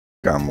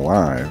I'm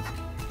live.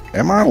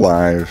 Am I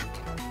live?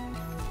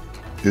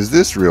 Is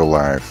this real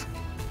life?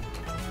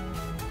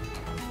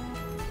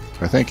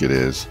 I think it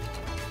is.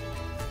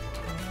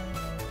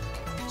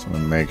 So I'm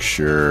gonna make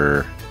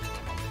sure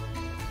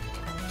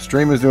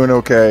stream is doing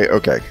okay.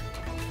 Okay.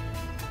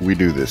 We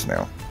do this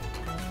now.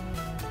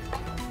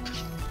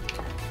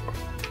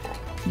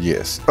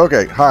 Yes.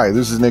 Okay. Hi,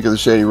 this is Nick of the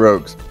Shady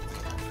Rogues.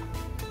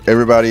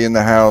 Everybody in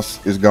the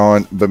house is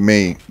gone but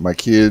me. My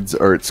kids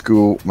are at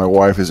school, my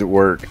wife is at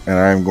work, and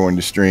I'm going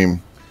to stream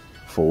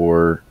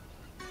for,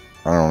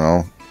 I don't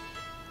know,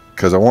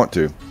 because I want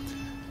to.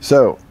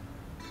 So,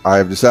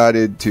 I've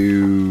decided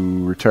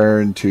to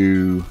return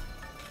to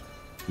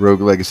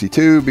Rogue Legacy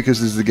 2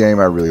 because this is a game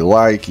I really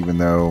like, even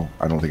though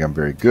I don't think I'm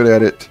very good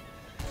at it.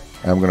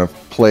 I'm going to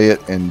play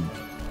it and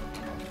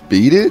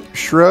beat it?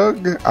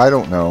 Shrug? I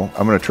don't know.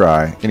 I'm going to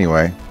try.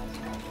 Anyway,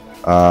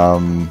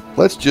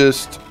 let's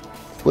just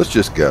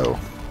go.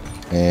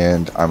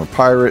 And I'm a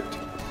pirate.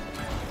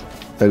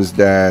 That is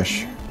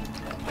dash.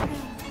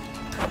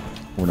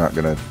 We're not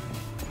gonna.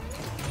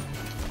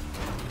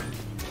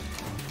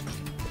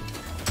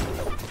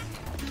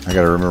 I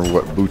gotta remember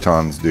what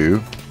boutons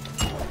do.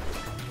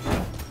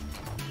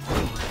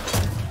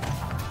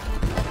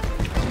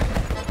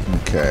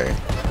 Okay.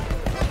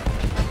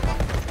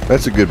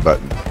 That's a good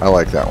button. I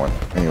like that one.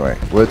 Anyway,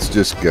 let's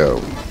just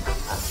go.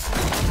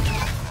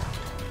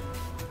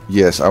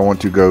 Yes, I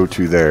want to go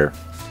to there.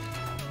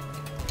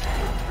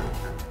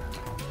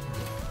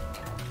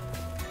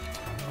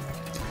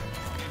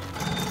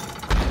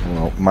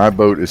 Well, my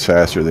boat is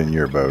faster than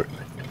your boat.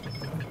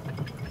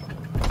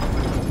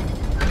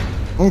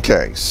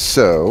 Okay,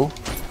 so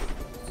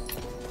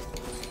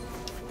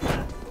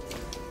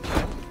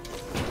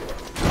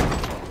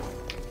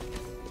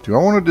do I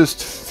want to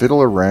just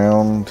fiddle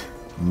around?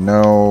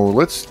 No,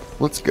 let's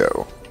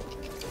go.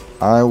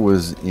 I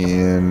was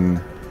in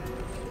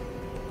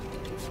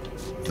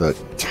the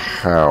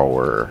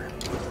tower.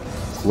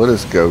 Let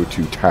us go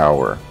to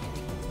tower.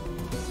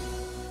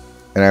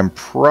 And I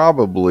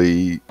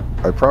probably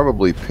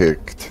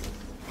picked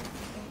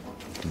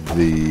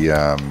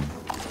the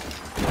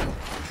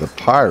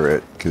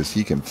pirate because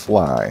he can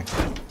fly,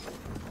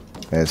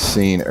 as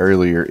seen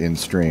earlier in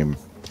stream.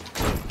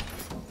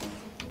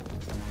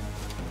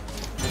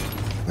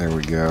 There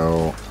we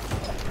go.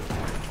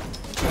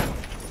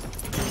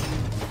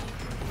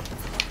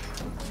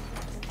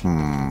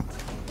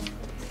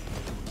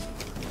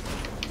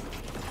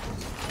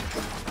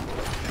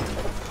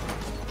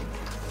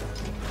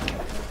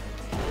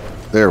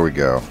 There we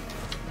go.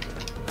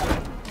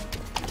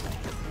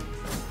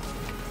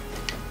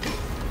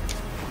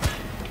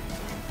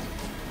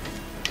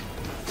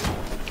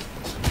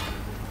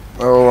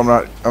 Oh,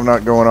 I'm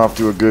not going off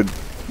to a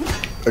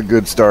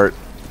good start.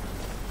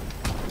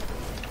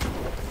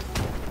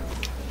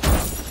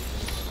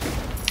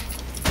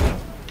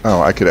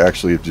 Oh, I could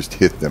actually have just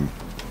hit them.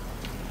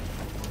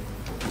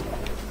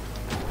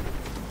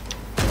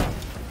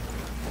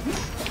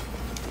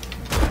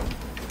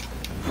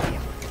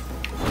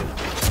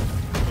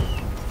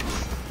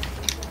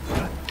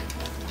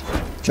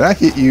 Can I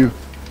hit you?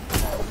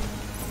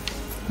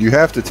 You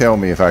have to tell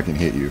me if I can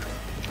hit you.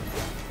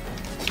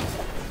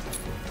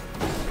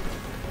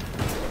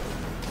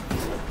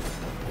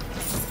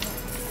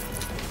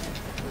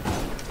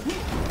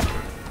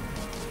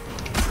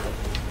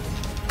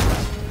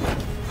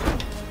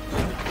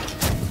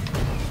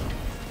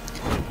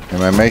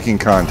 Am I making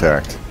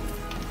contact?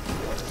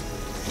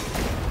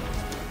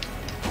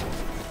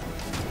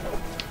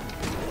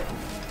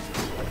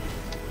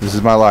 This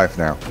is my life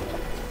now.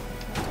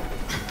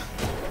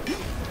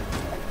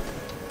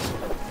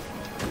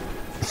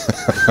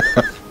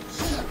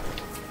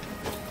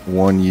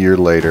 1 year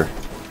later.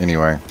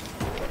 Anyway.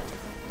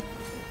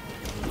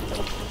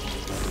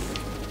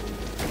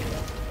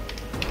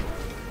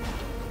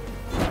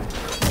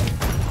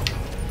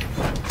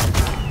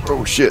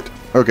 Oh shit.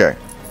 Okay.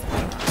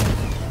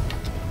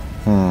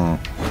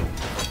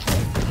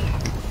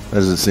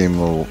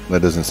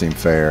 That doesn't seem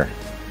fair.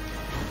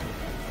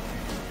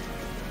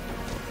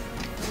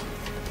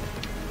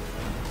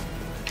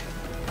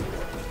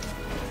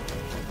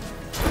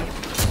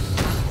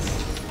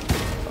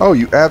 Oh,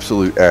 you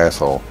absolute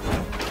asshole.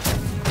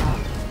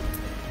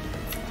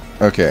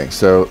 Okay,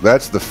 so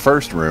that's the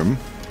first room.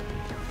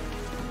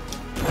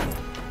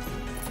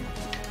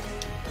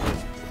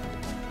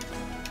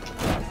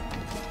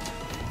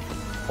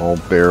 All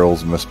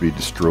barrels must be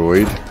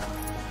destroyed.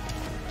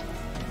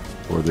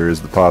 Or there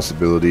is the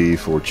possibility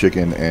for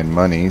chicken and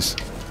monies.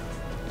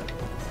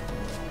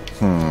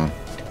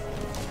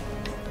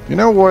 You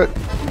know what?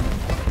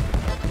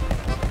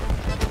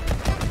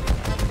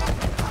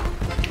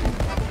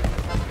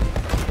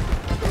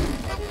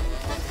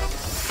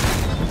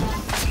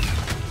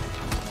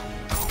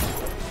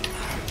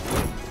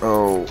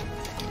 Oh.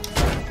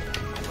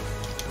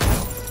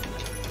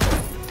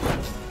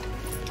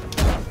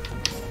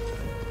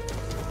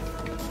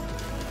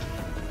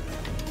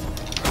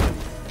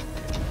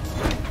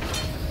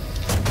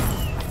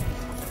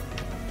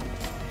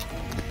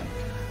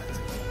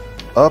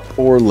 Up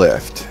or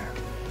left?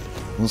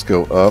 Let's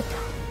go up.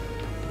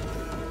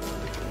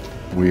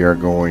 We are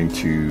going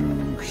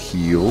to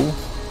heal.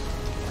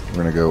 We're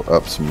going to go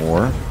up some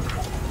more.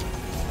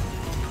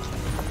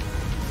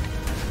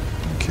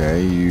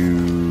 Okay,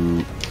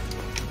 you...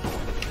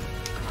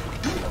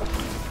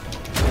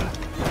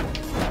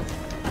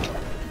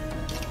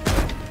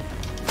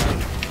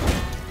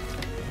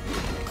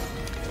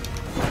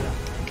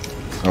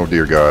 Oh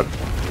dear God.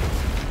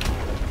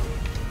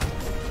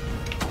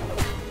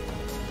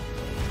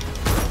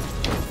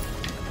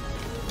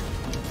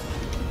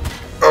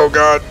 Oh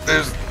God,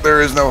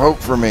 there is no hope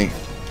for me.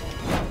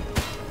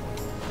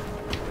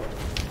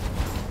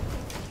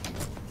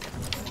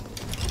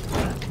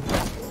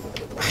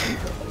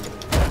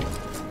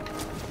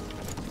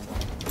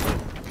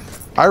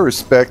 I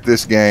respect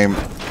this game,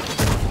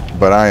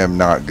 but I am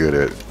not good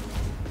at it.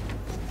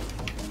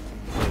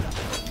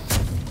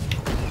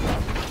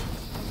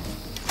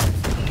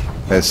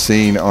 As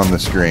seen on the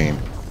screen.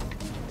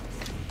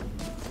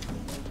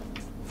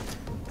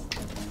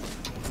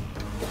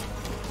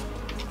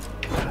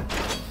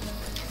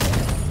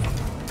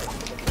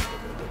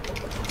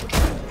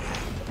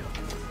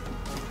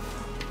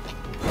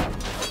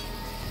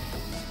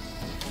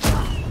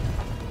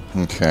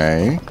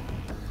 Okay.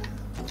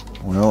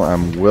 Well,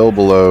 I'm well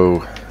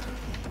below.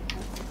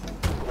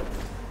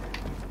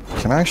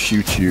 Can I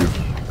shoot you?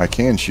 I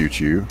can shoot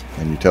you,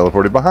 and you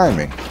teleported behind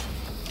me.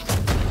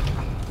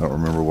 Don't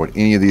remember what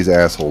any of these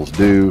assholes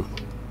do.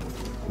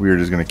 We're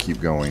just going to keep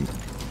going.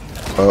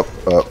 Up,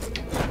 up,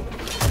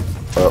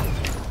 up.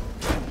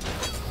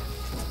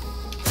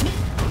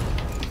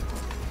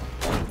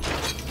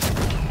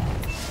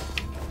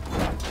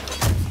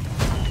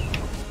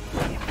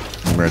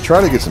 I'm going to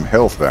try to get some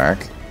health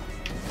back.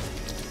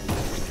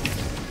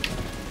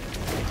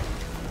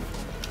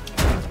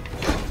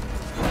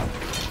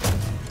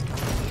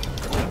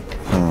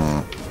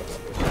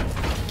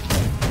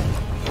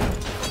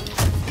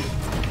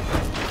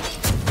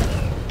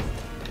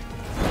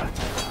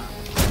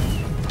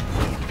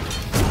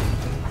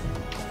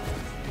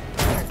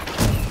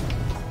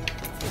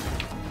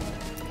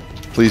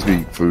 Please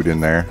be food in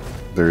there.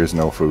 There is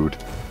no food.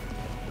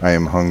 I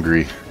am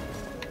hungry.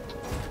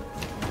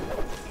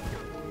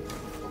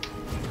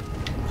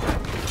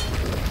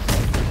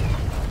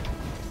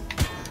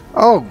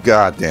 Oh,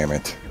 God damn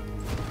it.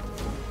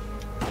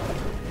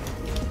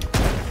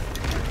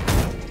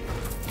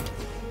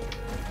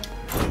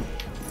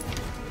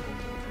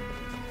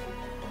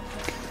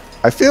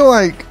 I feel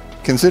like,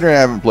 considering I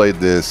haven't played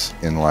this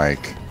in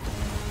like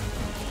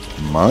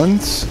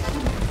months,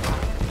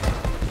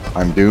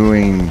 I'm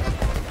doing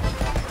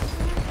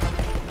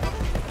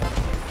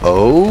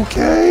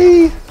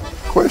okay?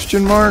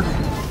 Question mark?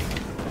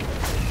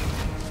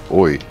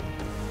 Oi.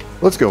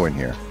 Let's go in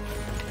here.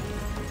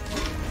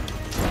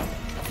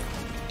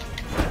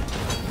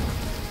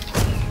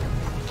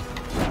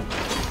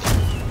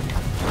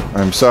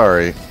 I'm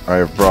sorry, I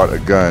have brought a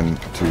gun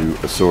to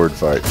a sword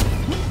fight.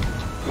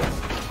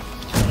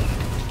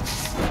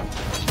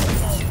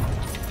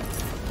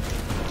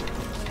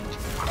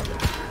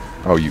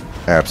 Oh, you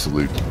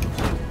absolute...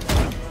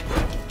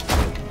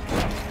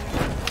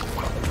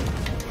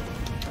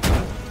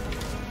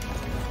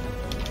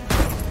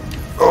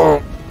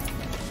 Oh!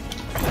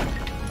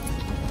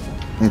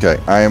 Okay,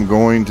 I am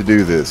going to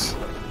do this.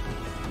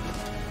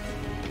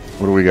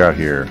 What do we got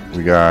here?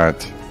 We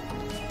got...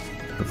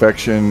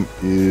 Perfection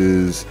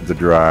is the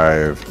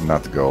drive,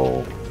 not the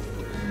goal.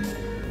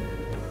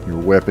 Your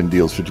weapon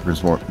deals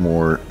 50%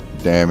 more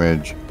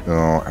damage.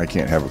 Oh, I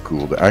can't have a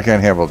cooldown. I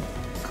can't have a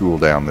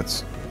cooldown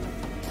that's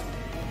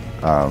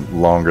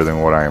longer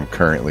than what I am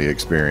currently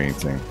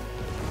experiencing.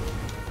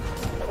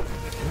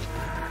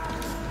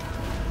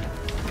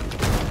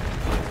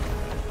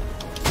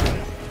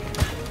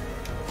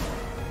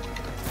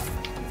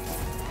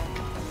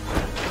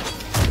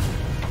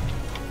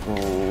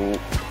 Oh,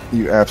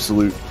 you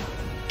absolute...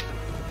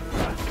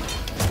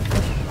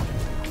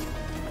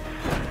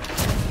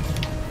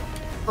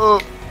 Oh.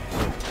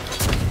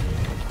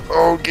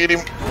 Oh, get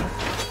him.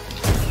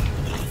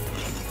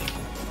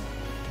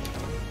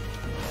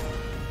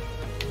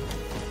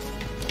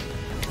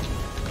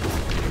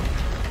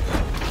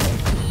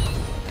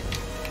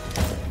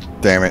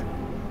 Damn it.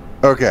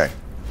 Okay.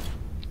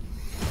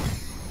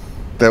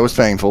 That was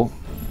painful.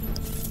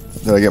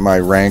 Did I get my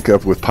rank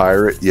up with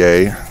pirate?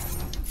 Yay.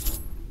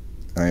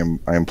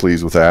 I am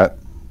pleased with that.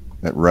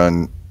 That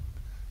run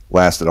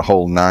lasted a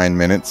whole 9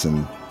 minutes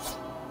and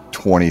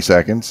 20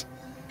 seconds.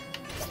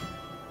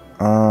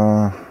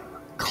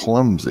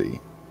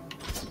 Clumsy.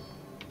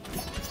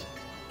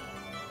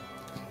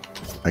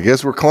 I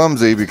guess we're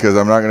clumsy because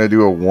I'm not going to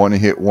do a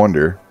one-hit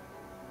wonder.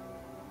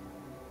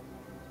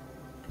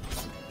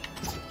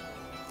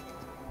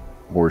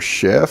 Or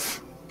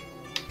chef.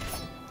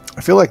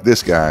 I feel like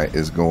this guy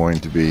is going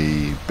to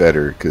be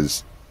better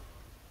because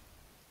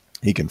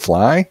he can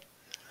fly.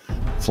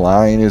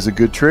 Flying is a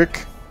good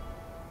trick,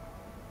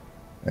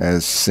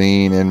 as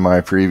seen in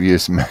my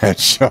previous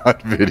match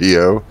shot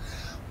video.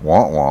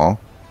 Wah wah.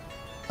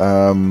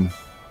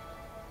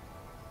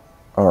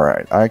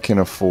 Alright, I can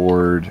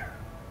afford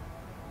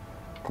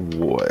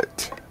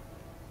what?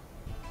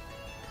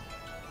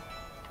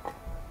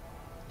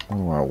 What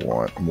do I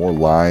want? More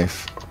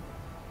life?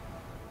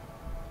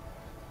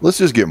 Let's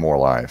just get more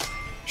life.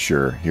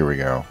 Sure, here we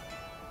go.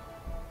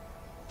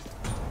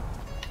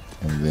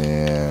 And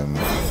then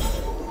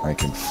I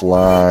can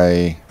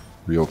fly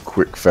real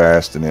quick,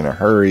 fast, and in a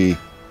hurry.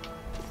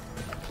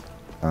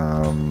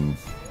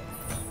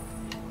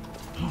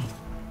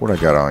 What I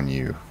got on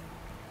you?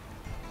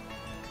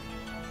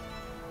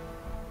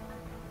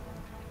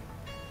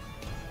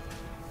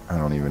 I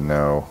don't even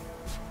know.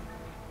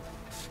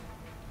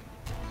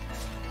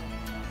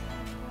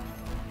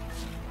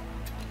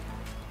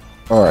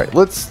 All right,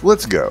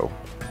 let's go.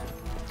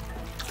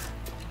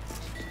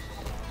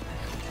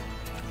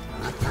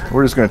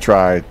 We're just going to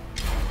try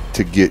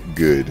to get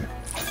good.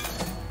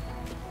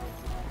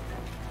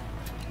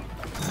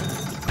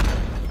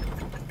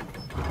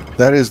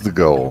 That is the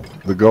goal.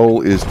 The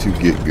goal is to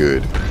get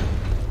good.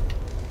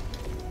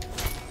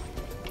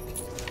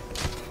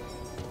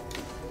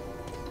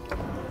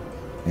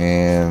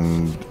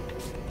 And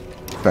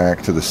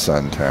back to the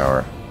sun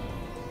tower.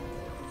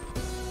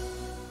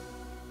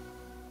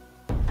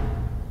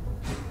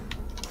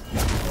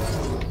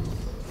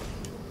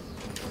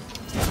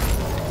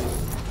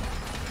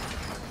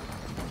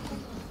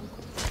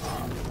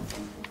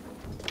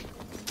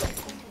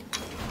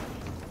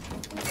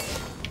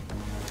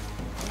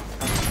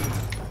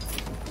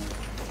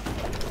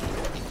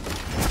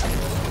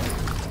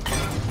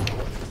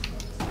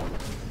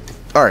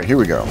 All right, here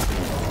we go.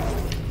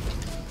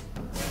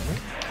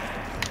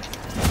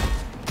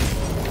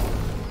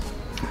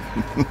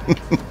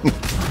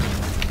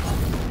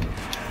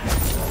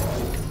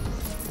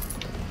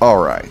 All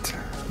right,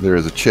 there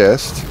is a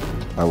chest.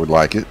 I would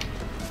like it.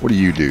 What do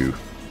you do?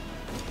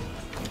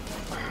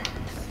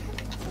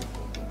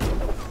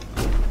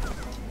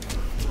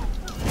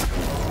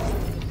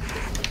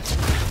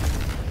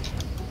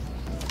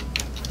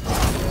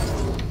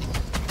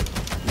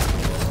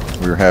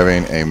 We're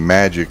having a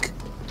magic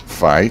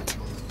fight.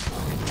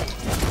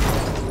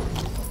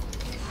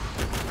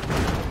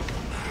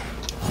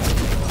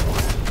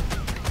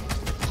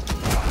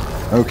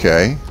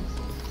 Okay.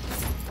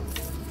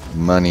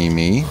 Money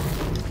me.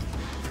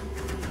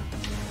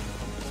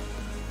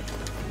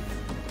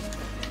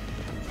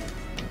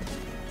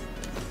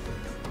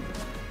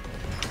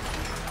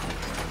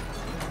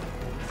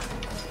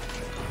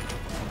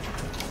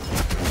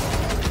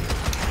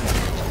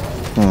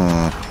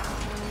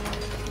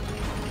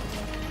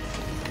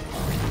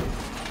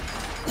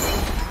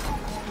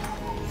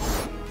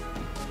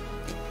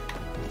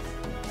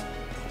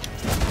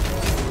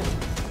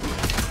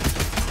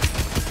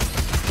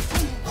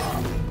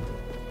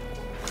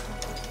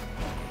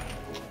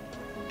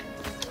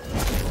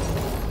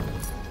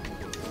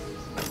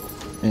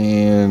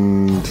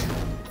 And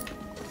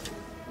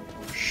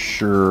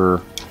sure.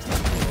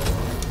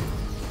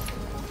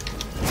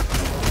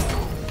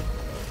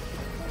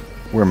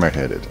 Where am I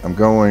headed? I'm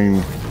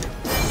going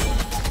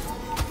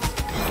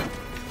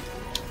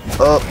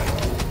up.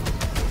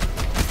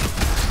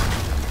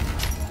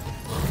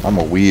 I'm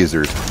a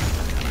wizard.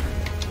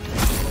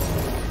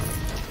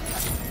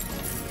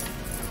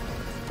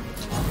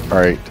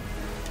 Alright.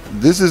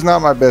 This is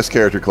not my best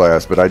character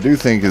class, but I do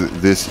think that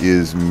this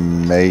is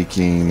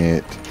making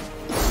it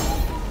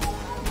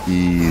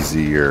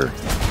easier.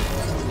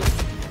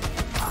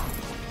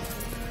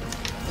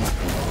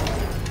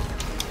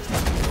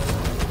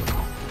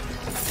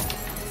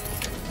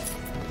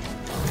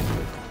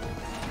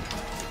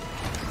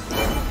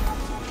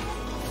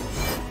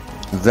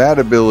 That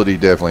ability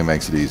definitely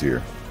makes it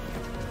easier.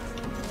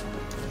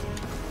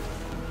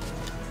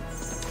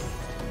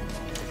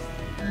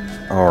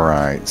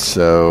 Alright,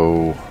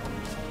 so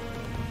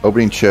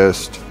opening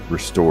chest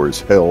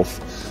restores health.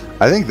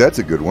 I think that's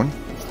a good one.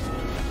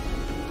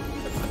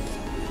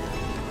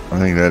 I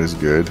think that is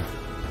good.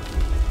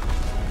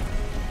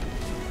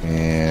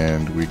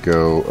 And we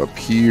go up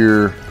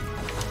here.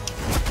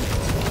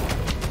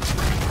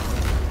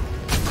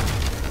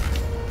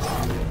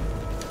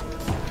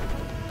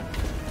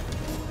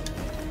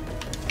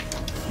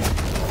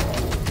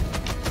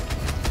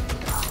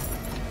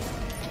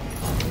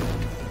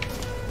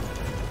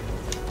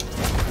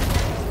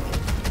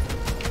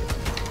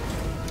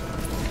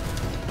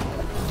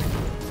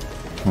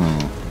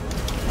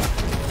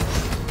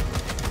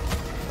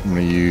 I'm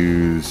going to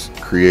use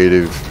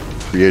creative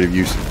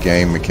use of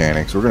game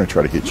mechanics. We're going to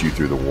try to hit you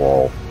through the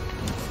wall.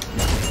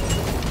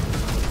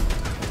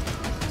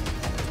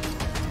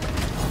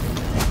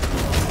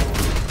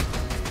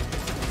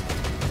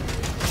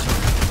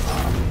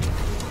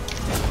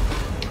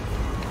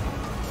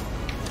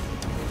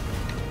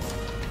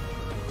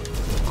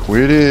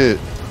 Quit it.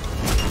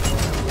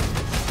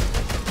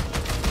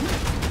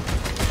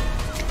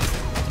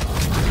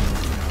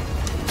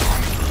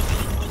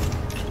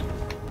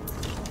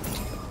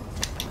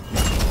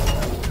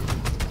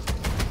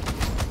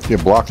 Yeah,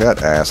 block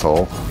that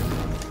asshole.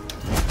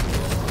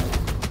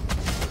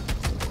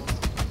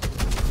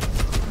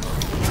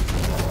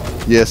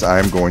 Yes, I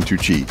am going to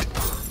cheat.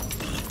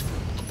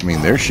 I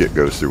mean, their shit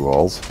goes through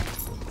walls.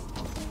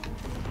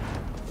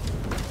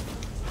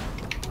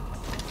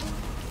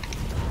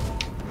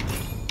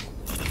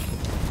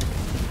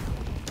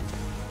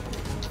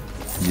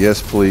 Yes,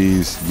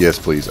 please. Yes,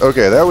 please.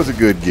 Okay, that was a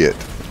good get.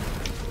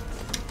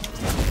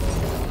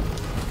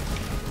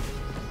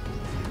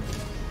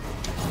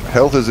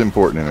 Health is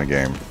important in a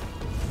game.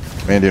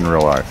 And in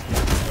real life.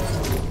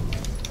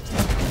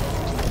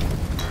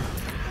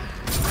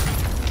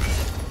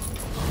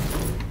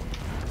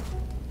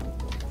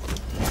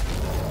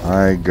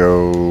 I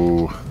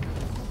go...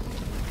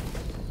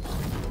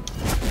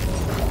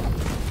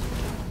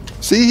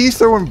 See, he's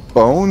throwing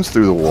bones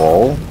through the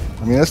wall.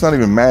 I mean, that's not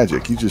even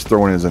magic. He's just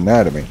throwing his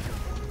anatomy.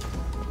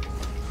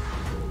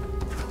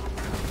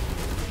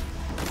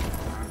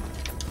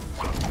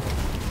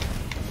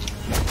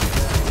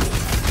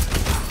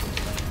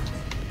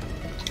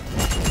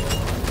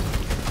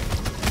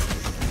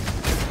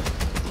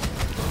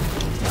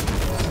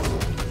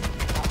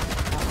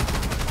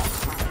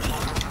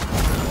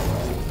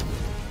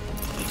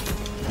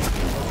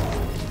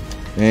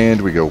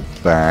 And we go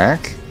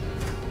back.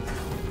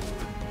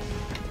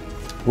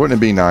 Wouldn't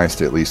it be nice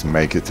to at least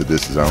make it to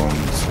this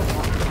zone's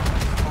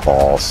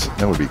boss?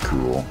 That would be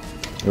cool.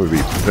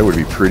 That would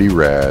be pretty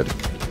rad.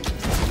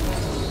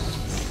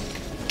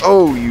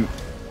 Oh, you.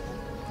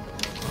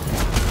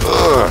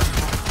 Ugh.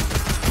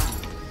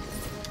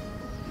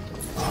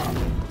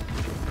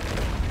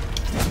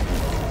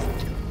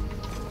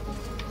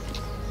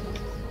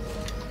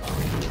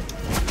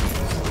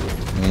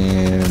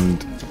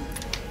 And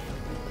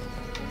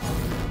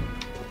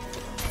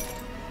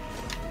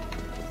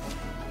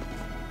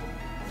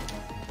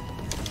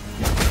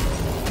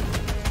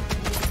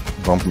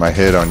bumped my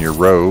head on your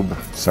robe.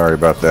 Sorry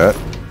about that.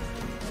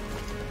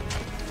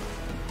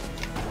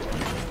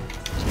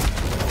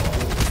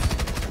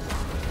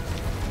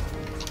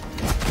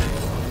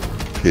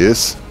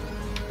 Piss.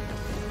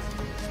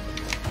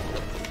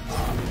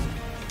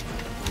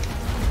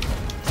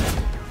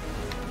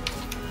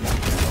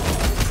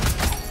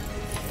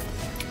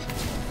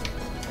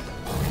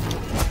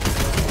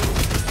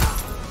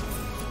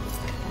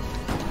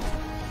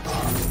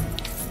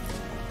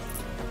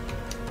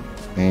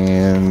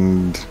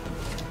 And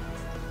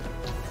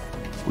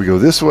we go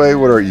this way.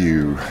 What are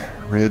you?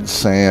 Red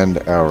sand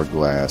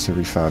hourglass.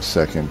 Every 5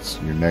 seconds,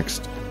 your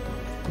next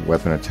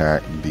weapon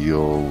attack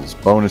deals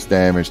bonus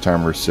damage.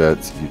 Timer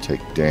resets if you take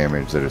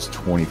damage. That is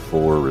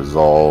 24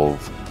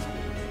 resolve.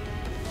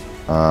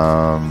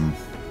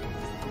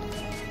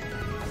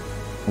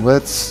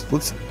 Let's.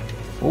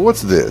 Well,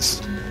 what's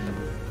this?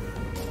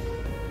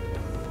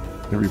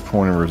 Every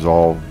point of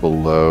resolve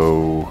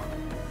below.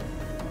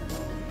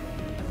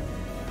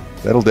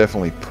 That'll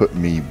definitely put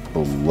me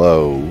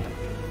below.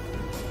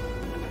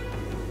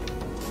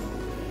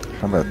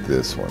 How about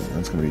this one?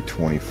 That's going to be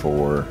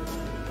 24.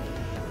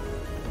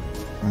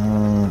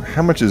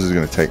 How much is it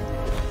going to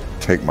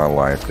take my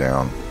life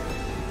down?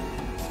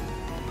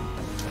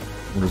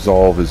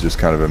 Resolve is just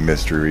kind of a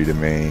mystery to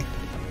me.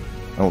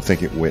 I don't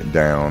think it went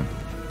down.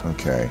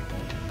 Okay.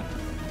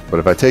 But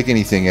if I take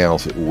anything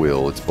else, it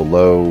will. It's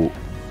below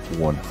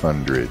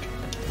 100.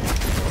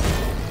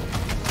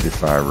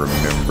 If I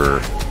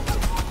remember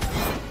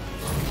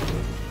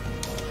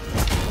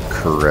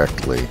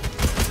correctly.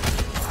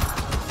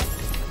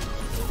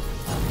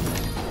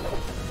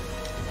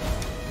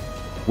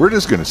 We're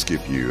just going to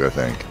skip you, I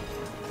think.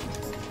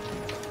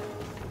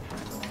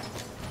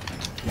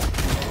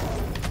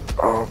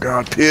 Oh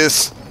god,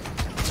 piss!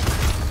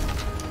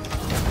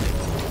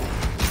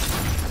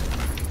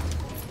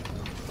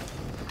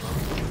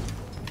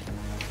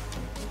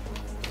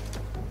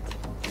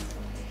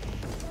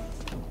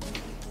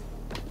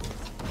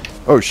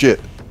 Oh shit.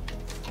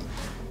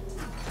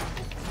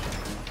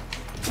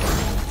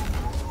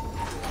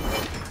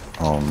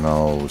 Oh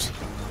no.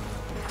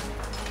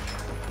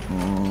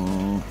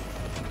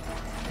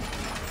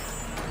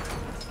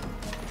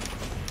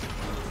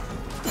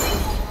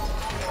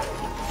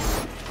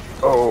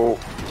 Oh.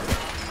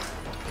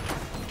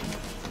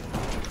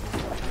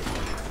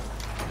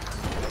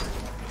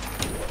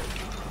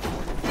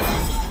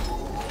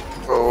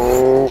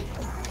 Oh.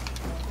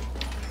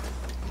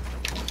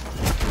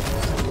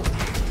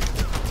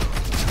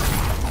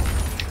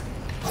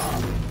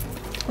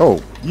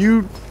 Oh,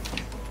 you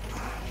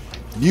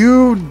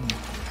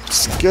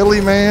skelly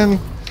man.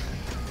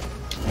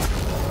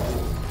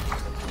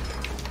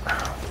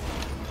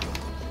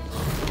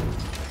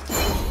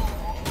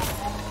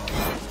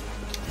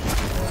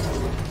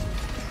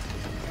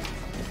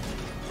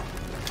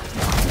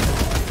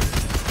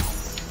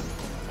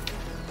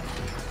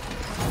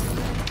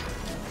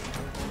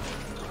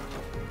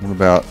 What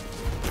about...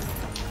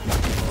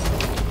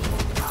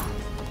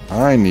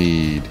 I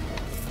need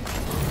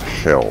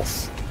health.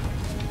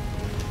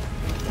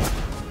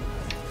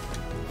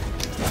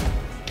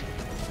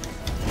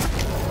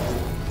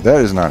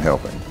 That is not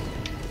helping.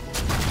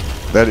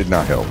 That did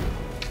not help.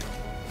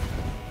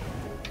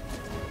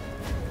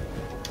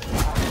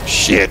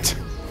 Shit!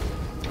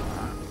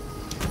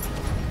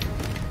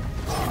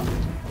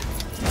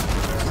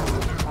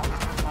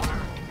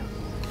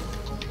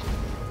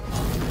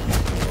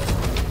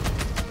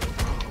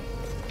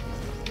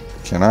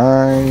 Can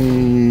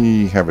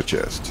I have a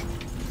chest?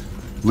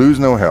 Lose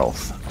no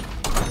health.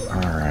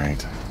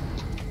 Alright.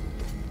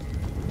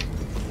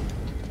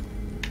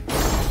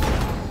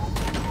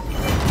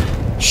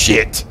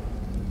 Shit.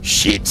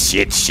 Shit,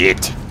 shit,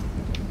 shit.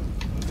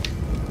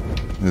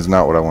 This is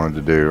not what I wanted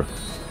to do.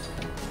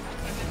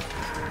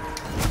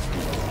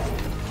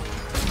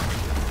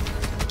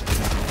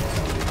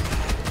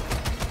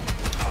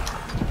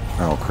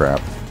 Oh,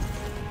 crap.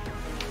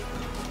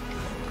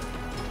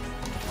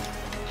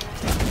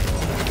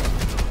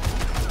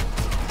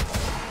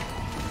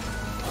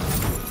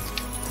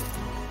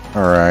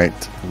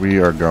 Alright, we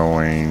are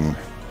going...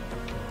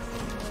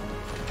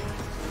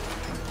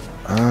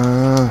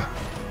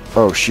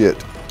 Oh,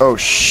 shit. Oh,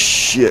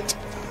 shit.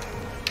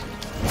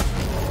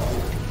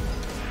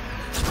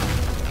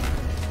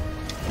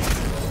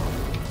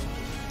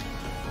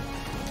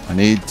 I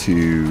need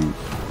to...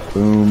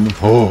 Boom.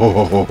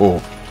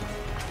 Oh.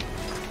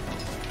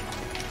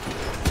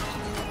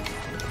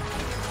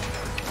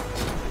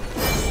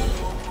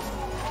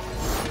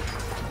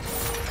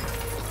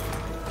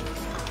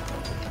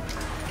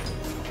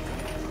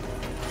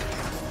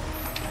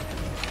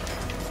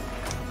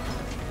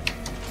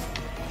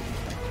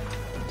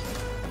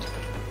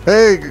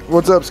 Hey,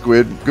 what's up,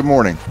 Squid? Good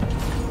morning.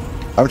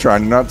 I'm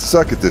trying not to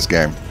suck at this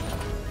game.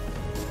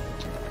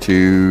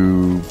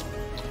 To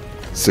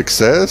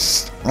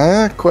success?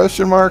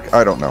 Question mark?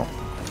 I don't know.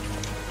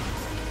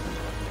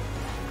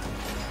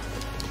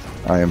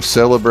 I am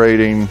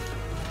celebrating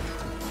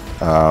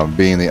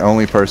being the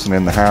only person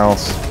in the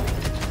house.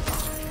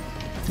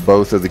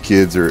 Both of the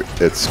kids are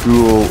at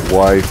school.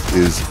 Wife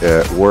is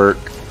at work.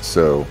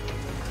 So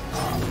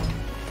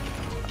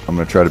I'm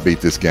going to try to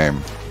beat this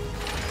game.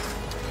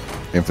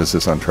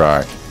 Emphasis on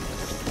try.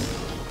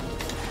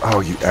 Oh,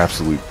 you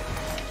absolute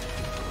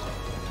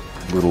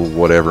little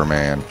whatever,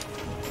 man.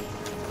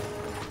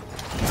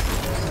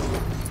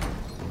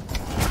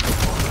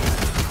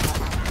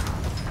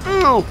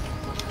 Ooh.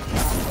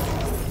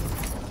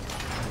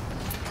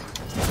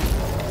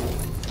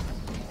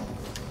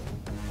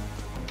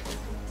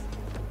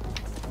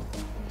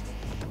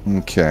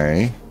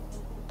 Okay.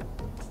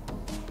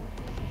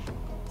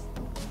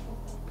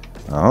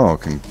 Oh,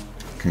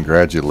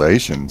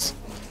 congratulations.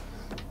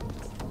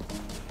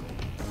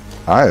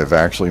 I have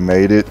actually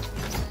made it.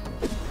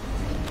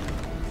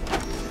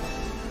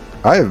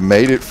 I have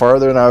made it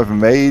farther than I've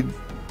made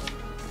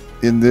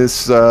in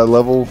this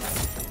level.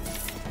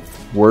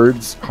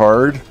 Words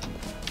hard.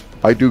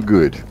 I do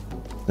good.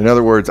 In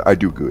other words, I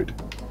do good.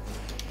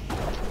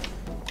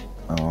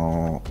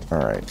 Oh,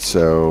 alright,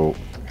 so...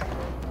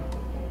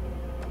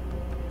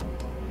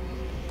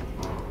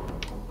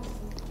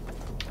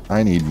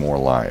 I need more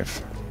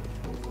life.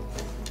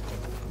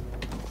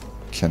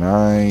 Can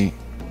I...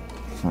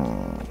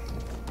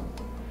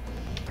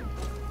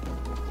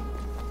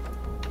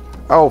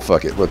 Oh,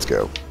 fuck it. Let's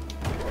go.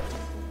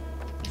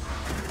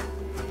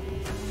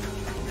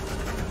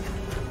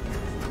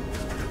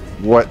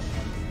 What?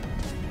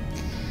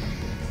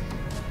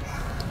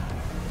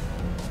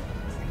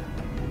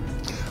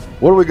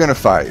 What are we going to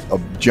fight?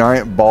 A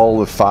giant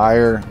ball of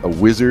fire? A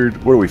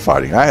wizard? What are we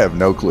fighting? I have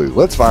no clue.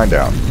 Let's find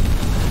out.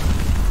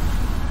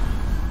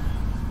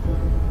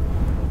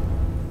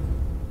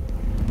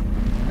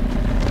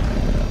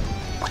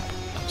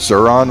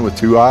 Sauron with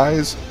 2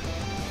 eyes?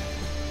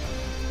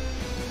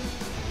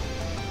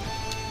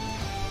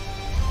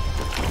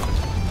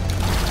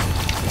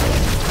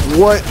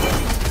 What?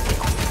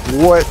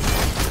 What?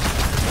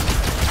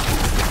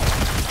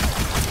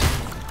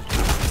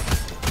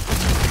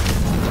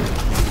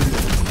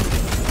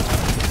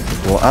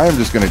 Well, I'm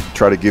just going to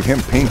try to give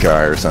him pink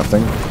eye or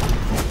something.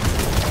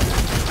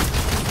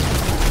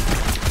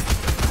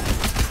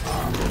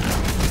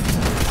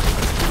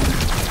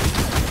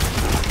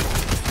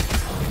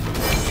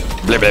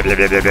 Blah, blah, blah,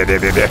 blah, blah, blah,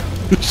 blah,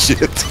 blah.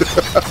 Shit.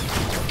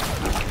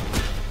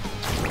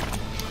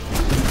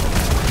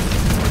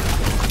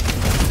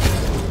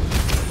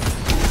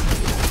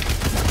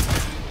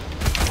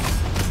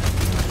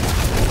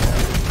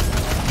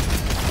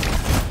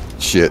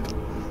 Shit.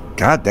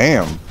 God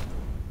damn.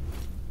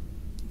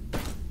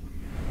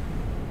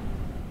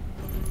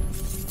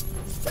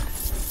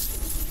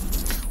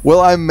 Well,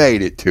 I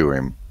made it to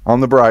him.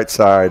 On the bright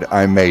side,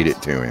 I made it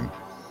to him.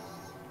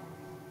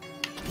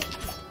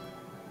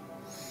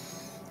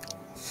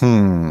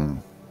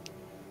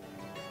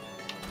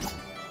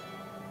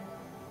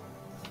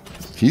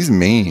 He's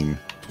mean.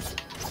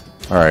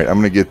 Alright, I'm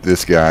going to get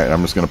this guy, and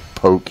I'm just going to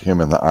poke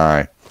him in the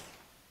eye.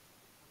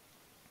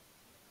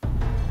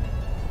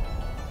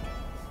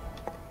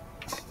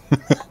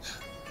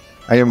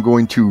 I am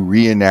going to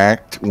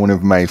reenact one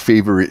of my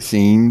favorite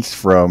scenes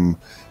from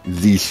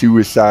the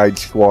Suicide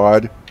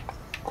Squad.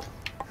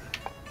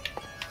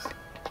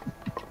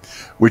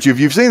 Which, if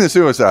you've seen the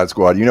Suicide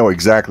Squad, you know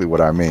exactly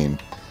what I mean.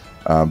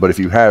 But if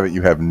you haven't,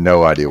 you have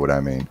no idea what I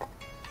mean.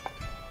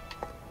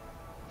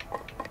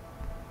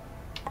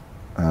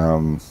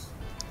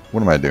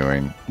 What am I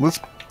doing?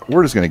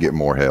 We're just going to get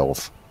more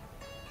health.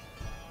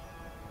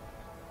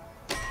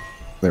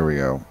 There we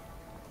go.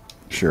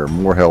 Sure,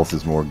 more health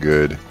is more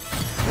good.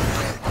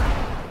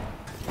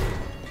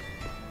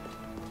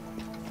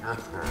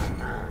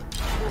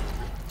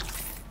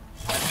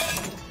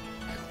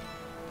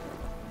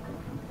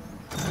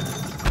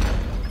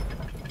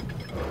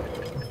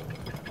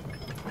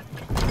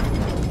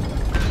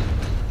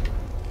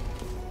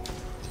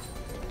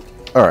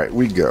 Alright,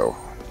 we go.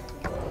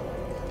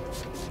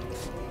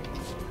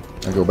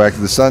 I go back to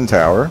the sun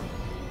tower.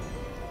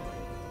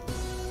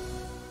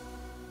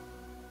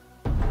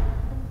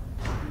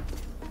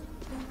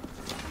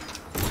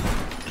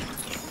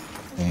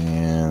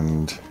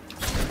 And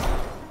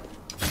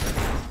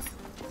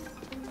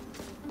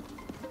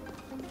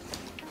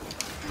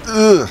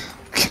ugh.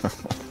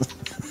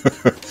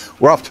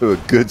 We're off to a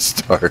good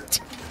start.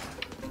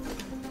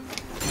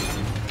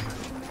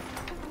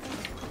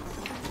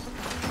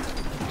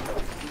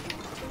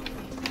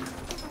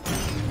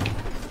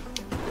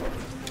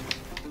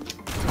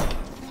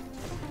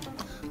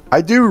 I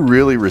do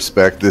really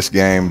respect this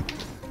game,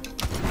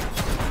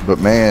 but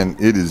man,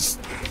 it is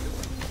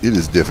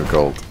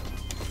difficult.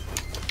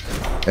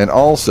 And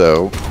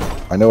also,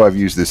 I know I've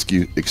used this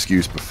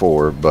excuse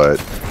before,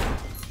 but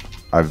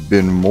I've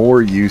been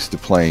more used to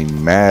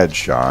playing Mad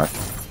Shot,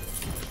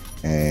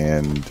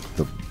 and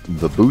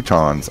the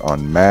boutons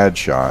on Mad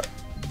Shot,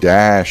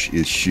 dash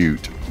is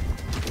shoot.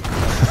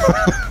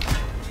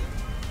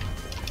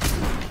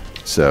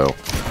 So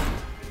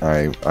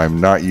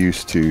I'm not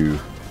used to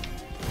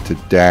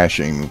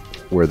dashing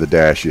where the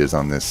dash is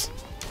on this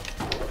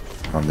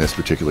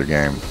particular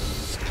game.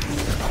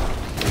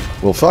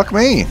 Well, fuck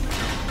me.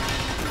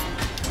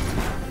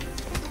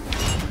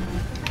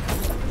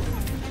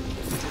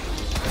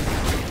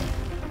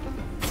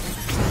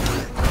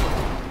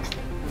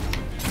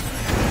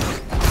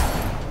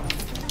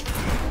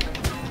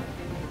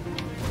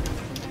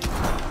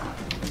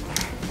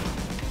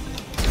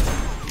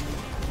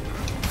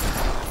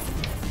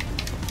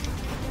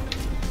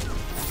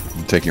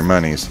 Take your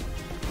monies.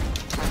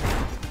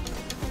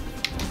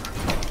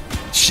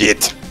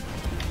 Shit.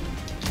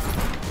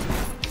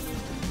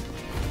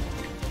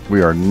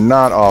 We are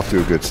not off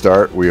to a good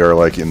start. We are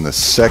like in the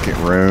second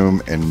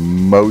room and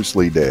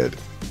mostly dead.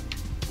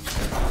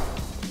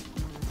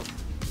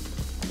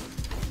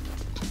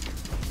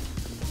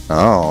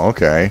 Oh,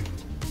 okay.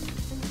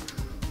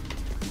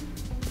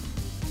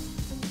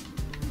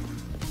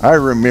 I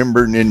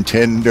remember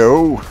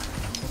Nintendo.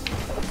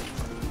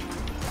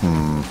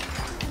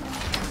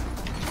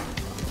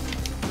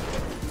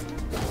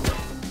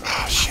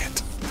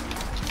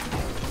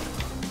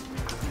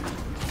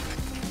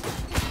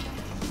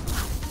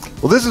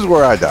 Well, this is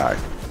where I die.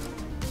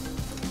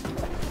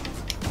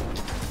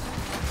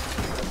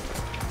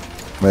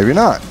 Maybe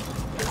not.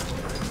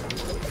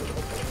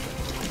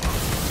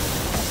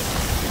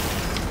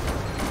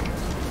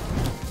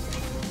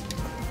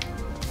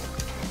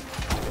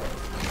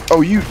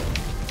 Oh, you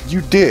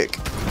dick.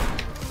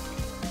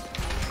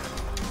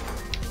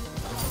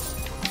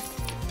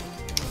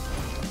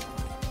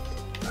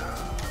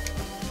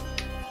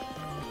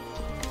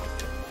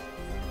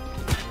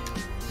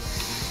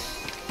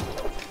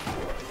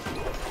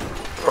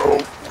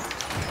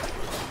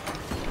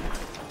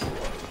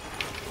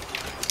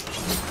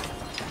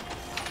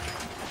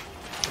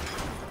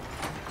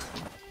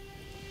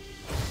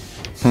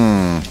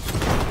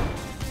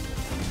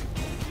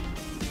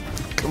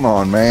 Come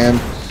on, man.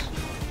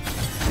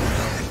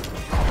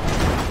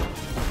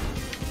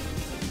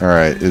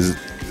 Alright,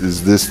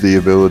 is this the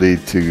ability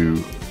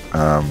to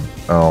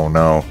oh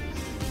no.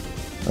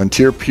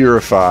 Until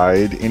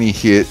purified, any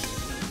hit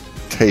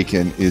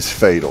taken is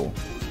fatal.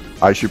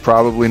 I should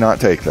probably not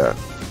take that.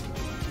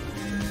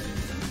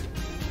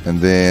 And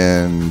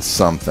then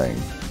something.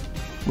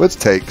 Let's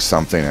take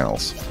something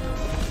else.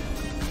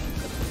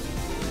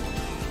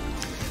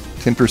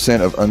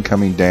 10% of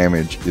oncoming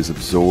damage is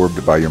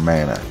absorbed by your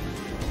mana.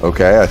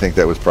 Okay, I think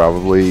that was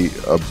probably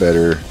a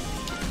better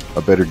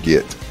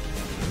get.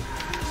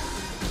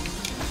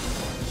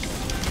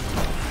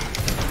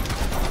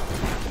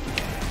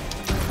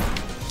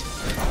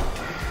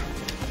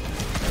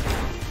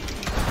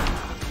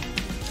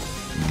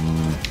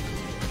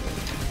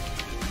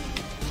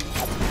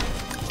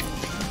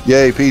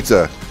 Yay,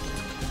 pizza.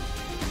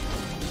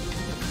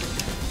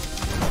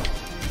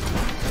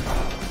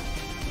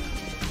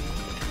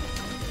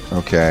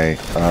 Okay,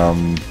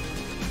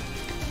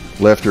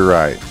 left or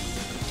right?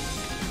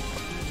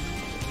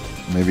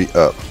 Maybe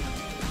up.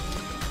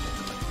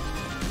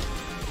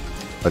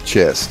 A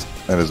chest.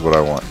 That is what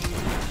I want.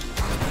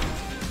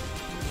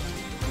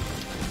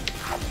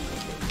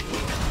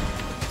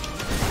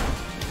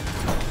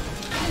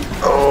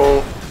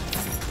 Oh.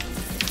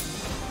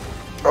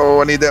 Oh,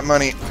 I need that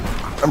money.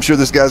 I'm sure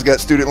this guy's got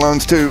student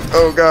loans too.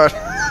 Oh, God.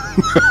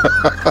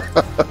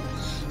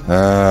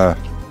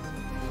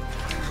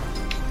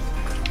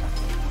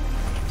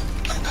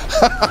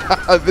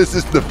 This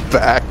is the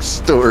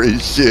backstory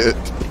shit.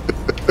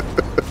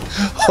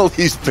 All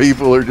these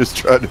people are just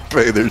trying to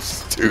pay their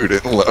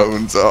student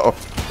loans off.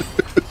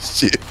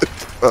 Shit.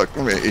 Fuck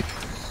me.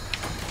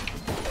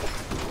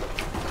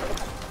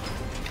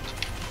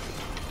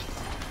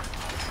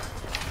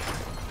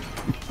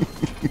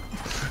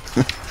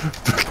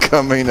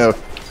 Becoming a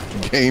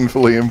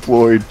gainfully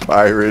employed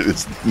pirate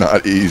is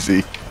not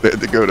easy. They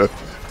had to go to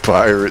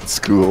pirate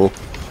school.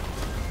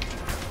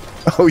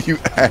 Oh, you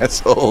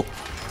asshole.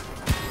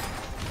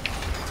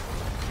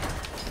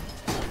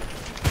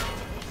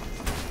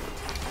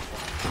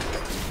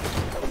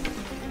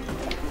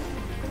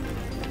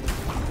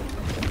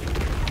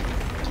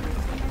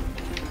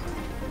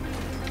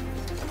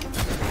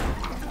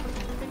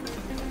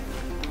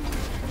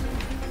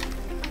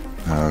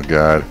 Oh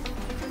God.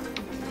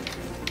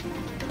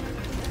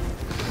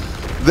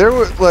 There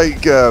was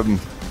like, all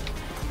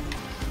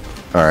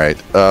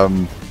right.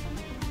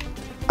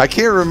 I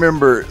can't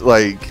remember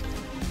like,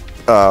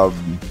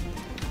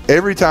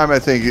 every time I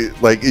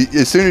think like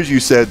as soon as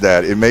you said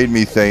that, it made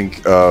me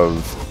think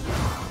of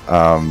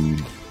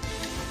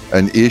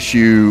an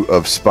issue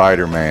of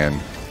Spider-Man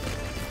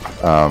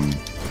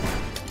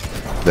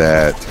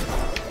that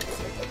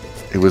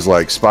it was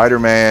like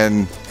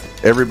Spider-Man,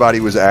 everybody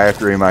was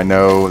after him. I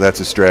know that's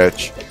a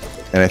stretch,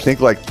 and I think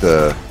like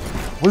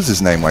what is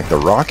his name, like the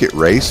Rocket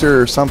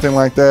Racer or something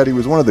like that. He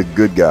was one of the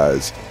good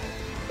guys,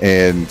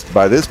 and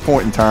by this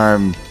point in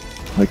time,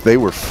 like they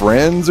were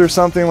friends or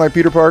something, like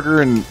Peter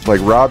Parker and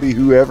like Robbie,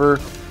 whoever.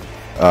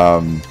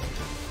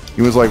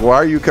 He was like, "Why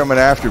are you coming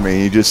after me?"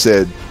 And he just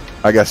said,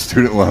 "I got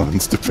student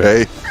loans to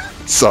pay."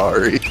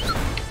 Sorry.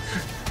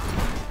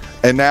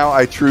 And now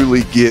I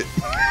truly get,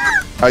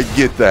 I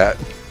get that.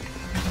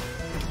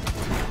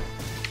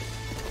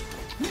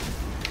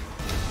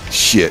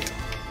 Shit.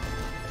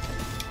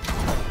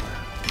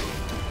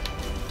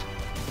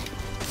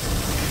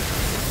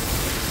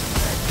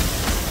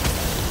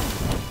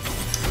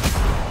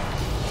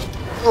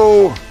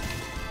 Oh.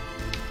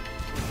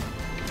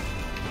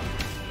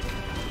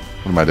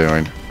 What am I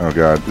doing? Oh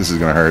God, this is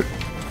gonna hurt.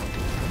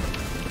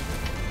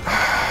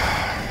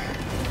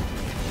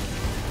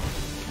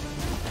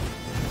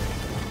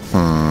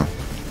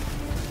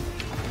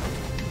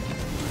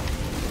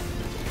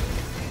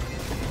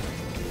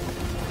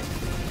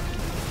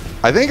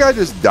 I think I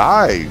just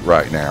die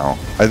right now.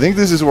 I think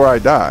this is where I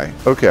die.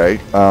 Okay.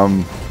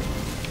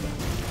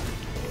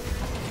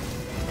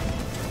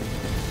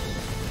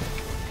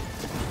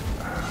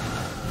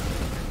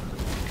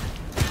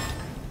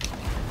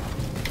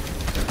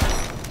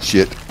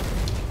 Shit.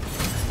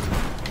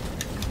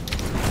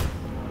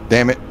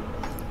 Damn it.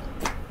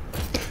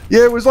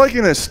 Yeah, it was like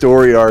in a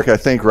story arc, I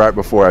think right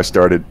before I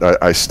started,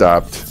 I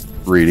stopped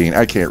reading.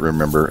 I can't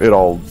remember. It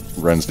all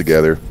runs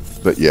together.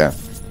 But yeah.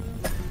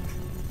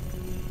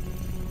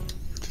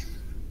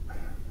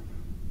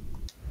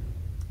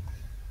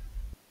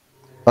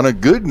 On a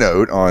good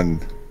note on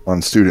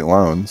student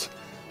loans,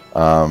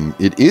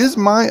 it is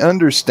my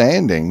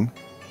understanding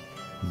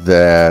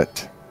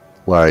that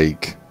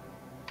like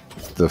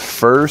the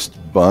first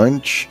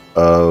bunch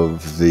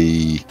of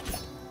the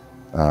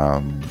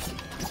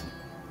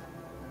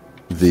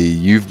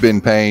you've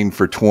been paying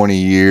for 20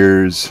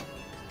 years,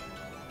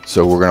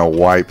 so we're gonna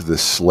wipe the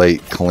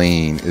slate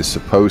clean is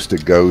supposed to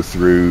go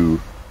through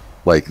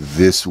like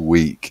this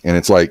week, and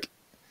it's like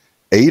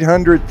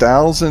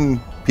 800,000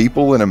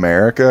 people in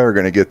America are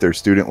going to get their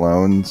student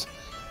loans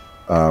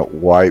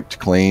wiped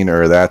clean,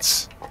 or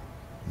that's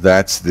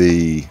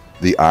the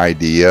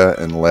idea,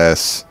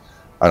 unless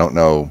I don't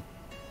know,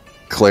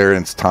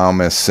 Clarence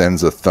Thomas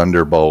sends a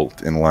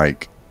thunderbolt and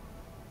like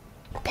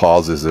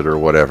pauses it or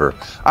whatever.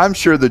 I'm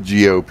sure the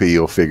GOP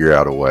will figure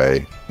out a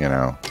way. You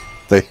know,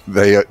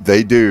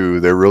 they do.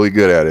 They're really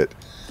good at it.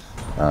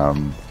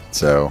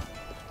 So.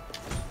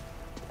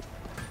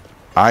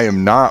 I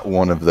am not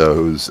one of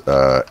those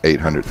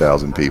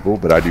 800,000 people,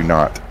 but I do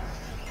not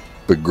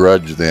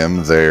begrudge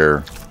them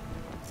their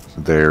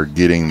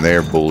getting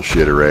their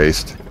bullshit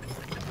erased.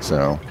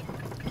 So,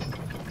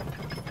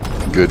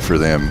 good for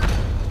them.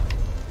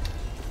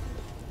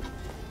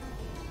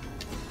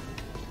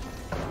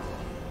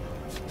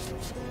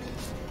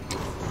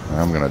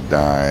 I'm gonna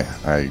die.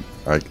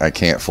 I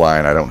can't fly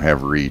and I don't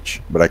have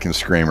reach, but I can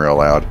scream real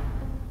loud.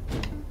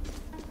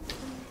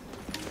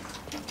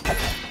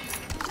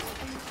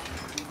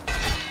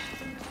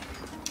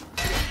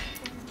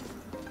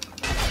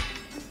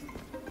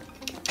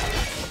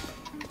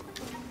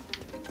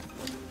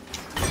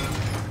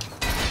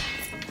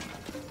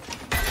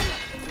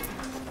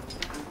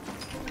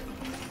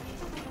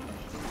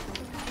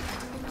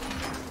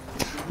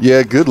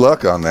 Yeah, good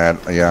luck on that.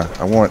 Yeah,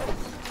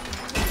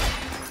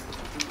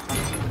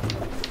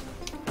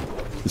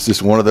 it's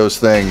just one of those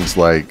things,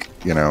 like,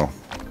 you know.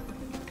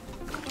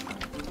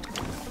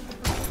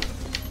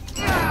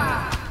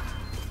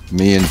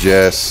 Me and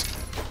Jess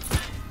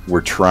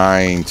were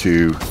trying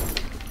to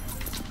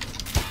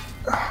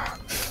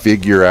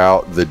figure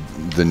out the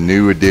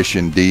new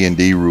edition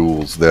D&D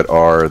rules that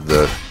are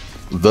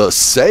the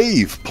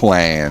save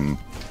plan,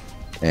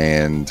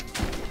 and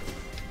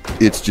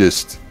it's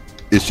just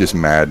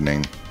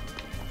maddening.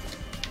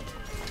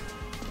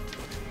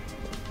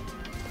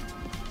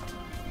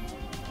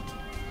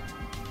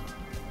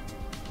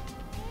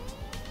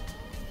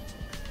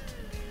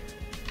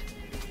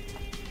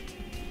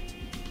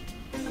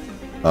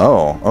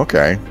 Oh,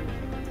 okay.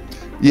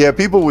 Yeah,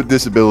 people with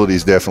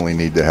disabilities definitely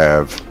need to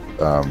have,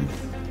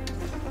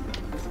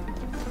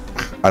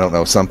 I don't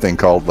know, something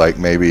called like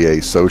maybe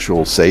a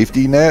social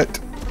safety net.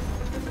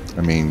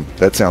 I mean,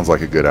 that sounds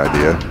like a good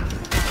idea.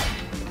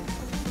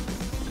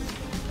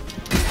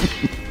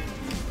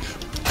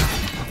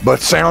 But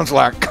sounds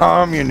like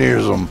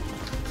communism.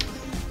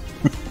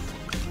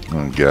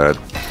 Oh, God.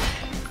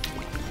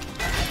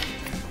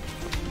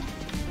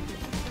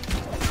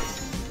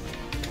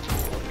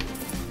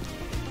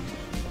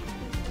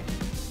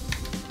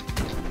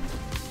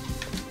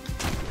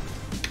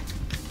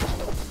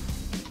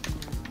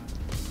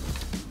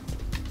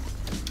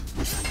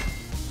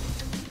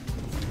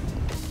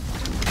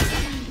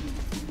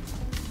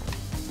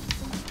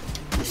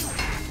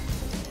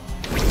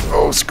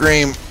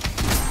 scream.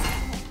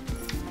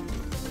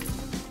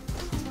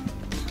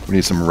 We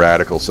need some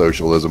radical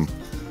socialism.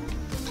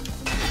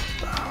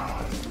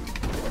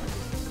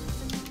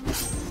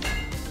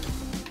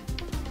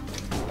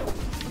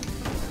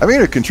 I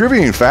mean, a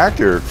contributing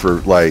factor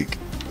for like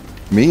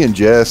me and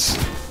Jess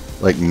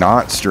like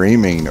not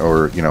streaming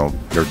or, you know,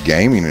 or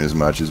gaming as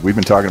much as we've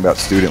been talking about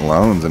student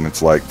loans, and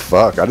it's like,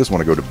 fuck, I just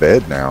want to go to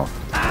bed now.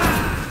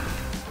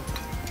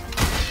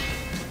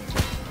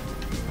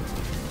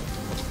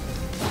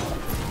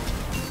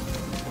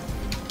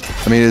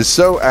 I mean, it's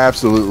so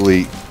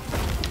absolutely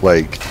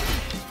like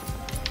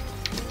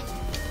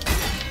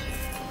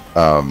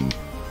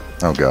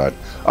oh god.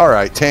 All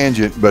right,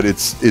 tangent, but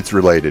it's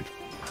related.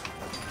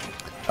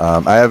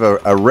 I have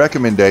a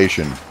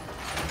recommendation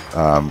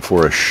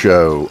for a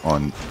show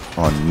on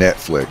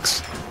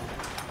Netflix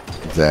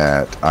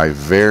that I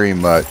very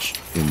much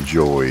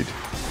enjoyed,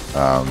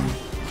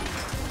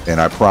 and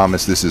I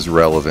promise this is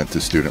relevant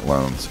to student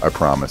loans. I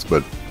promise,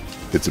 but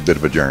it's a bit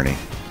of a journey.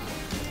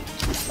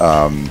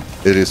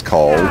 It is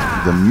called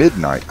The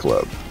Midnight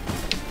Club,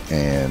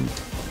 and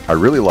I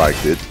really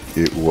liked it.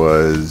 It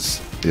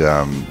was,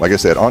 like I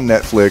said, on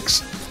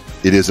Netflix.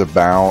 It is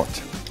about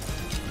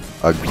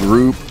a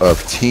group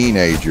of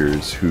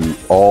teenagers who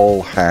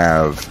all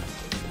have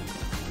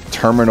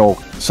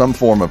some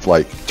form of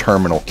like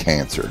terminal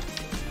cancer.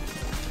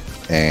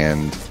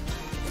 And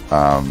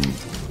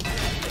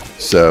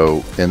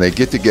and they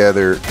get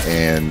together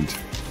and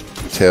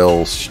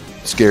tell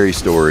scary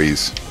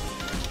stories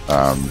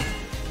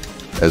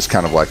as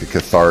kind of like a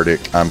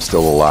cathartic, I'm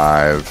still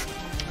alive,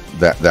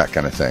 that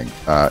kind of thing.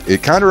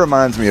 It kind of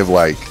reminds me of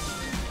like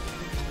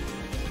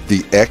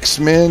the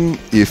X-Men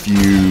if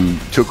you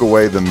took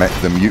away the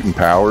mutant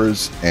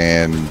powers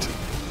and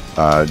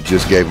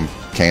just gave them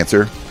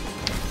cancer.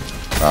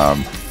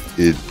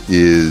 It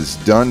is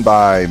done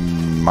by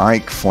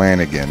Mike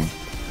Flanagan,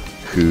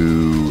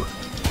 who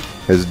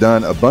has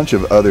done a bunch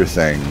of other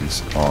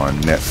things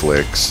on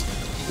Netflix,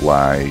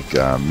 like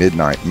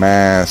Midnight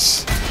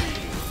Mass,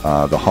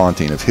 The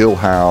Haunting of Hill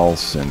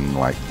House, and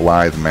like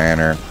Blythe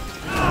Manor.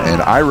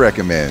 And I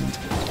recommend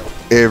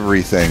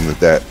everything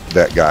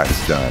that guy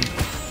has done.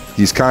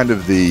 He's kind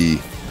of the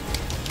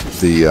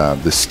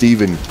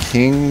Stephen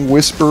King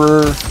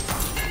whisperer.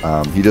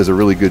 He does a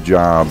really good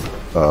job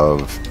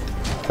of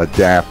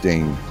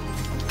adapting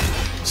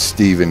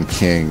Stephen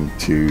King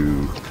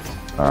to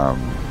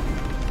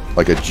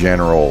like a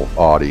general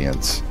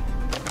audience.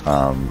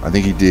 I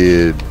think he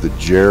did The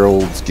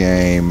Gerald's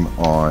Game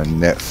on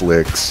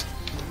Netflix,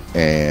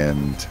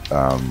 and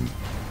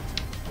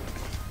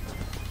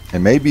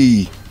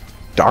maybe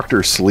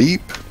Dr.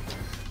 Sleep,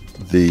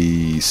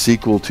 the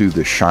sequel to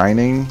The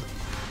Shining.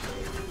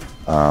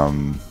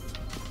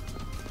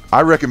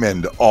 I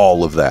recommend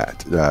all of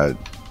that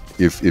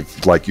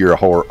if like you're a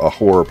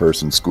horror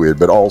person, Squid,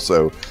 but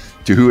also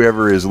to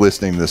whoever is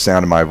listening to the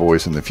sound of my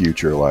voice in the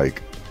future.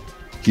 Like,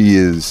 he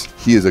is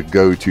a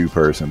go-to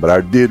person. But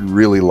I did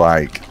really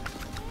like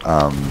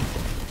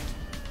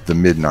The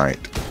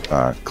Midnight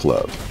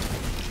Club.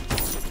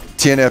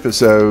 10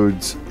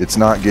 episodes. It's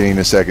not getting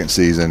a second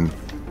season.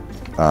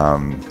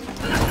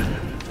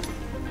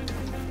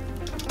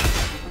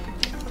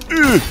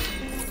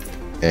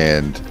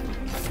 And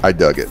I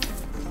dug it.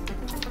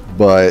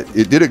 But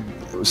it did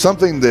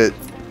something that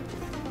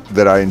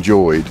I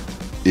enjoyed.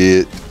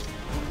 It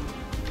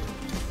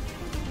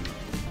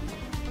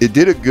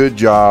did a good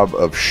job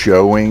of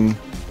showing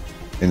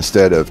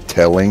instead of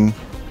telling.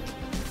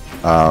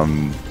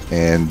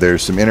 And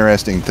there's some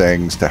interesting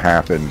things to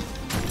happen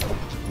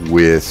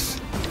with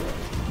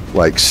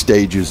like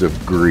stages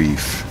of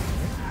grief,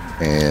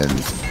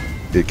 and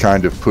it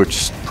kind of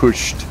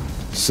pushed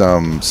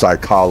some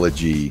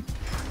psychology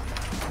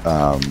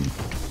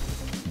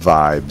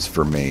vibes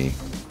for me,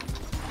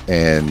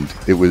 and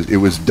it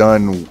was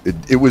done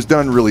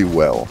really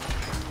well.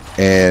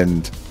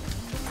 And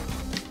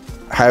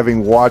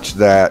having watched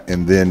that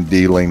and then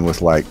dealing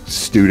with like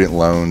student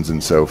loans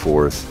and so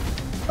forth,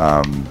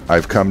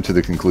 I've come to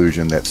the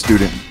conclusion that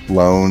student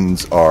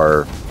loans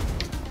are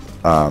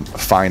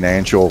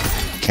financial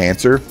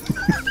cancer.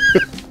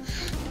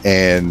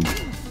 And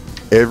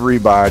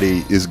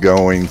everybody is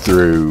going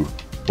through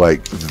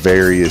like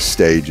various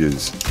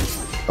stages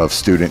of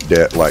student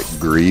debt, like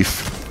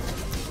grief,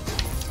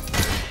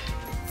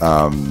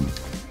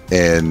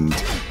 and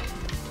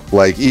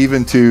like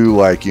even to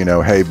like, you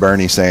know, hey,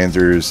 Bernie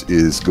Sanders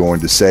is going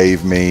to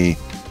save me,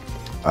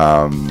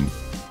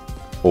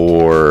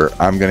 or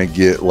I'm gonna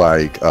get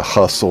like a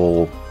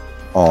hustle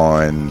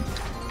on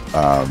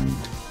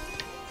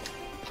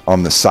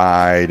the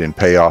side and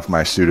pay off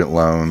my student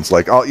loans,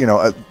 like all,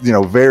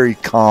 very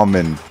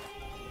common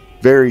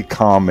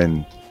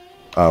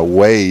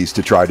ways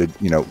to try to,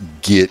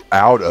 get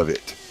out of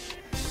it.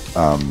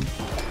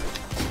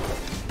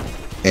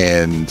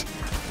 And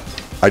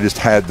I just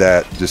had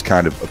that just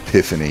kind of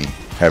epiphany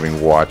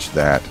having watched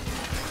that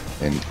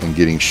and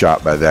getting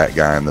shot by that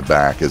guy in the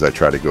back as I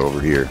try to go over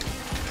here.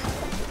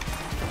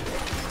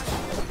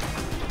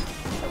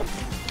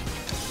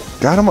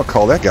 God, I'm gonna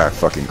call that guy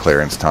fucking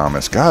Clarence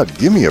Thomas. God,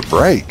 give me a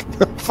break.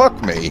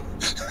 Fuck me.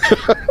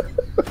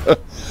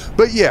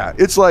 But yeah,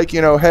 it's like,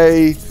 you know,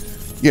 hey,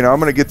 you know, I'm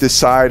gonna get this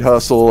side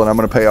hustle and I'm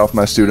gonna pay off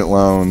my student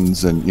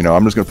loans, and you know,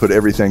 I'm just gonna put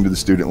everything to the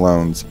student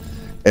loans.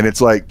 And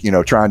it's like, you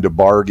know, trying to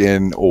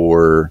bargain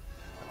or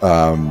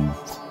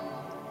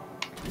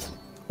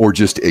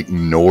just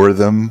ignore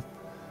them.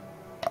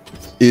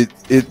 It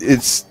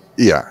is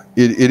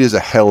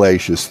a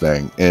hellacious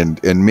thing. And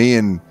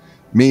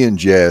me and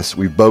Jess,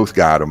 we both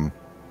got them.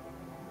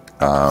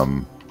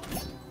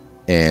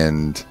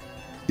 And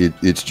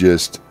it's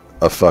just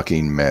a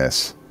fucking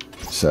mess.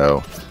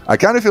 So I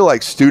kind of feel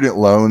like student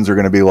loans are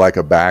going to be like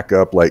a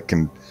backup, like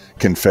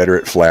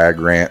Confederate flag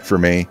rant for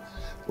me.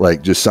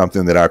 Like just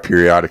something that I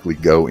periodically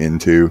go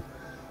into.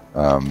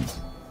 But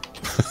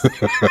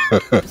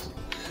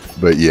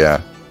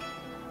yeah,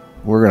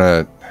 we're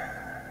going to,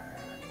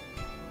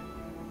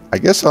 I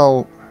guess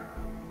I'll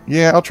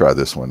try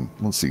this one.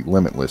 Let's see.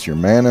 Limitless. Your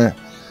mana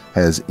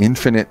has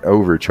infinite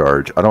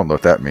overcharge. I don't know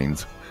what that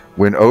means.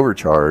 When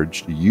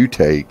overcharged, you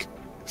take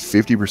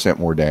 50%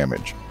 more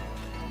damage.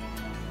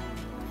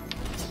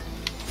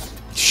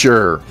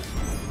 Sure.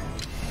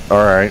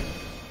 All right.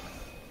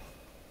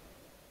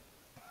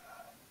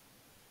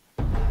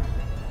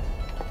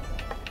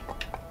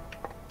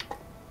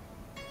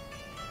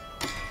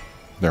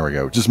 There we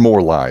go. Just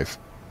more life.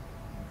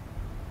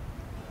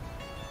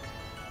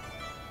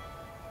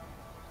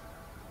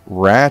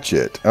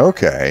 Ratchet.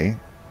 Okay.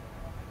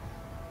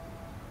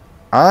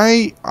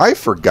 I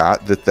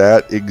forgot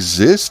that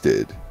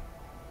existed.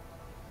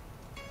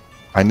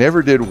 I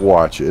never did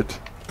watch it.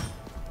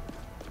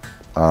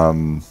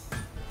 I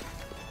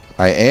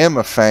am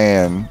a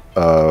fan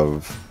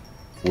of,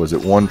 was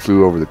it One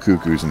Flew Over the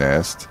Cuckoo's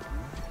Nest?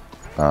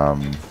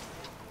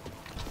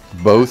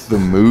 Both the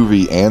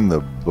movie and the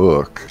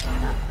book.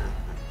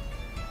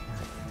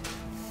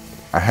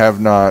 I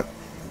have not.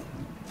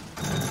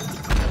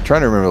 I'm trying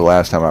to remember the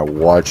last time I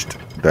watched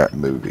that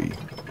movie.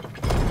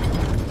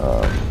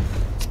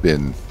 It's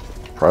been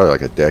probably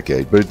like a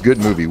decade, but a good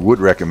movie. Would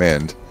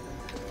recommend.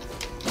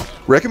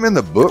 Recommend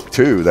the book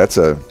too. That's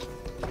a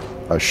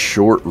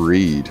short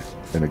read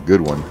and a good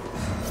one.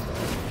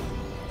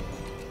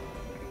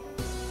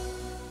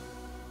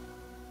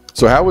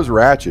 So how was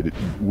Ratchet?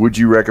 Would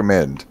you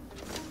recommend?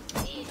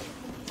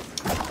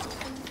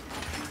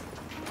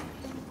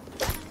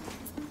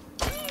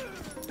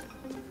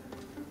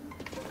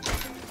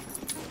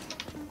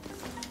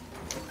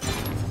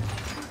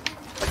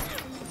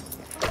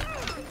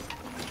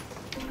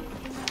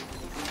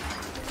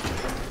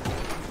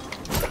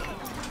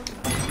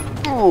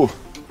 Oh.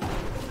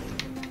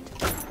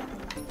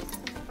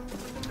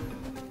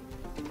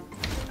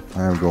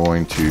 I'm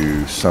going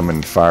to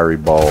summon fiery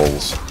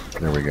balls.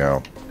 There we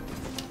go.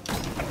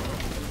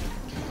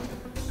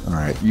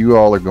 Alright, you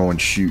all are going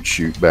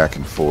shoot back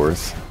and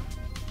forth.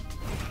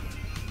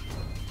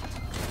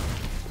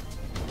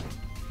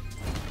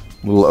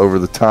 A little over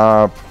the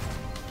top.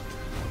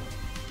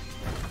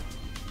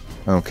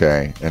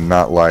 Okay, and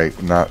not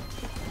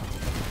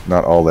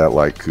all that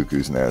like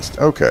Cuckoo's Nest.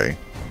 Okay.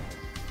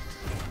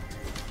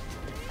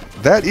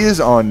 That is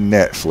on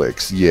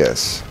Netflix,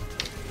 yes.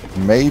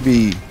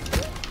 Maybe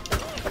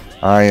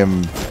I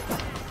am...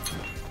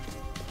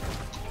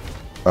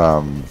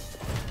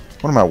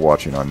 what am I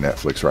watching on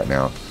Netflix right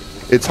now?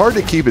 It's hard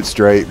to keep it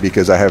straight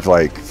because I have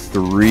like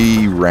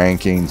 3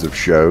 rankings of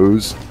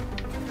shows.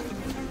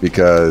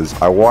 Because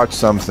I watch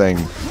something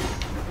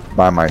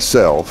by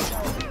myself,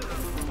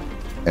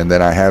 and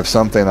then I have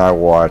something I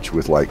watch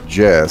with like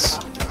Jess,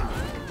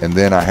 and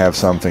then I have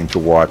something to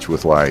watch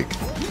with like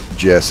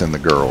Jess and the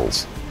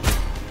girls.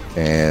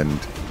 And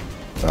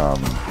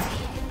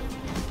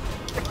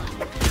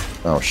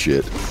oh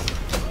shit,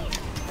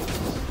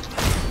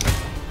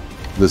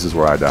 this is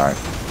where I die.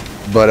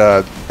 But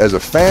as a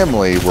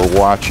family, we're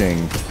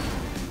watching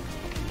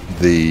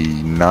the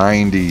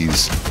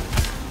 90s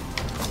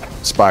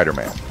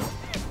Spider-Man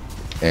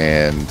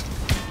and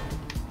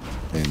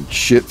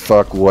shit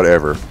fuck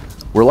whatever.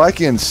 We're like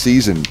in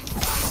season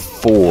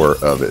 4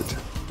 of it.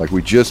 Like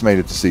we just made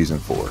it to season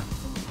 4,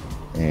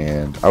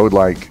 and I would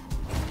like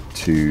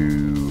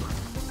to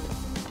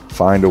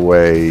find a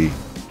way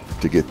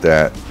to get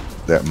that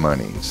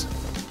monies.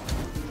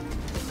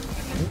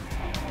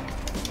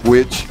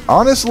 Which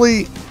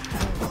honestly,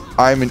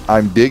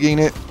 I'm digging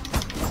it,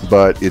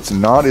 but it's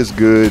not as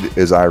good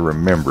as I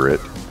remember it,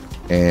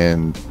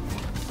 and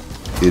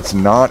it's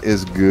not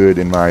as good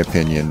in my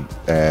opinion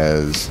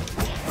as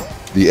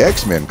the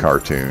X-Men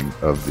cartoon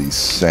of the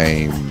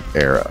same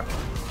era.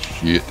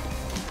 Shit.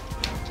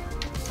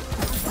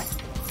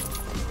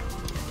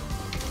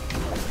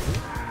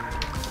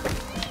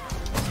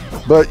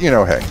 But you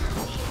know, hey,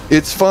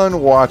 it's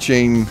fun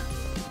watching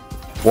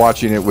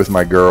it with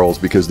my girls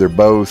because they're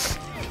both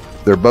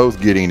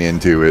getting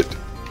into it.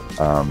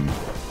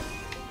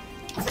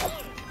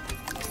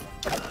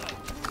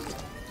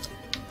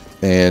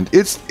 And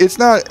it's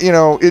not, you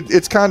know,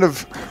 it's kind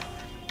of,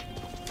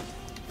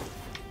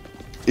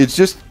 it's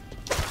just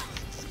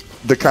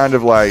the kind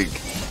of like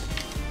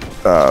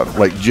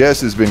like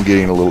Jess has been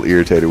getting a little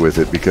irritated with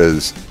it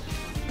because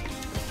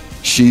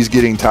she's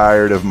getting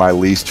tired of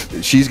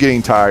she's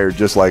getting tired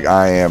just like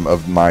I am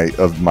of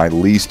my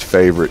least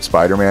favorite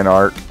Spider-Man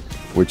arc,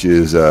 which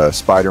is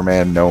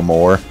Spider-Man No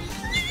More.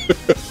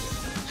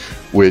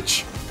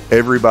 Which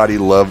everybody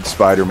loved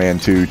Spider-Man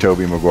 2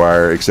 Tobey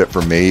Maguire except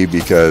for me,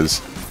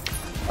 because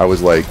I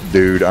was like,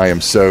 dude, I am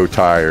so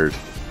tired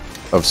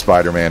of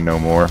Spider-Man No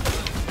More.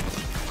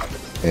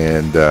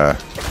 And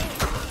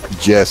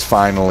Jess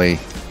finally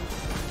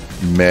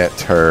met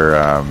her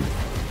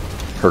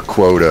her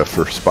quota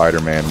for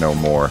Spider-Man No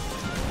More.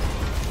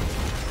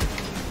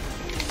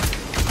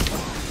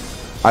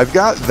 I've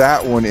got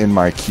that one in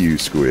my queue,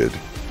 Squid.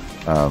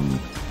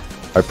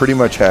 I pretty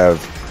much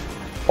have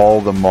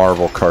all the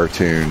Marvel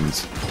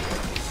cartoons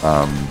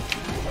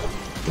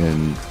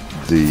in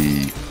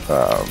the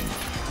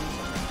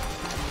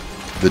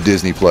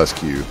Disney Plus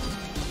queue.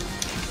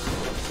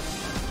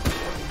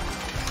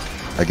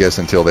 I guess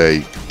until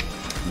they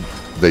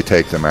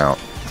take them out.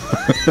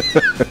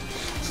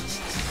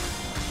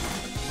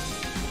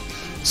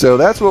 So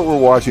that's what we're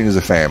watching as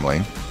a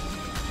family.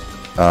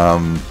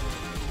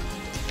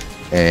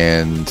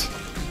 And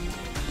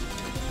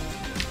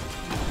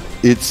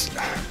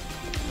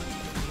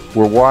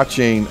we're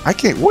watching,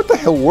 what the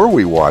hell were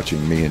we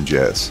watching, me and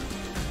Jess?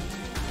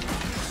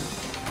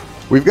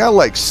 We've got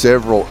like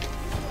several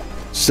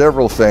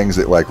things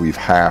that like we've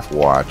half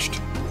watched.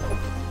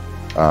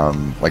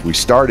 Like we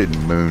started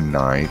Moon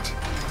Knight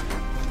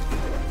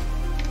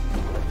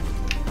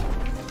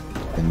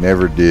and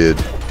never did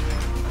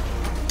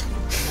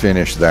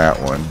finish that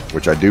one,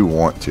 which I do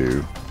want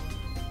to.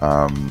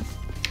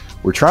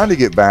 We're trying to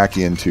get back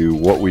into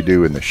What We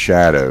Do in the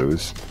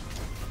Shadows,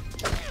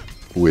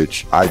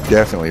 which I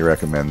definitely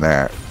recommend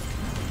that.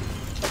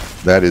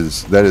 That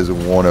is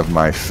one of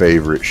my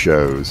favorite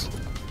shows,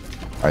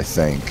 I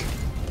think.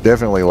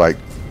 Definitely like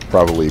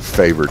probably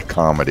favorite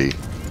comedy.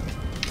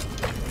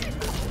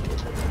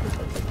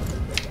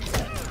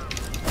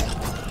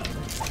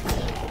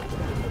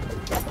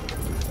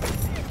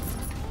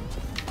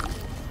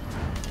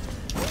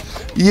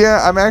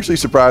 Yeah, I'm actually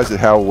surprised at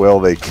how well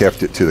they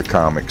kept it to the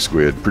comic,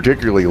 Squid.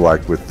 Particularly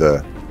like with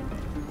the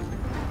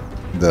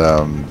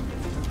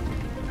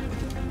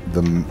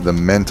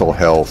mental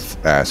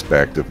health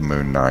aspect of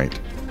Moon Knight.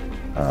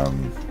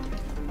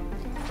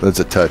 That's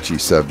a touchy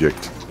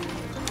subject.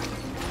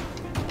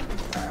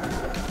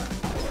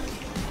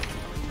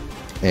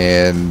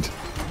 And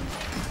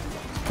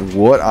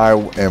what I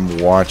am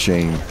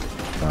watching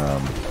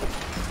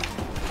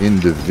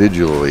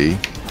individually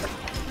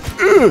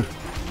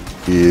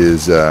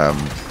is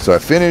so I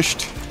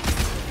finished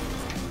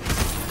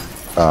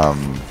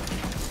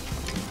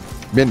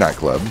Midnight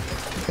Club,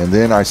 and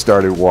then I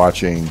started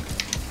watching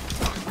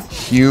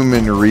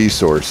Human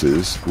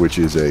Resources, which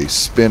is a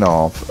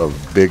spin-off of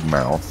Big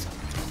Mouth.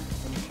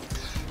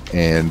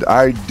 And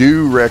I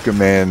do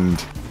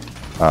recommend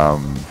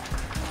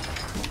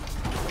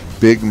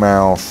Big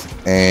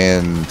Mouth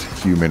and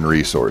Human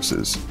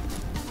Resources.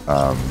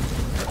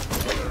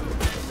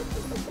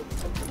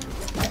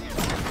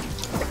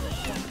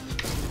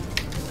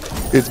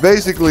 It's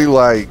basically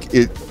like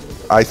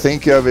I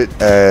think of it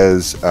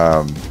as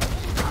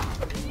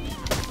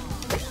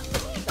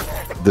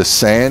the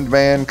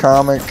Sandman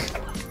comic,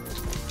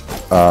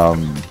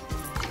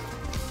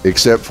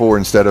 except for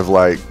instead of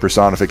like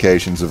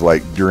personifications of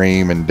like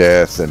dream and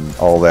death and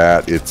all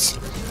that, it's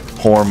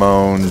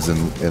hormones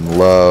and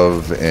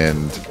love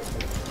and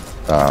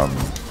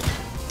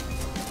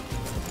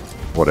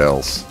what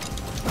else?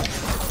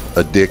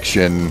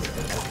 Addiction,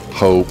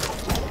 hope.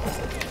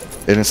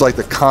 And it's like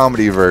the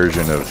comedy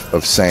version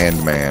of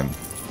Sandman.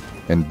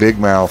 And Big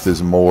Mouth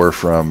is more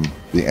from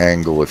the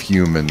angle of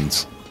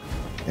humans.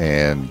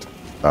 And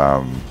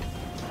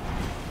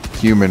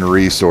Human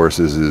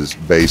Resources is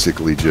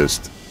basically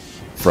just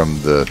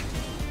from the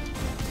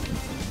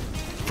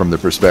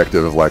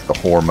perspective of like the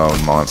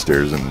hormone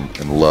monsters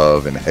and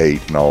love and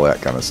hate and all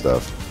that kind of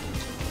stuff.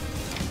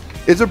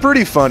 It's a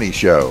pretty funny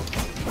show.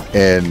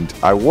 And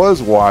I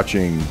was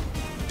watching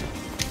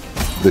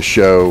the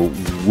show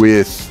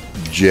with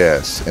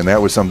Jess, and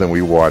that was something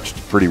we watched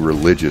pretty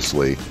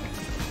religiously,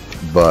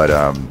 but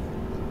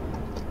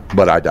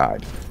I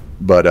died.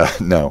 But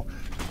no,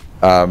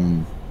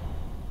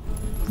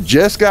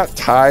 Jess got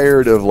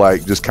tired of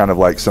like just kind of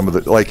like some of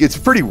the like it's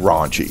pretty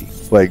raunchy.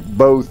 Like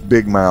both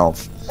Big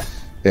Mouth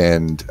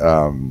and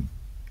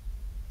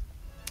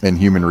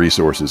Human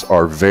Resources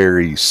are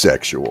very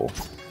sexual.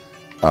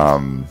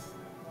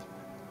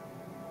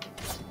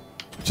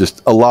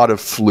 Just a lot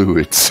of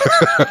fluids.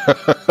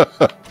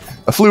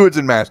 Fluids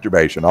and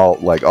masturbation, all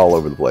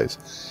over the place.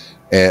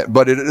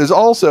 But it is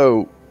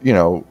also, you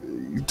know,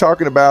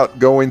 talking about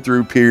going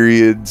through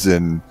periods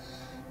and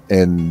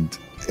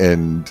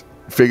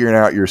figuring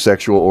out your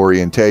sexual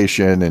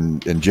orientation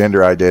and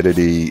gender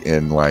identity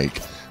and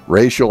like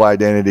racial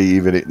identity.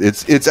 Even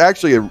it's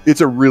actually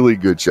it's a really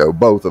good show,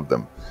 both of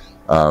them.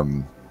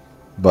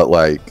 But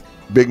like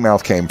Big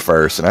Mouth came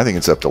first, and I think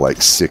it's up to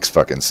like 6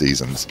 fucking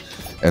seasons.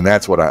 And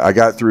that's what I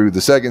got through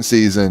the second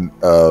season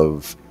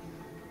of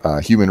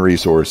Human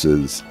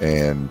Resources,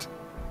 and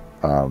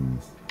I'm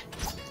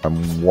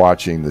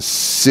watching the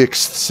 6th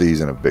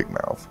season of Big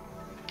Mouth.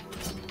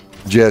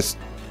 Just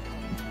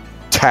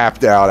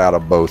tapped out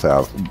of both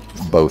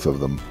of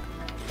them.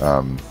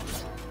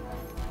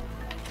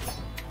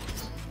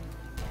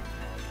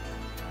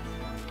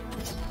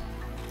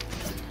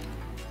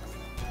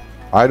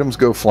 Items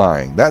go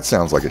flying. That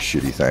sounds like a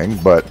shitty thing,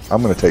 but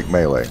I'm going to take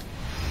melee.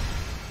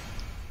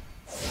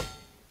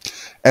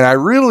 And I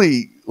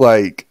really,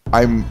 like,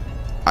 I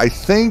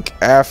think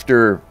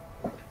after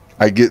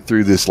I get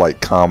through this,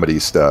 like, comedy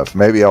stuff,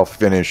 maybe I'll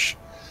finish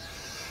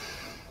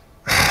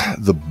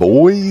The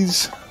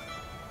Boys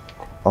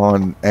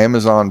on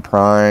Amazon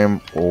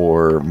Prime,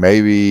 or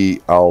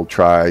maybe I'll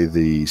try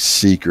The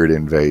Secret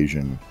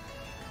Invasion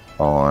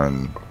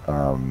on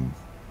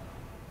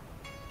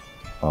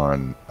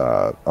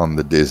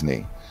the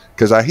Disney,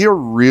 because I hear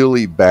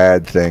really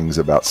bad things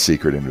about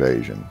Secret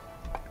Invasion,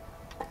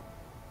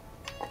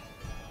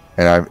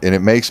 and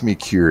it makes me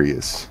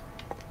curious,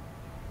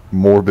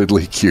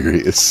 morbidly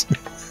curious.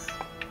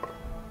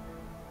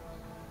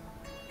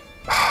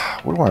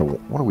 What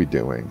are we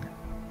doing?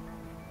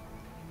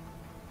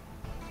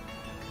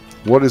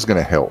 What is going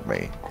to help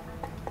me?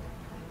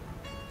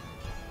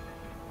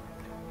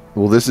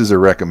 Well, this is a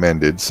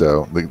recommended,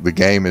 so the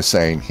game is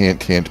saying,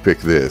 hint, hint, pick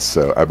this,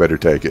 so I better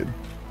take it.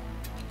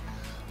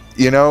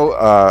 You know,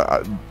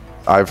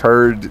 I've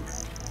heard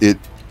it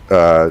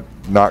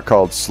not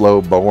called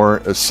slow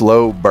burn.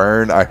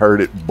 I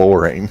heard it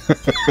boring.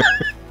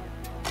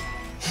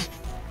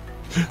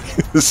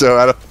 So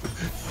I don't...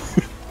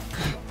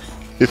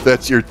 if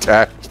that's your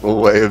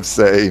tactful way of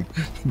saying,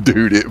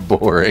 dude, it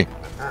boring.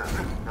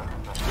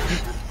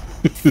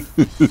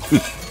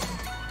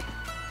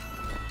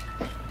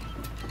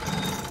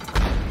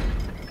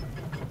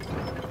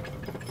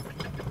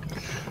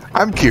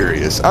 I'm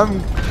curious.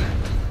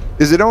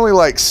 Is it only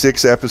like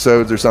 6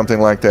 episodes or something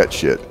like that?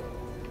 Shit.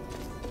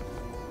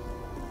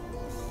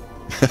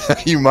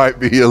 You might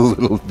be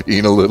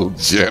being a little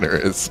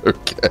generous.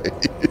 Okay.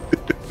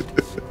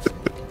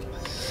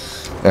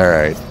 All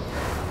right.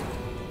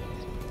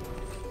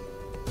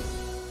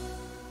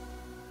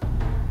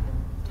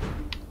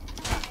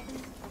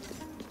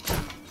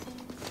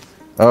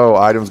 Oh,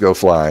 items go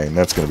flying.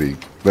 That's gonna be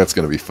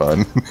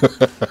fun.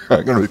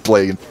 I'm gonna be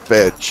playing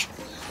fetch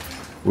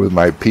with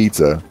my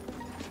pizza.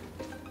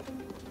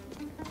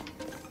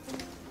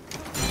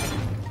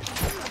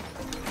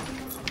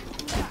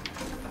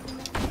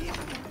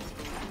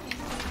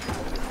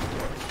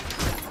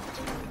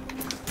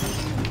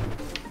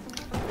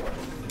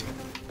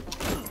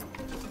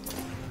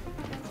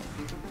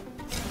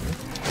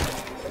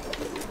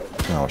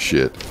 Oh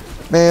shit.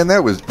 Man,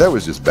 that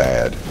was just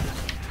bad.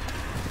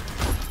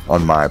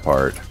 On my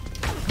part.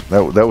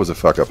 That was a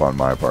fuck up on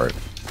my part.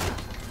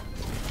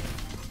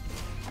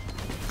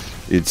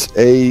 It's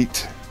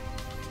 8.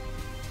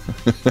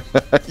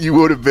 You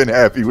would have been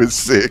happy with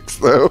 6,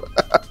 though.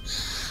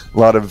 A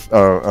lot of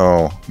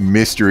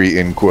mystery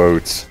in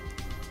quotes.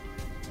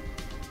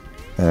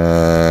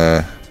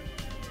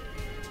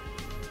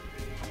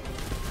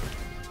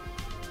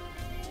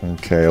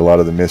 Okay, a lot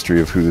of the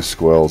mystery of who the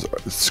squirrels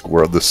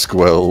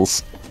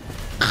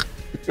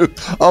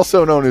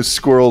also known as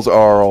squirrels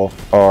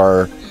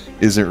are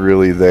isn't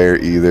really there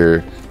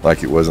either,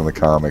 like it was in the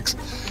comics.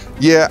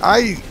 Yeah,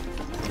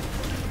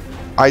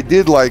 I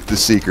did like the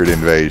Secret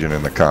Invasion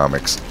in the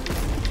comics.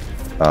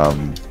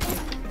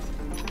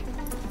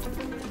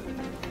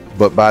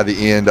 But by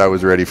the end, I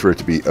was ready for it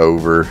to be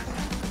over.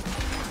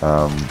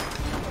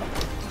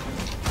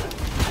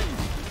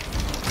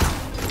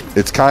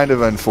 It's kind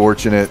of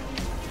unfortunate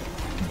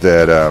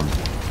that...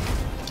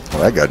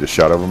 well, that guy just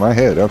shot over my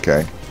head.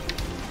 Okay.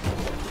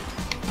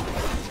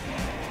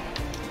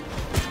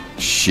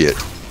 Shit.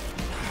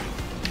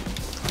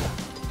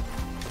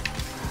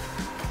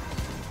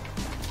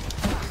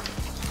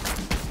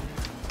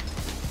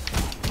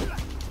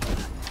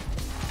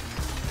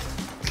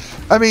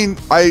 I mean,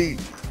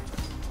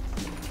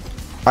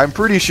 I'm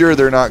pretty sure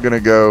they're not going to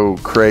go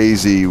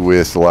crazy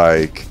with,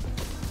 like,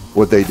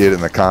 what they did in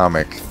the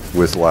comic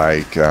with,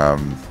 like,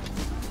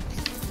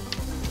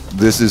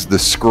 this is the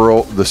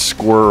squirrel,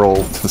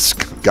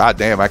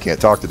 goddamn, I can't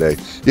talk today.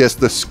 Yes,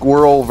 the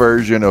squirrel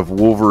version of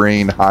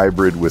Wolverine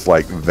hybrid with,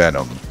 like,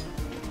 Venom.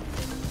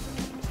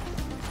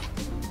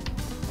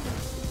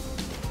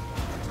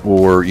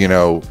 Or, you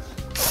know,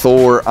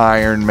 Thor,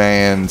 Iron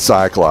Man,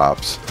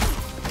 Cyclops.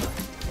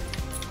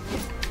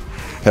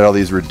 Had all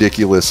these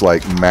ridiculous,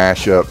 like,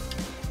 mashup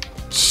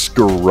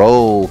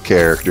Skrull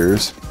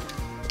characters.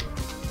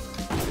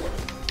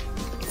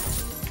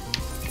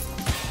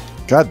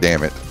 God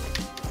damn it.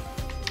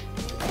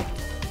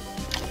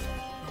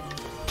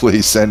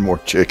 Please send more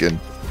chicken.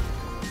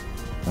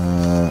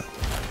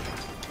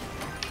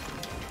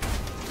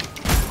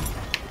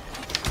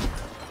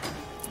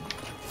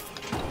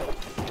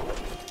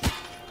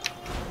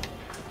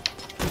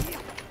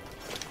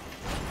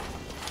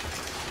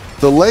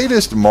 The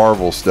latest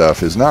Marvel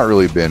stuff has not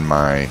really been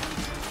my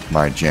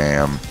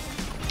jam.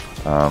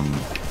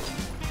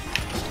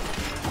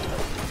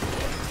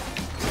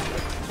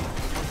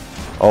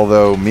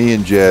 Although me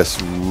and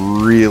Jess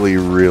really,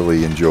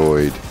 really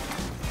enjoyed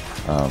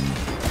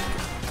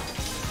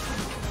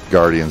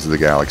Guardians of the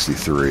Galaxy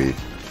 3.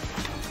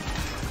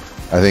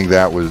 I think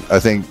that was,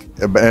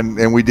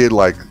 and we did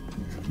like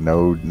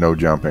no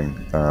jumping.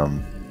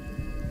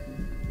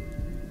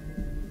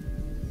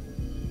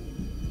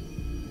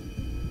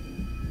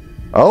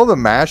 All the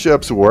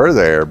mashups were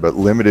there, but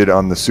limited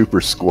on the Super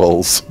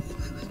Squulls.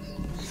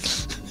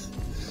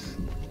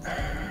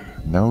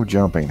 No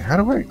jumping. How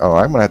do I... Oh,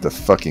 I'm going to have to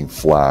fucking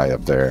fly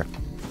up there.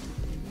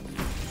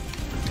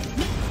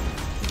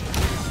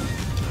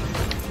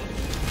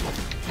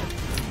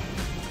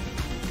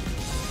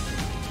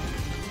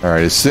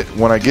 Alright,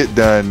 when I get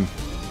done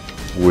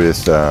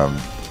with the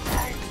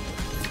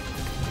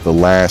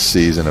last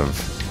season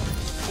of...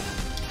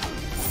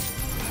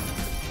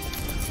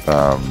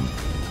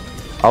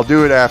 I'll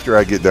do it after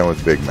I get done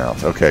with Big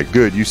Mouth. Okay,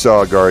 good. You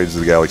saw Guardians of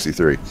the Galaxy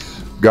 3.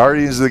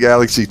 Guardians of the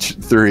Galaxy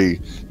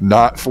 3,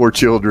 not for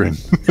children.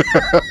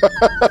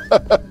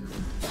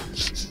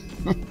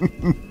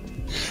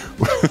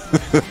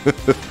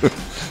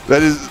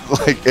 That is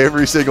like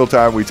every single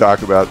time we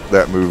talk about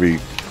that movie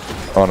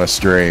on a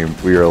stream,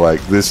 we are like,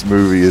 this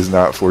movie is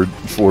not for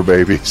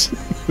babies.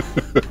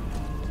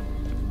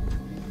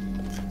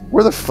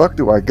 Where the fuck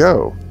do I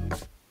go?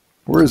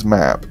 Where is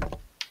map?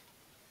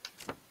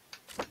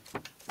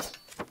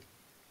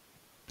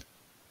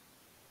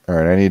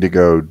 Alright, I need to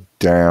go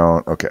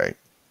down. Okay.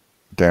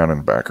 Down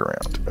and back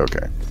around.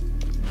 Okay.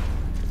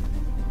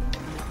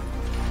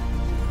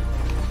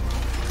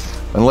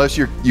 Unless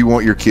you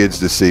want your kids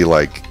to see,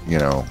 like, you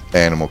know,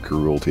 animal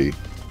cruelty.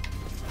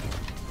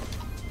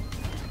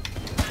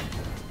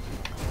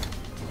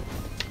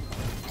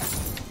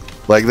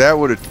 Like, that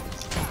would have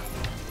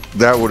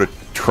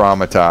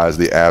traumatized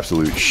the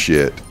absolute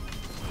shit.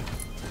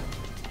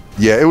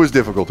 Yeah, it was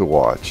difficult to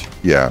watch.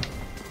 Yeah.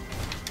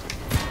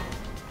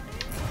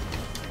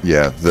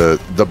 Yeah, the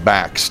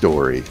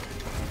backstory.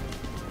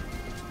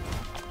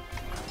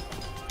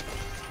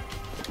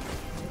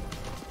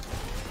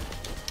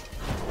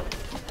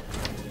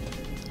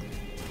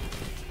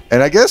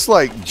 And I guess,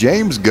 like,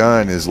 James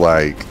Gunn is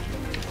like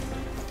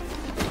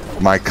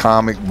my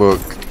comic book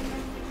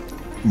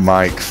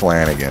Mike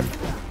Flanagan.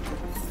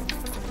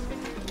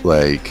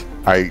 Like,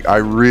 I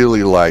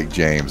really like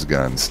James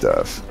Gunn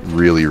stuff.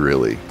 Really,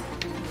 really.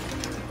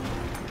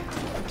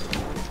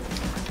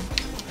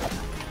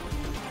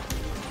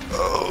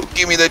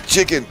 Give me that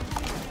chicken.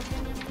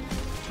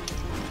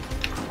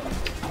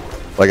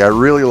 Like, I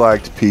really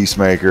liked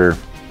Peacemaker.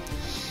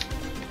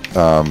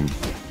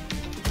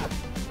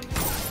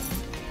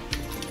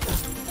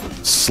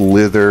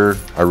 Slither.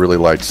 I really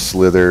liked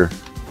Slither.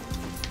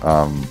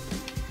 How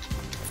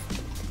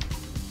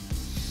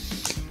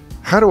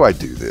do I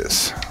do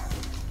this?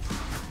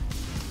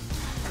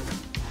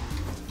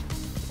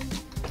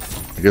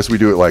 I guess we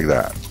do it like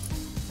that.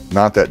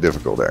 Not that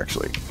difficult,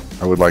 actually.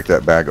 I would like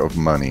that bag of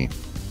money.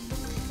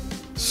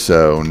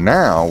 So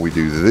now we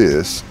do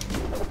this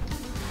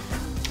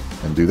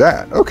and do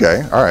that.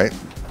 Okay, all right.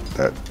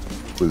 That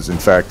was in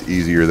fact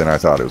easier than I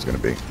thought it was going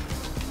to be.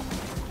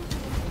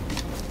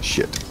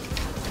 Shit.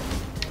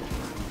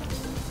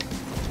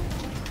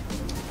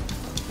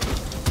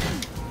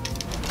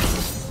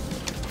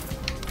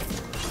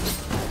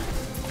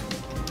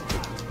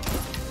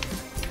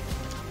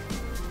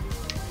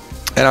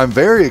 And I'm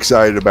very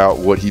excited about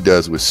what he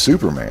does with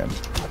Superman.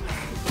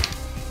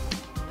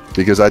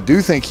 Because I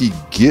do think he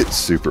gets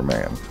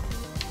Superman.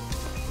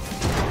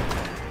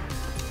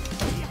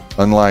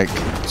 Unlike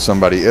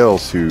somebody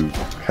else who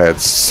had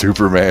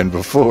Superman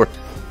before.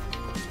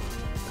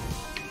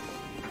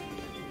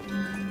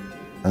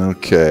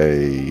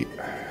 Okay.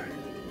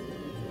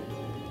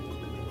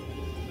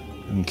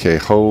 Okay,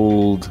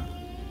 hold.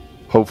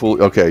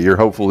 Hopeful. Okay, you're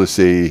hopeful to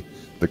see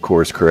the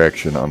course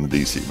correction on the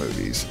DC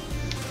movies.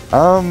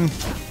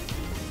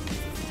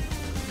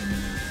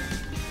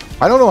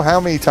 I don't know how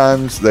many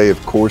times they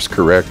have course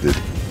corrected.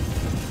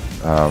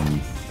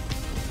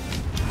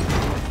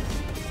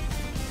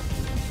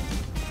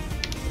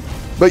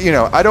 But you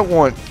know, I don't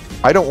want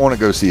to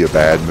go see a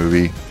bad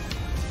movie.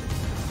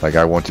 Like,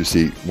 I want to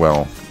see,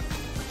 well,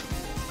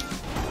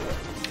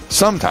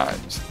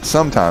 sometimes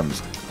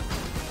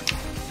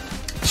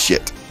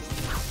shit.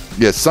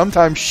 Yes,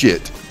 sometimes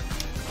shit.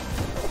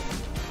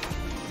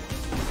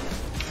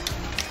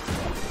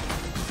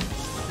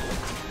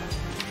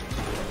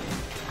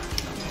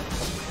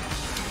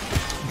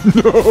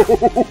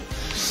 No,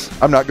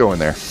 I'm not going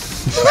there.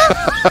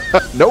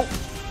 Nope.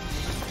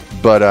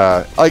 But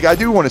like, I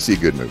do want to see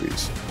good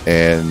movies,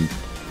 and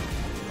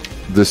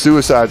the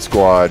Suicide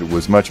Squad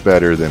was much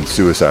better than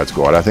Suicide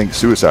Squad. I think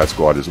Suicide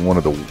Squad is one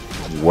of the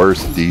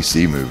worst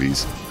DC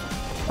movies.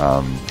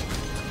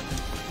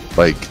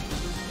 Like,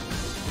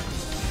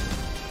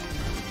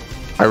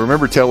 I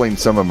remember telling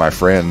some of my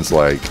friends,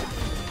 like,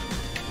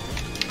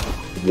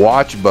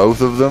 watch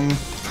both of them.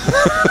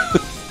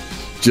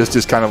 just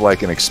as kind of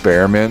like an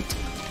experiment,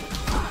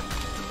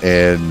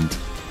 and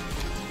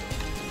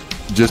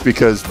just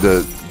because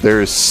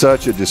there is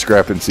such a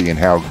discrepancy in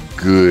how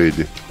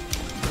good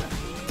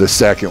the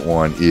second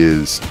one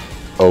is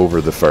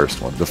over the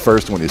first one. The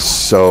first one is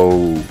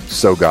so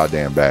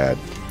goddamn bad,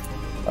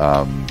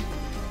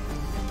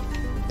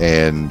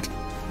 and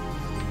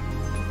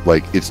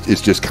like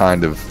it's just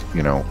kind of,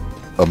 you know,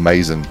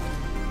 amazing.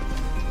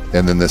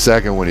 And then the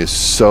second one is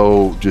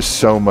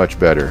so much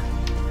better.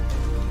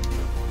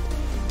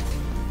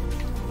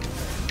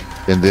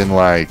 And then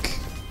like,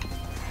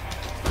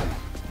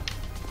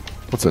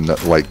 what's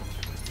another, like,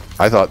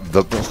 I thought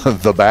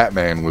the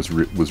Batman was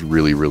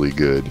really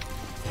good.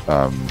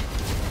 I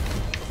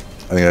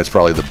think that's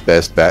probably the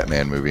best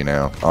Batman movie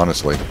now,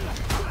 honestly.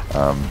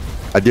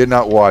 I did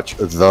not watch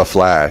The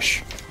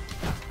Flash,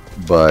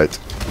 but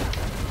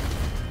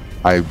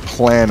I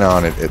plan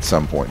on it at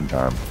some point in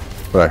time.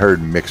 But I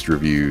heard mixed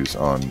reviews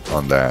on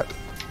that.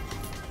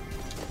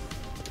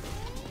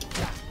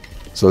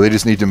 So they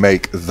just need to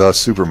make The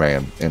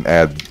Superman and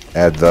add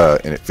the,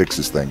 and it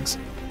fixes things.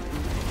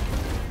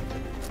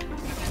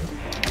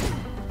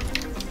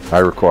 I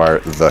require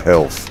the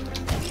health.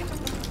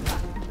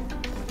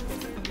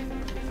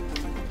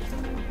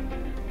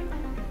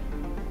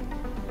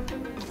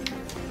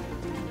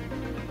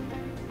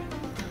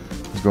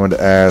 I was going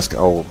to ask,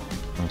 oh,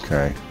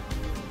 okay.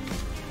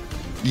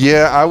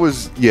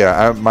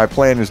 Yeah, my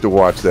plan is to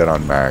watch that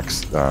on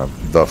Max,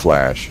 The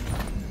Flash.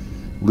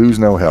 Lose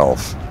no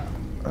health.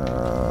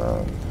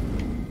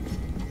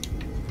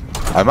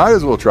 I might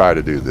as well try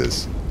to do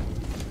this.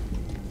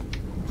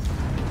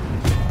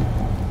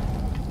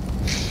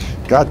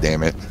 God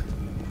damn it.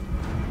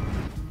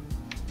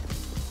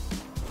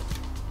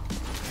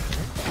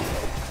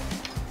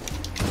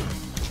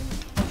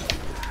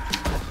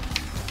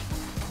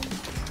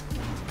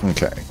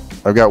 Okay.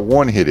 I've got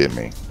one hit in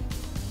me.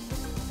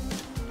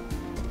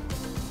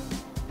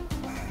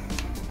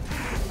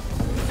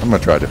 I'm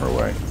gonna try a different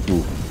way.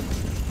 Ooh.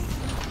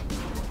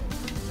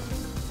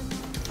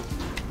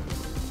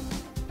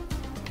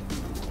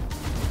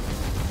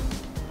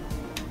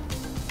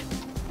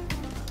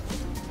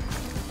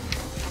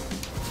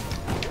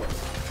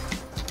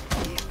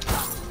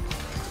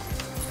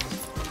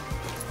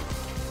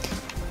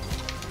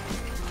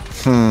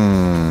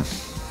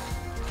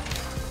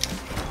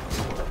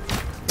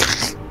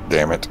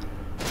 Damn it.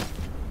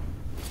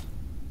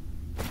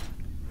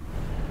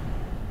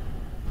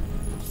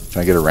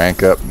 Can I get a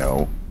rank up?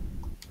 No.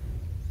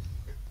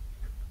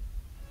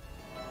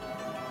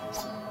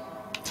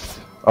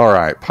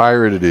 Alright,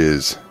 pirate it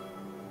is.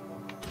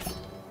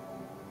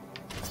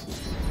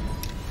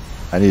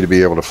 I need to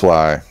be able to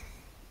fly.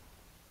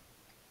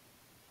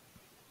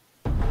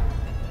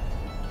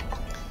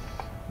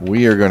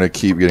 We are going to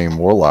keep getting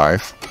more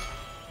life.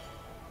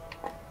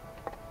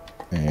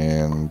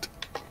 And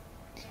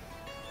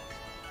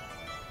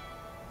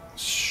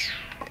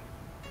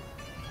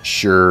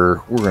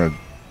sure, we're going to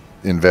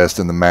invest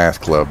in the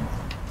math club.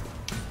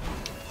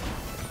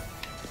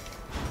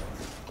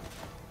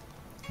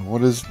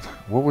 What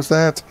was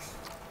that?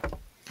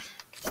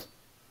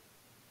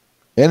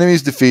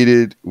 Enemies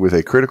defeated with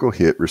a critical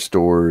hit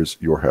restores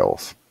your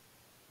health.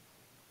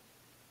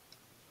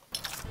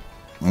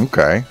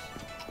 Okay.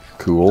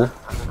 Cool.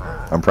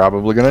 I'm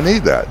probably going to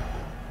need that.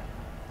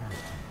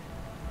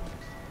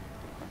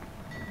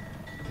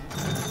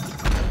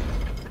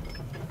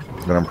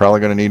 But I'm probably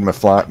going to need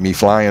me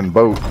flying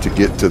boat to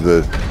get to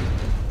the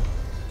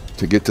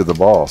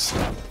boss.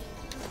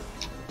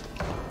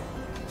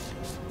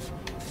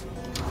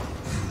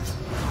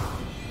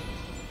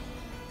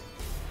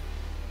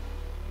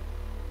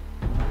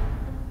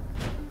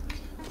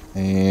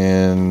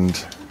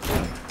 And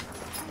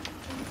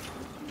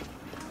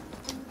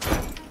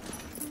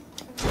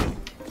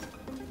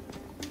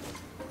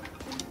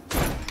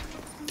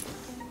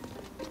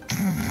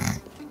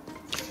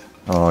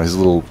oh, his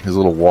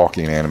little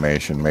walking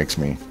animation makes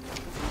me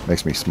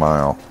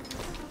smile.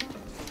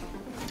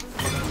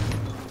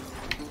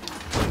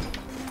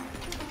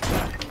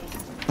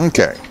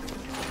 Okay.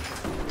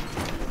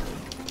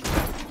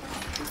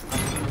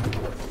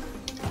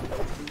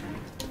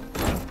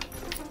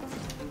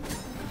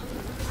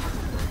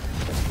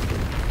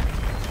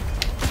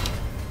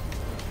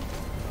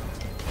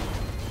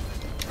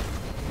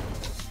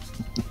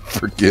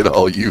 Forget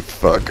all you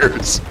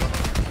fuckers.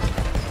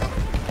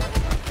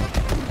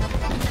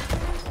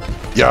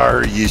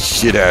 Yar, you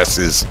shit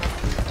asses.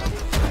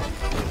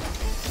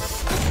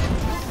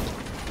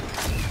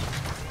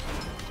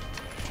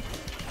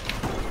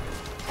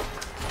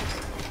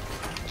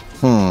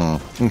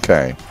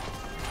 Okay.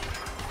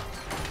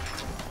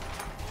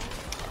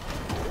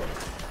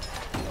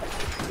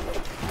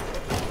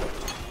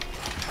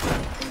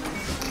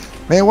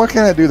 Man, why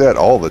can't I do that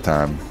all the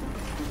time?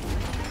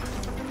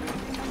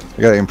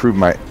 I gotta improve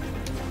my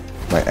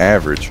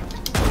average.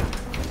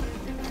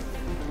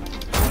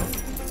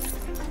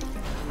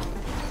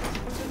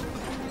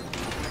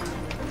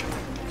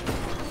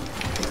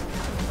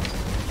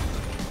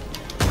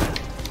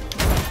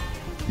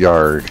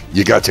 Yard,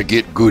 you got to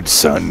get good,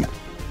 son.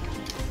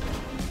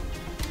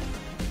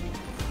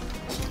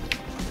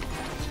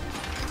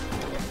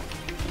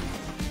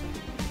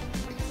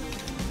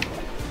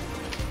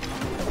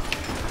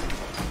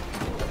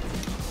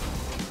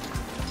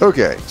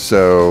 Okay,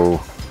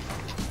 so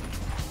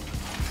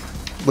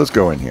let's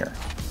go in here.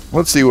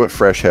 Let's see what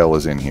fresh hell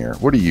is in here.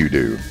 What do you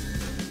do?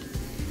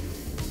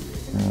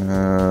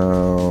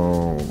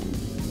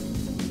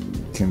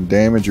 Can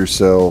damage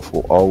yourself,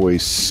 will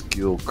always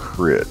skill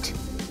crit.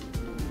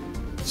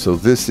 So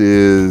this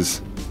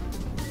is...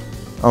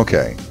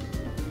 Okay.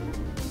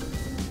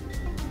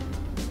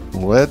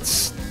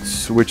 Let's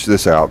switch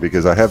this out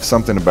because I have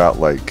something about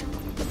like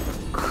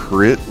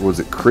crit. Was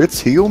it crits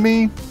heal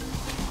me?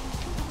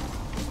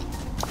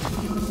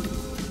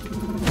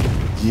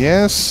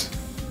 Yes.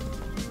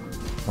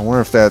 I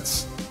wonder if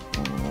that's...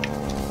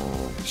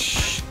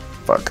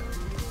 fuck.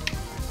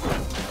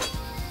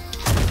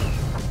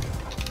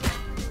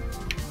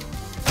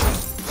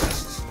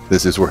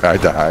 This is where I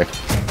die.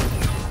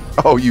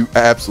 Oh, you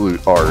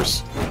absolute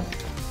arse.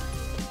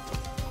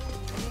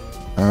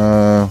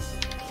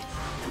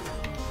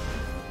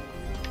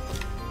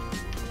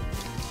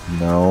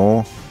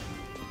 No.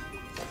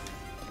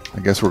 I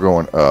guess we're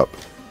going up.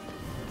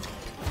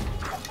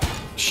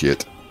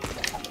 Shit.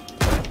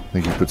 I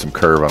think you put some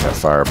curve on that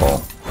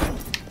fireball.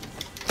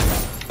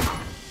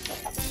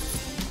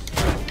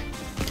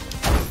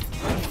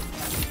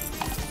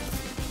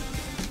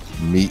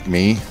 Meet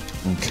me.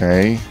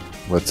 Okay.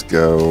 Let's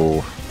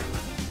go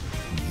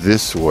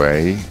this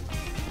way.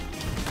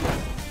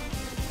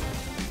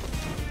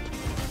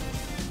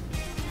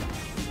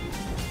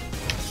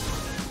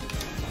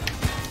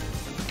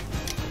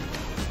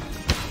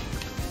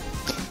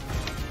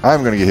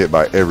 I'm going to get hit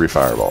by every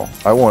fireball.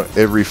 I want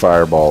every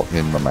fireball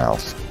in my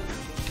mouth.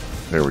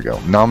 There we go.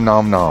 Nom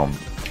nom nom.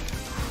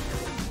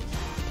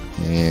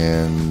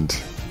 And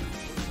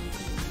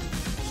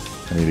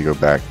I need to go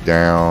back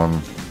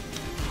down.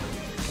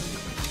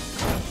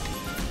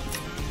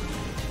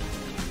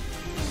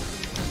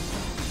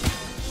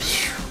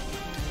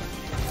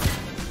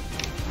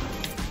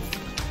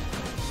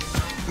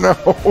 No.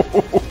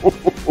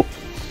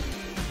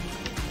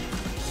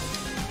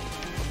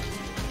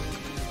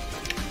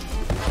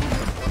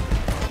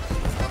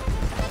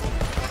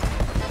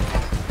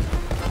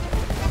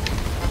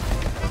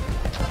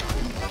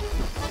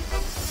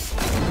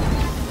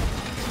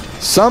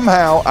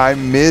 Somehow I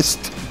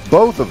missed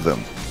both of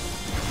them.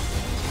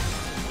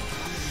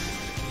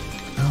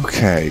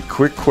 Okay,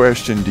 quick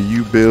question. Do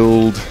you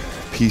build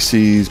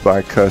PCs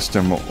by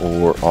custom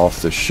or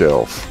off the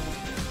shelf?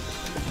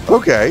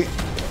 Okay.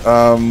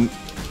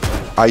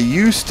 I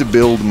used to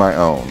build my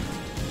own.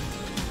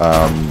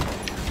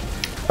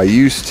 I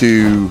used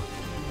to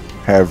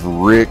have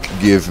Rick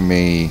give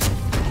me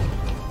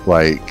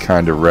like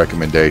kind of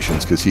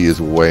recommendations because he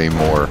is way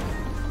more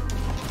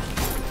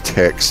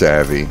tech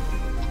savvy.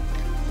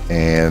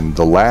 And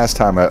the last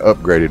time I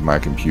upgraded my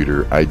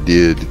computer, I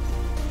did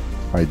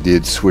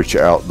switch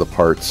out the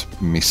parts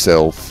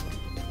myself.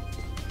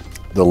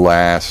 The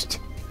last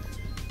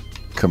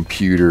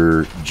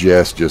computer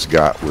Jess just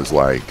got was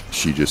like,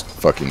 she just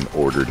fucking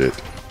ordered it.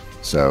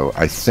 So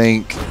I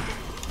think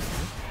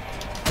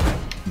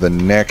the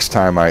next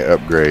time I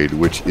upgrade,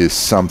 which is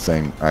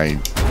something I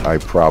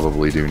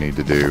probably do need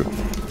to do,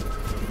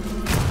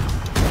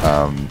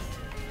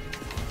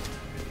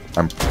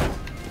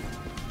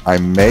 I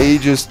may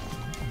just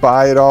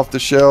buy it off the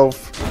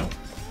shelf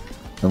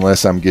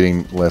unless I'm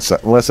getting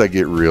unless I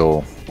get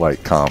real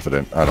like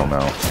confident. I don't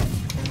know.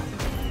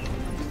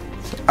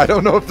 I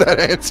don't know if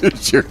that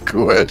answers your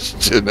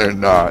question or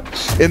not.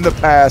 In the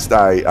past,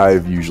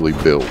 I've usually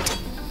built,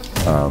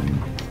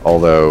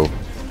 although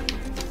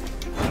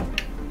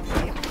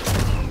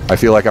I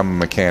feel like I'm a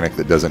mechanic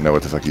that doesn't know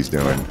what the fuck he's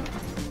doing.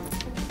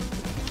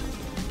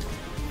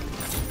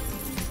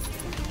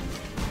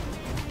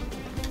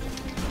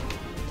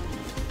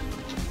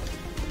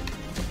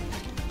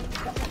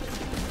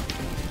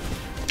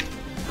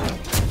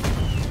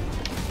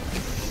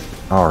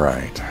 All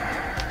right.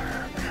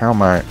 How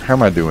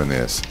am I doing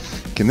this?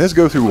 Can this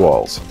go through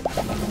walls?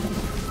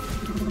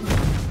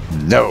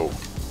 No.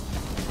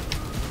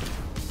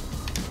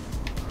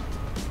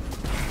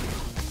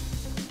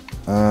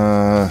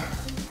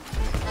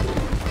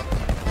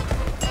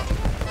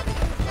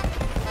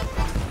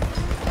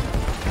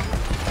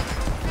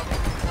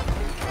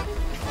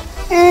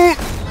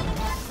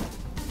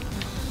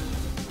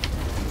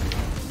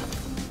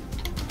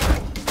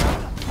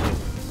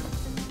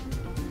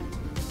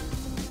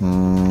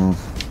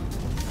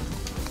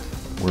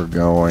 We're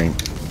going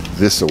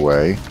this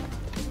way.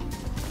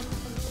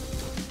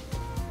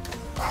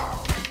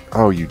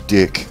 Oh, you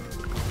dick.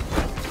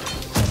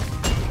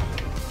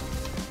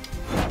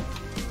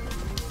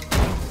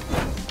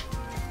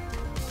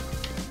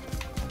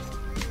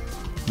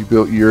 You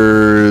built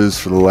yours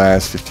for the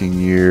last 15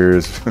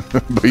 years,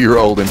 but you're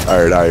old and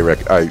tired.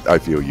 I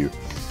feel you.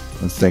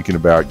 I'm thinking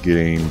about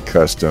getting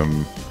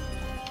custom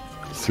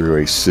through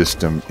a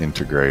system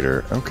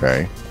integrator.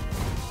 Okay.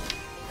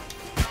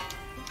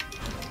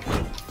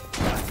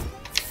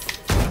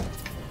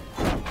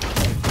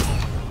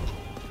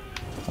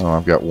 Oh,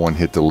 I've got one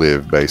hit to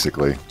live,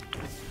 basically.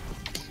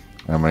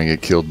 I'm gonna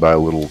get killed by a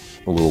little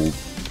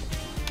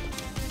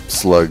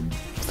slug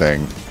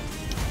thing.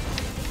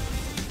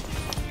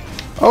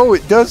 Oh,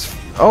 it does.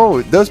 Oh,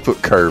 it does put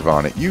curve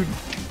on it. You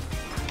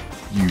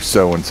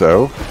so and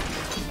so.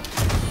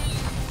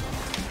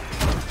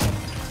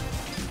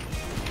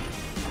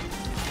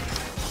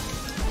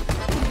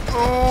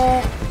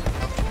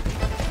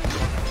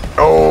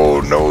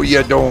 Oh no,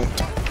 you don't.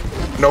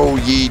 No,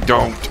 ye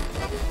don't.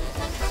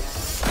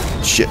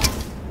 Shit.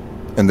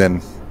 And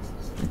then,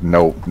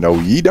 no,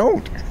 ye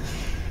don't.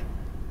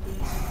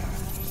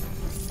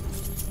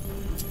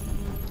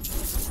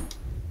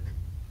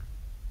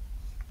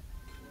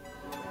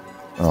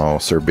 Oh,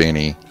 Sir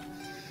Benny.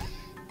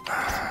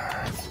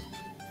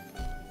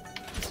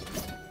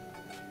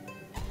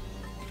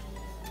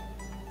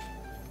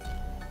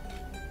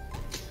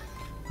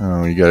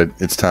 Oh, you got it.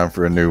 It's time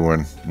for a new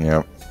one.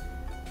 Yep.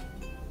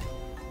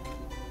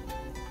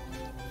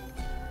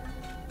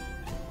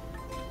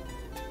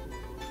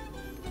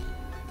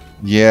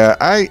 Yeah,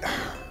 I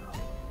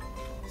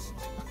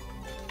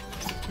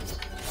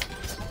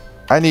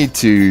need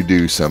to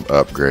do some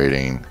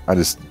upgrading. I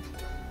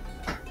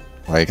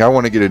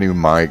want to get a new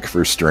mic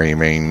for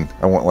streaming.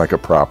 I want like a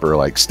proper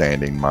like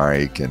standing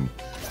mic, and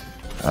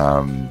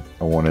I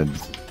wanted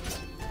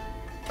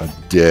a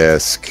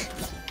desk.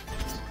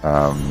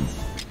 I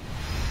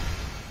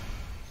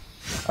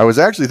was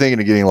actually thinking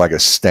of getting like a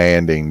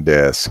standing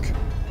desk.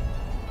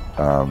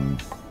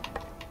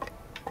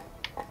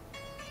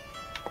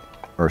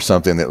 Or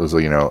something that was,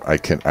 you know, I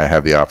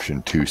have the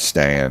option to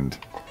stand.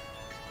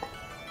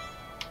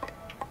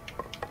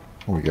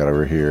 What we got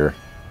over here?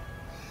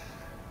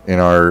 In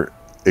our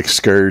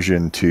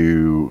excursion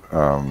to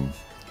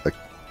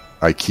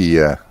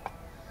IKEA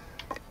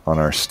on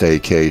our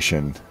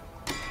staycation,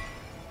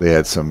 they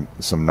had some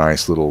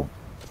nice little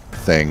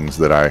things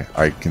that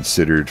I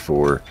considered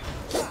for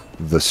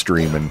the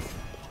streaming.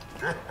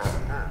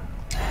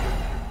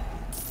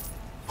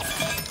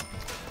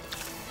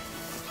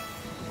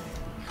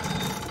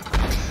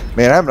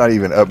 Man, I'm not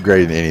even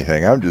upgrading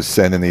anything. I'm just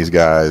sending these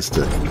guys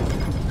to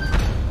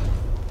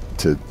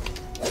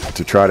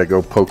try to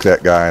go poke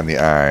that guy in the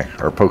eye,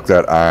 or poke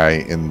that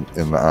eye in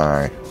the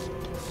eye.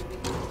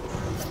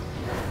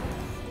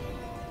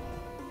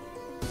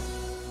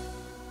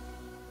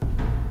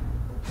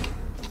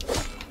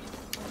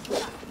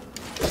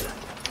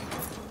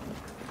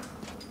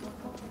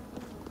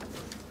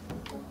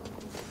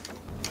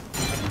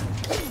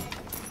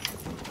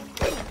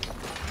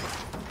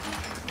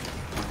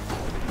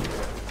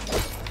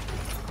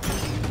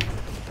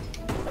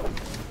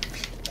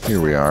 Here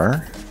we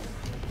are.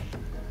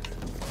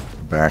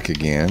 Back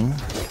again.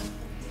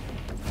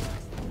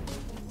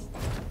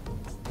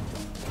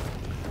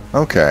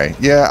 Okay.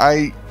 Yeah,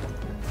 I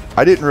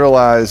didn't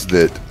realize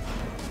that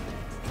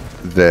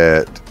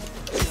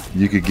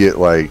you could get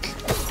like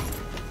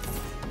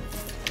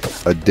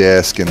a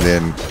desk and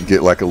then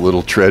get like a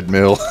little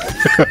treadmill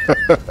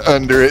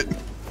under it.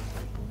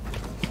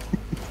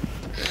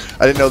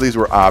 I didn't know these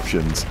were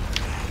options.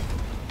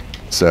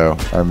 So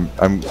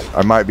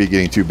I might be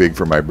getting too big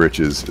for my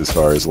britches as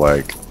far as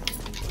like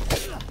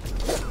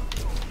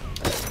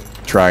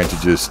trying to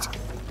just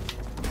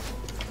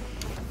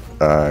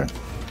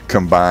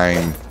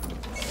combine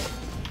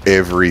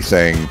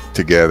everything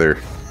together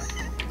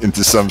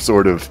into some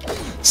sort of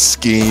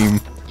scheme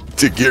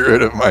to get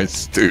rid of my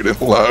student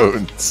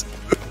loans.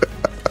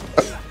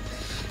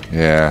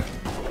 Yeah.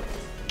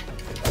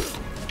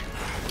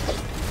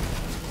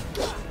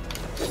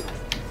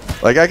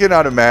 Like, I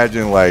cannot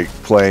imagine, like,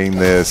 playing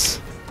this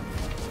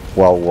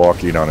while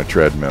walking on a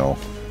treadmill.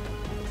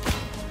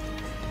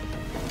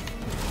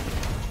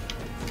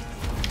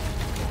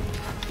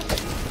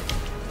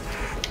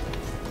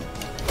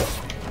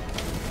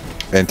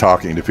 And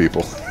talking to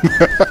people.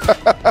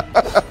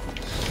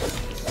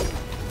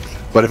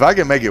 But if I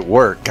can make it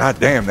work,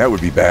 goddamn, that would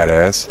be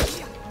badass.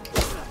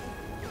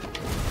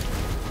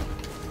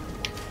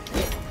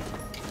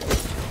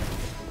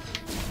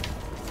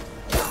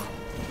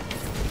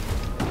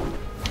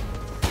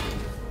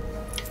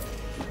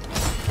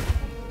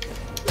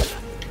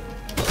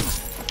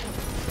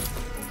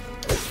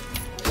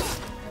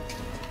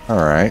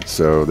 Alright,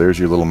 so there's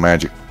your little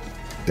magic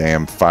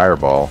damn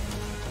fireball.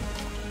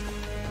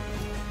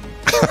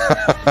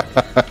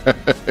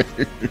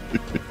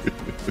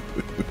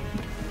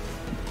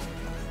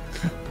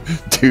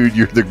 Dude,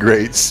 you're the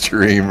great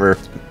streamer.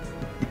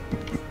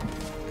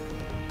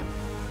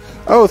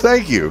 Oh,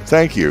 thank you.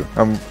 Thank you.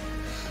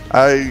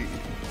 I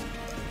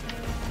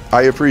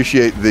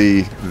appreciate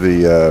the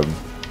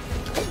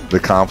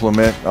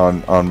compliment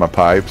on my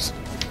pipes.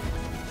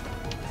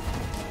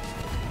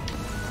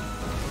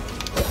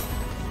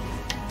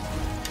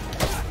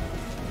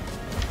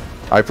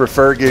 I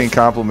prefer getting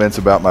compliments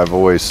about my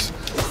voice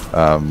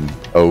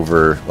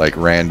over like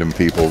random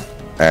people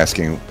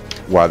asking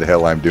why the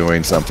hell I'm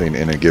doing something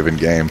in a given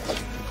game.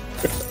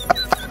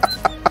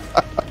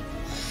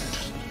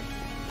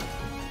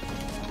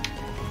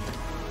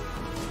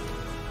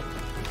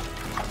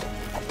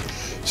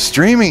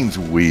 Streaming's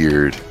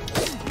weird.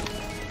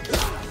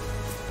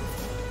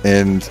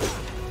 And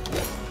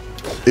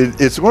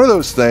it's one of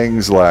those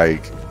things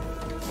like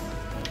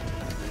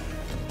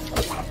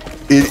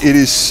it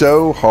is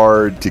so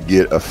hard to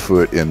get a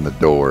foot in the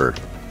door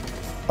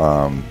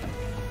on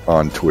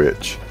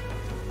Twitch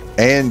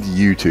and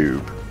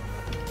YouTube.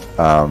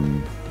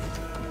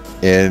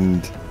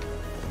 And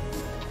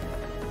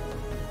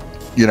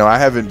you know, I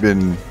haven't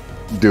been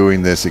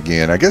doing this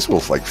again. I guess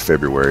well, like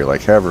February,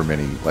 like however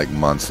many like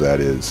months that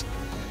is,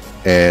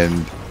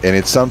 and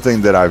it's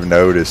something that I've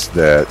noticed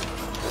that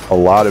a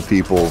lot of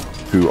people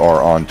who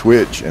are on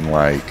Twitch and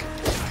like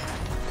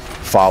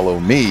follow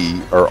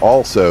me are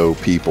also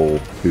people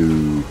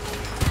who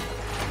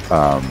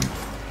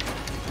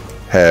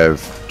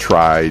have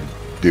tried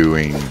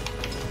doing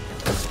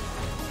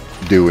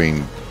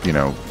you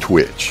know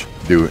Twitch,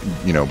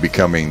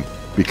 becoming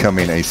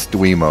a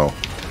streamo,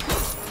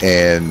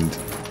 and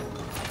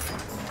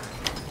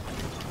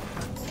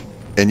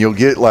you'll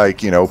get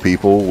like, you know,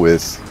 people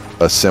with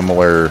a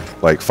similar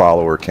like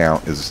follower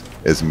count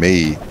as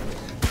me,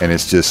 and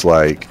it's just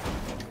like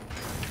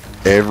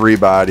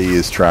everybody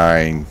is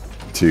trying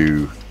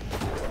to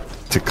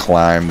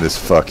climb this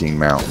fucking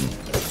mountain.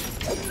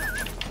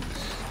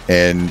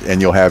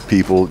 And you'll have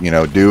people, you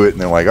know, do it and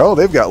they're like, oh,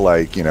 they've got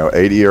like, you know,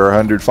 80 or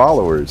 100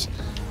 followers,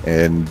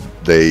 and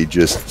they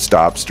just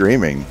stop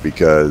streaming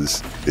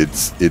because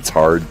it's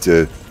hard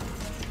to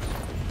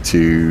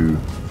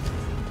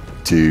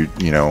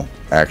you know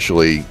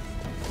actually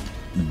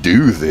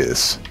do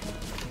this.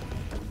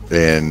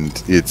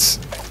 And it's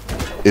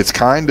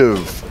kind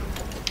of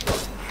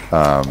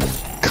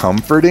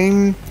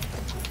comforting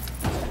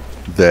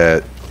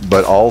that,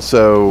 but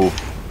also,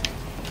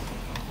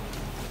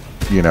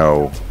 you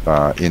know,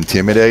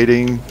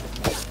 intimidating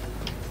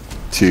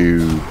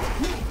to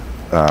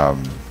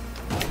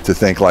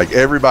think like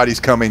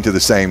everybody's coming to the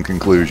same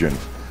conclusion,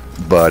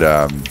 but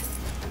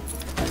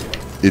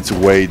it's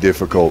way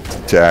difficult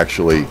to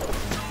actually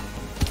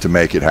to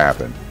make it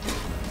happen.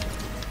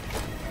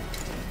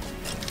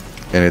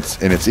 And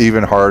it's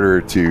even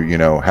harder to, you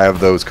know, have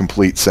those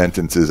complete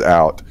sentences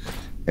out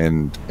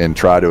and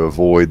try to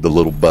avoid the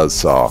little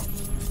buzzsaw.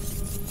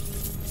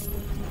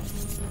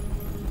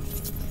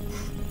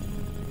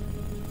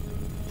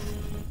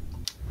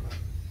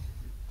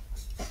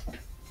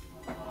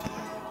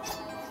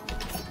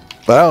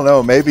 But I don't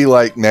know, maybe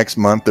like next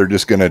month they're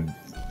just gonna,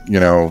 you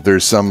know,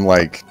 there's some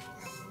like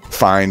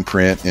fine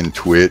print in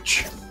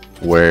Twitch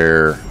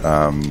where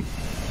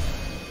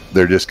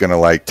they're just gonna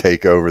like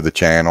take over the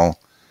channel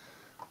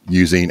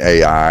using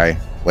AI.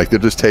 Like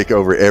they'll just take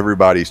over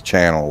everybody's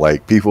channel.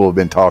 Like people have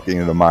been talking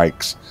to the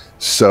mics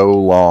so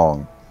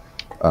long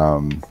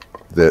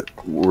that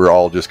we're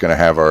all just gonna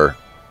have our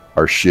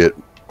shit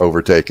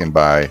overtaken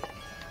by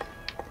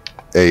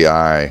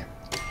AI.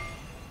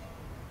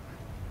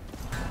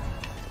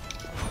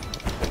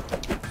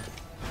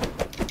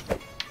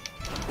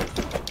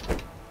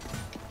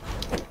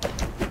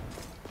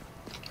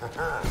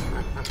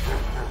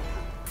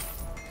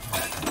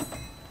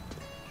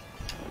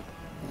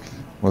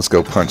 Let's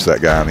go punch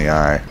that guy in the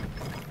eye.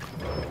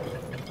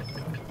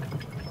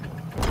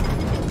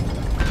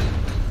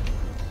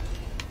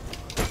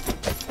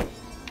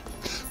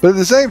 But at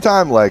the same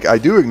time, like, I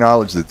do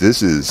acknowledge that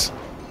this is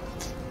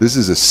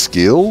a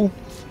skill,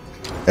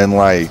 and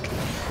like,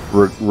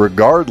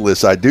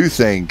 regardless, I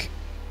think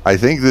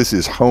this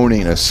is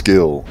honing a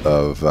skill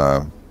of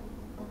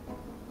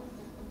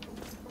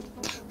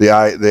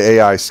the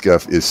AI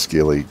stuff is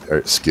skilly.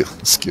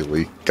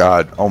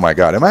 God, oh my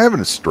God, am I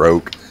having a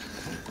stroke?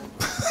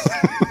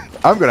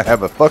 I'm gonna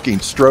have a fucking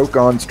stroke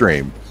on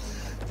stream.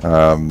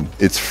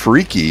 It's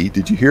freaky.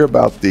 Did you hear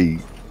about the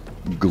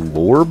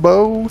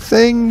Glorbo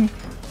thing?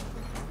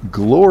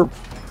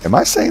 Am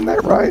I saying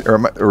that right,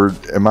 or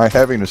am I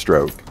having a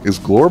stroke? Is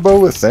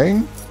Glorbo a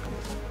thing?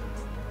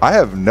 I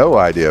have no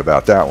idea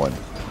about that one.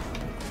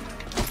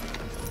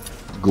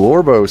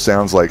 Glorbo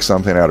sounds like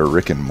something out of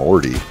Rick and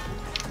Morty.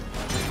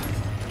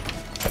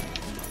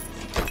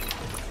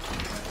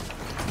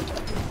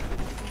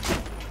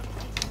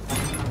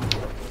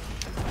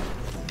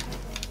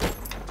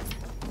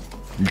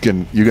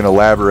 You can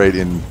elaborate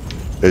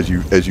as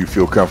you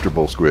feel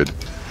comfortable, Squid.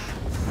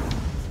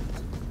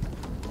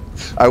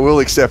 I will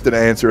accept an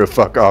answer of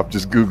fuck off.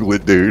 Just Google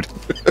it, dude.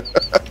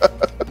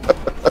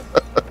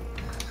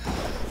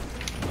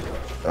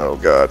 Oh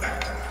God.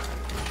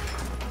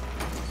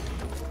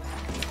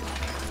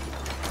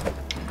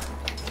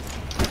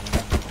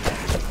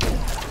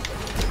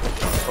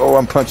 Oh,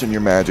 I'm punching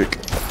your magic.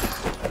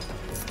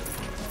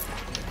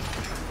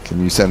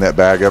 Can you send that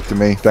bag up to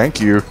me? Thank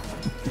you.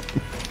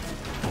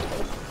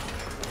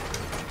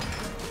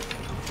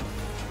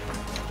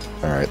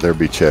 Alright, there'll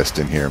be chest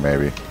in here,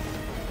 maybe.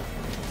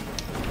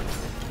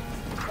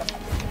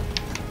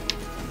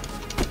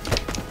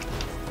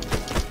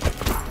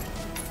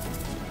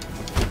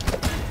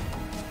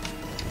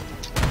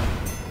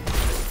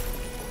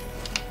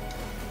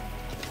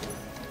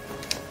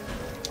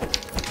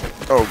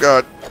 Oh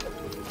God.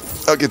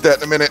 I'll get that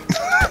in a minute.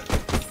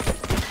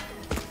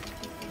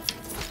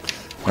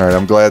 Alright,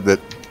 I'm glad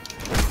that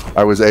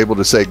I was able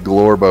to say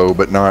Glorbo,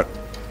 but not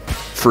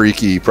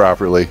freaky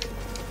properly.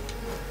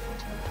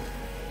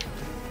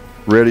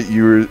 Reddit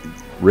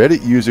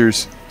Reddit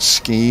users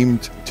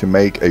schemed to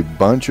make a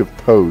bunch of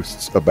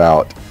posts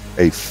about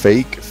a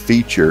fake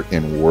feature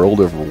in World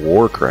of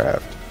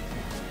Warcraft.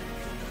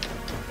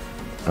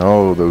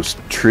 Oh, those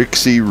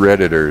tricksy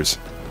Redditors.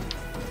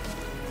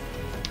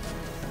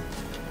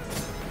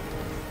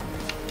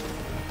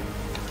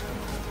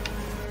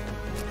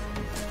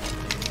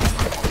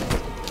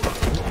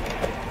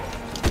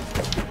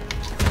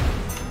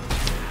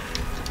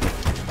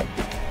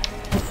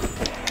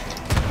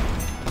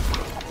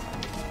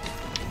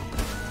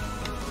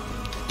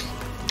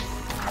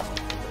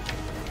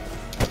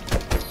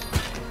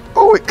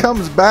 Oh, it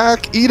comes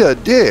back. Eat a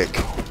dick.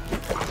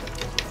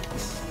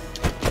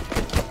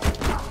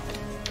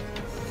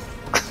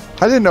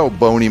 I didn't know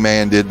Boney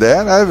Man did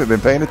that. I haven't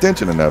been paying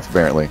attention enough,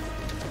 apparently.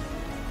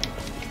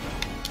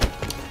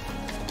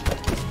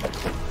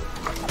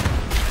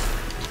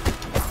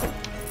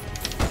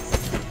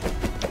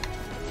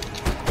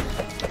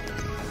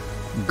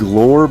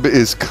 Glorb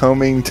is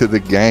coming to the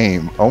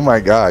game. Oh my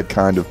god,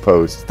 kind of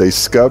post. They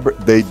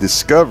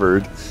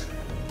discovered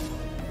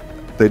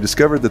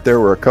that there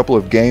were a couple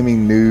of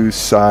gaming news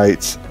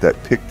sites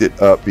that picked it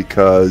up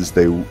because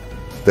they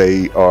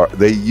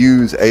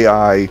use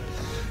AI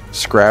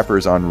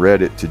scrappers on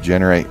Reddit to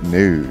generate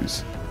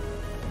news.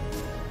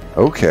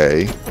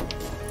 Okay.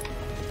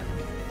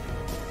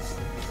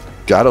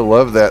 Gotta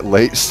love that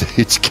late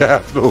stage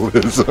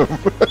capitalism.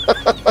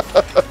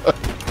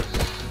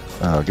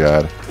 Oh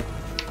god.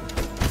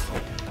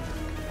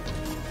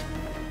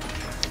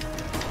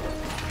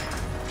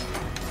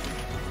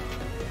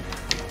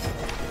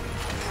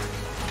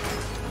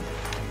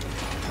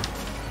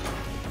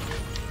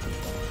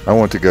 I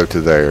want to go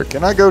to there.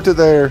 Can I go to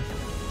there?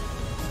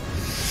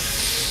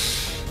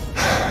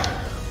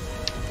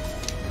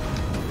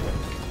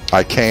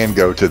 I can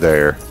go to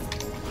there.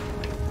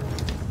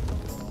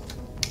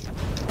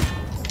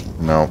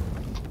 No.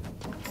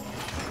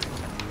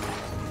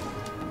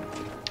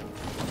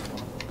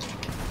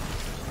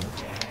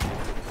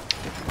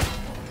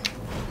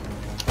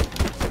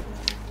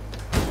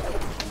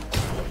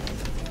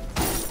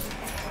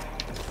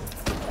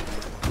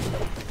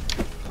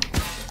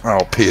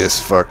 Oh, piss,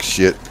 fuck,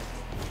 shit.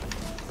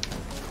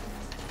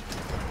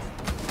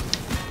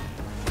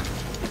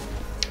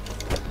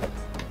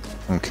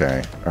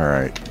 Okay,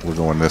 alright. We're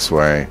going this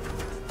way.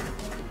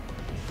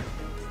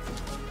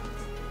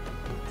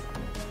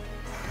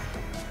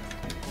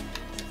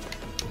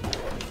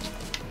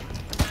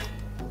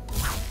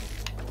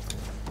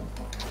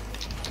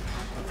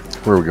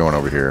 Where are we going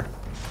over here?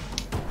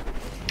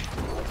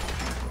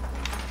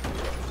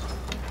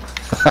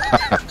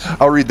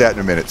 I'll read that in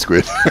a minute,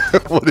 Squid.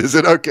 What is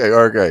it?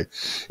 Okay.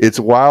 It's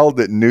wild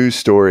that news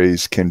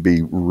stories can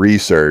be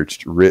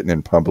researched, written,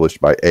 and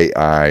published by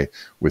AI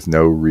with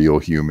no real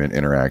human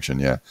interaction.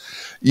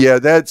 Yeah,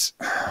 that's...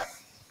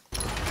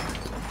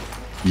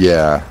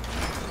 Yeah.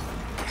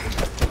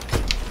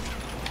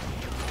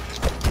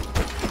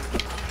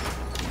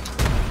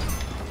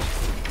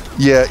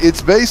 Yeah,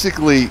 it's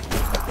basically...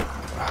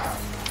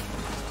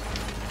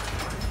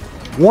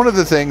 One of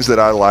the things that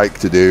I like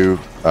to do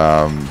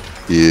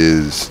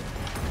is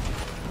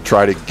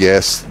try to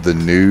guess the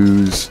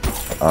news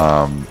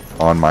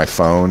on my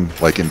phone,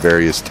 like in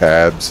various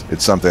tabs.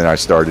 It's something I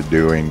started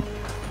doing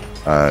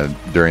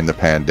during the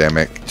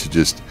pandemic, to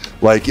just,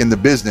 like in the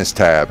business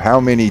tab, how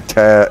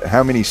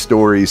many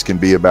stories can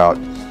be about,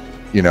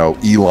 you know,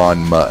 Elon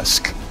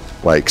Musk,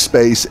 like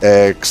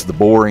SpaceX, the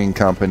Boring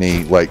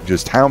Company, like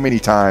just how many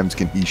times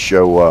can he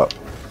show up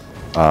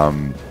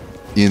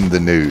in the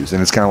news?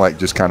 And it's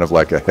kind of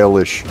like a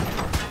hellish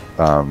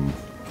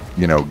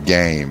you know,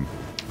 game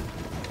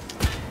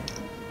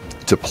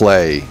to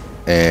play.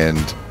 And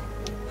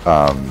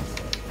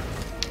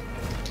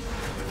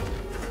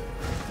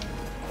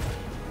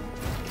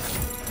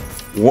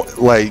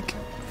like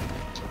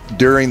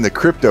during the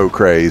crypto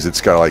craze, it's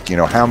kind of like, you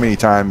know, how many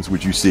times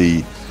would you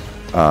see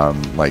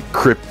like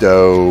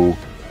crypto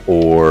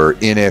or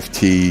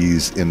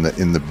NFTs in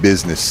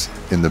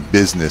the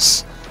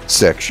business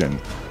section,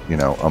 you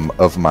know,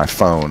 of my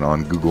phone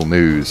on Google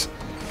News,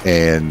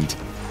 and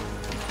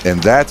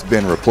that's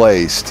been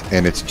replaced,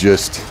 and it's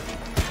just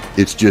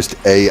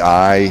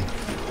AI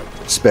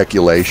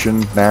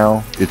speculation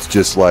now. It's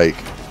just like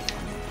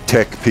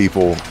tech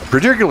people,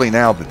 particularly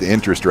now that the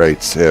interest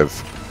rates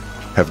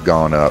have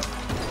gone up.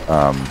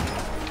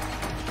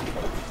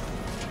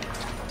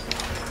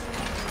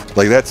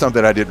 Like, that's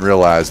something I didn't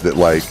realize, that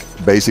like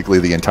basically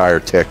the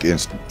entire tech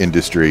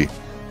industry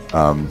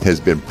has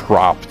been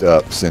propped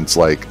up since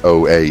like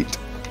 '08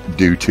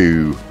 due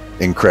to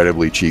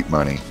incredibly cheap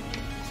money.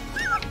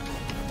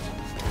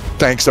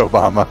 Thanks,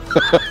 Obama.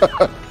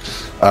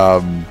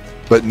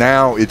 But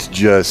now it's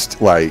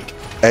just like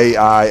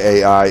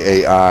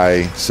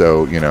AI.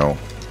 So, you know,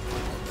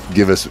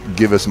 give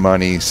us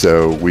money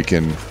so we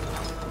can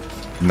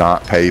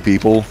not pay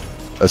people,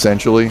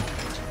 essentially.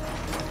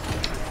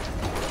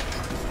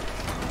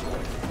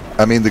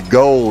 I mean, the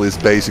goal is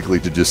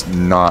basically to just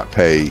not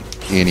pay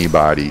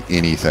anybody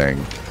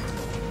anything.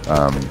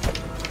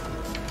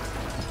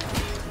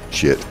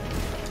 Shit.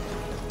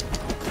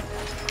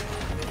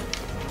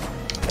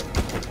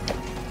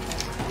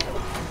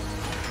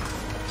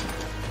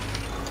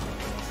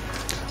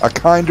 A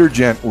kinder,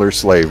 gentler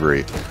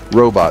slavery.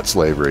 Robot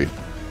slavery.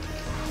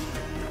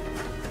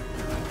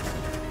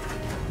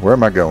 Where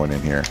am I going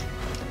in here?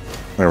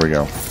 There we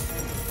go.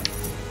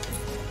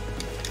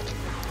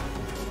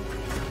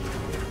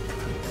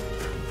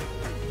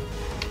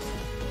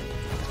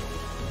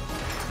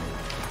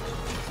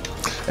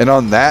 And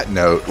on that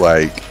note,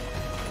 like,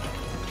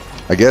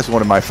 I guess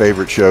one of my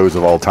favorite shows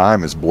of all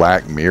time is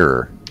Black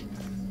Mirror.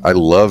 I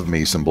love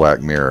me some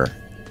Black Mirror.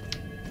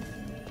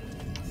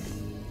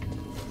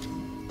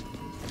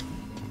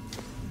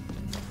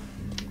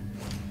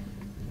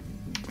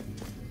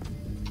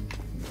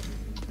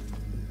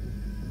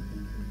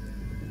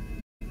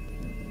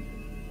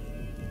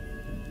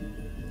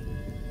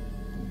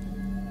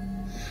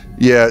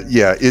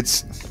 Yeah,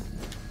 it's...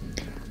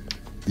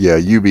 Yeah,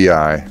 UBI.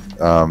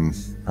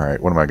 Alright,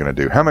 what am I going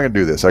to do? How am I going to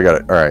do this? I got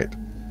it. Alright.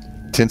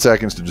 10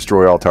 seconds to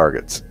destroy all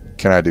targets.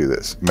 Can I do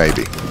this?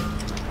 Maybe.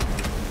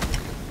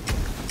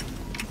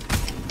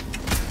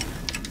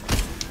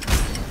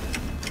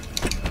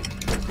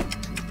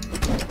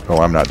 Oh,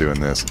 I'm not doing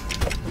this.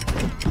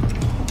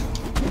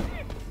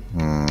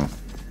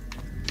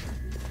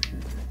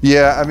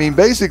 Yeah, I mean,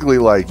 basically,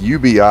 like,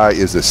 UBI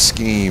is a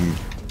scheme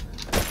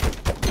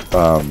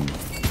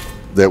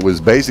that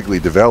was basically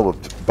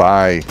developed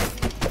by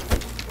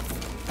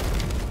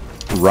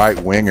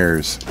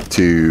right-wingers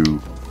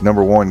to,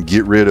 number one,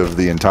 get rid of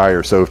the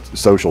entire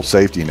social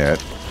safety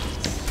net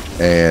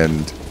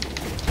and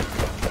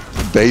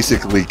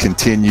basically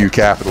continue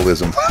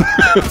capitalism.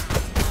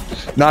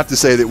 Not to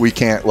say that we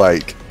can't,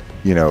 like,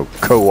 you know,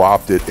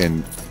 co-opt it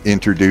and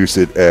introduce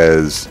it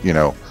as, you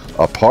know,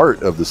 a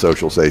part of the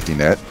social safety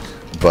net,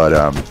 but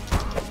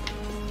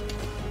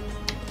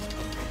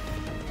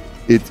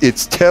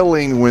it's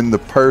telling when the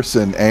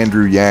person,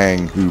 Andrew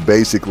Yang, who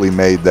basically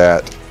made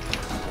that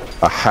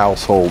a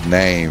household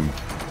name,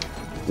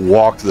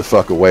 walked the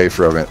fuck away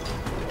from it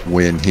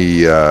when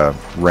he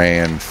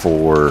ran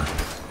for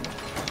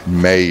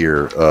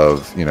mayor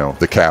of, you know,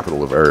 the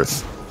capital of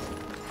Earth.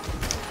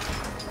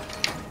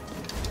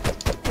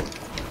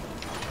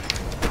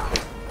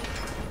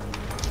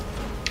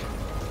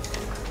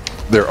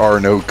 There are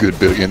no good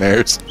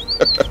billionaires.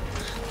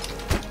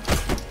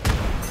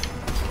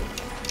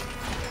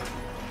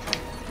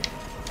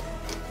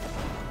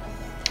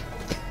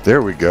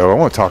 There we go. I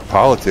want to talk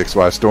politics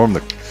while I storm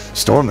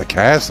the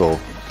castle.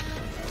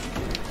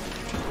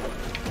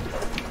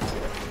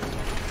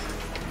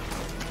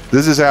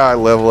 This is how I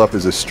level up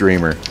as a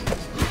streamer.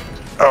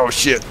 Oh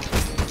shit.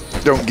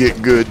 Don't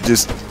get good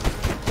just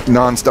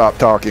non-stop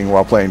talking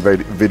while playing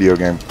video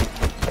game.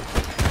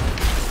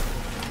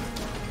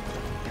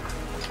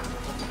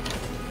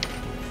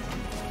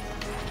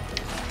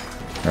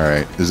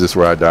 Alright, is this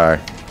where I die?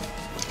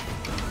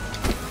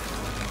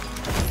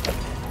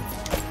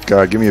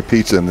 God, give me a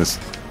pizza in this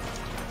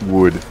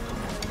wood.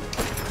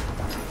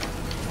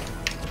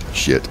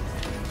 Shit.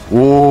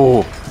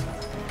 Whoa!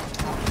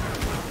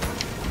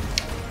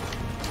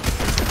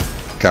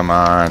 Come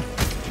on.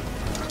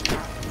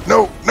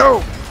 No,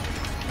 no!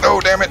 No,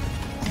 damn it!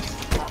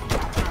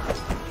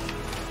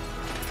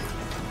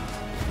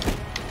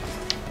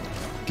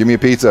 Give me a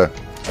pizza.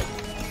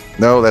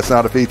 No, that's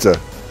not a pizza.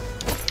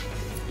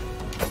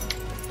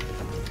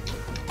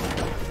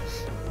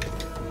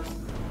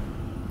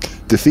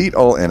 Defeat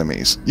all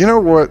enemies. You know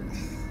what?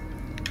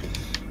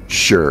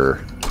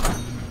 Sure.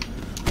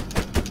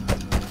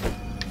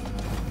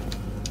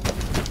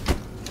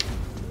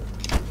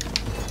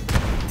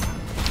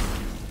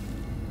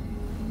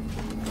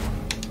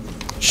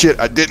 Shit,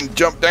 I didn't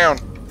jump down.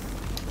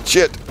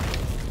 Shit.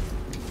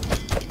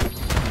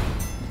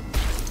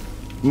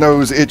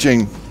 Nose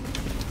itching.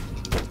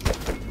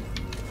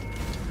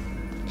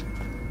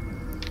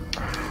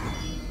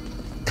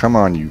 Come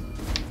on, you.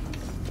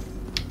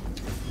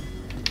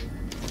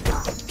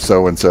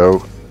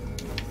 So-and-so.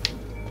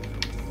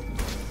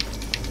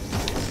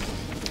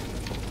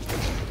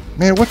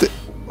 Man, what the...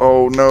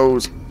 Oh,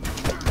 nose.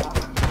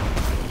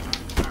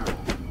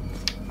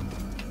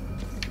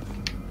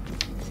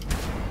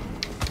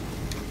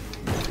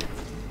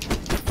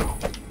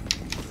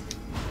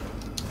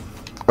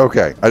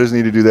 Okay, I just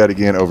need to do that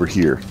again over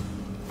here.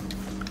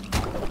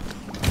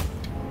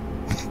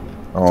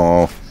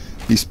 Oh,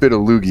 he spit a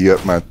loogie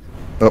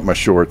up my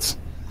shorts.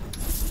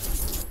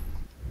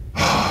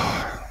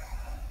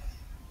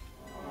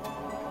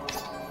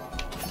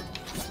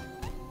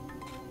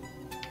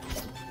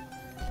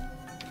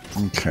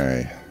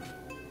 Okay.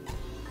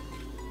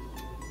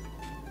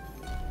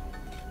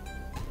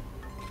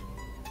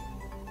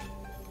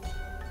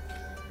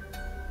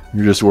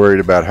 You're just worried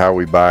about how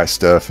we buy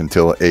stuff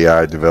until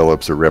AI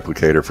develops a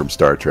replicator from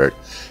Star Trek.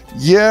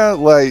 Yeah,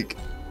 like,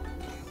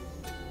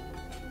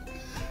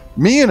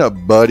 me and a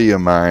buddy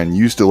of mine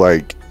used to,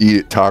 like, eat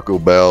at Taco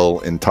Bell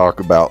and talk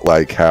about,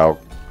 like, how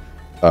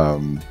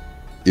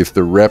if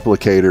the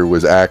replicator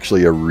was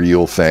actually a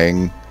real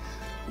thing,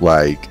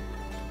 like,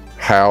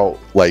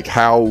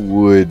 how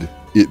would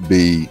it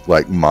be,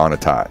 like,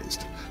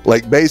 monetized?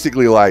 Like,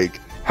 basically, like,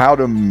 how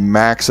to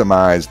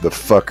maximize the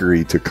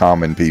fuckery to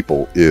common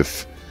people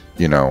if,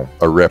 you know,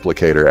 a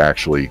replicator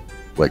actually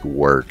like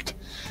worked.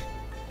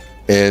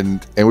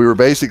 And we were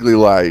basically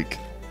like,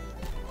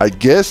 I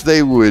guess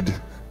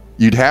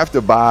you'd have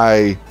to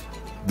buy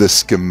the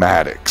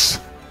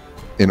schematics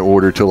in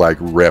order to like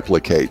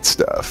replicate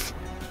stuff.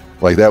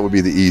 Like that would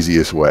be the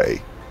easiest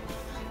way.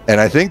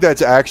 And I think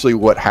that's actually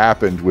what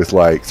happened with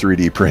like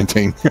 3D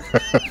printing.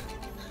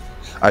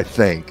 I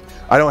think.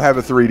 I don't have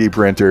a 3D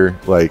printer.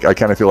 Like I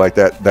kind of feel like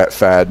that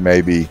fad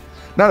maybe,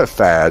 not a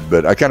fad,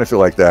 but I kind of feel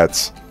like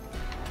that's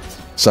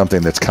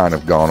something that's kind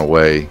of gone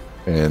away.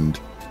 And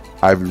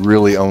I've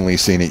really only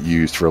seen it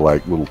used for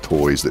like little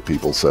toys that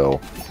people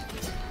sell.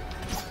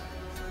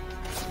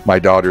 My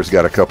daughter's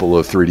got a couple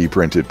of 3D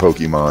printed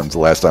Pokemons the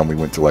last time we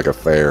went to like a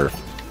fair.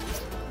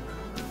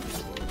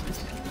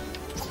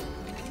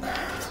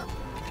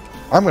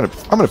 I'm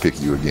gonna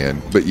pick you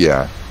again, but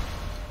yeah.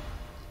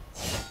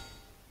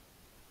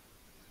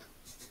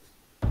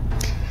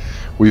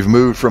 We've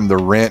moved from the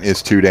rent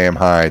is too damn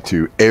high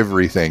to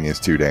everything is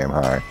too damn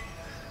high.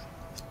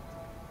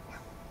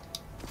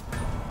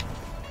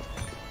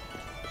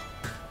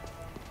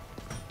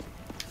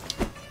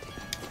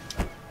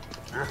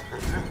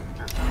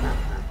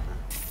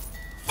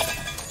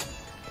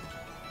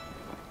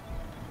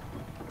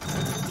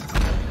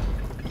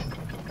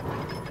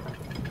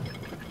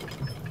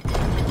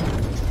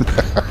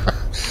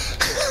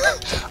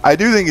 I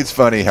do think it's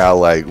funny how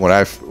like when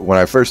I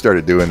first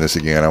started doing this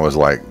again, I was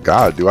like,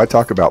 God, do I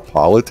talk about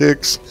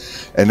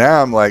politics? And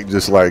now I'm like,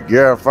 just like,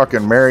 yeah,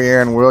 fucking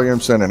Marianne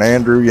Williamson and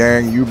Andrew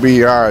Yang,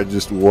 UBI,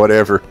 just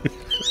whatever.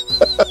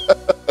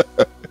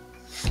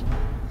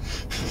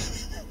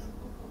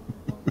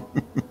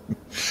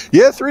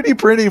 Yeah, 3D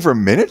printing for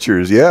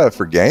miniatures, yeah,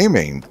 for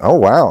gaming. Oh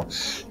wow,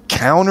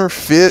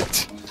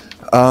 counterfeit,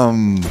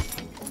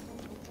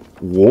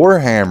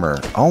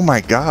 Warhammer. Oh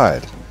my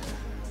God.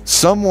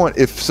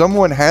 If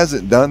someone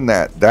hasn't done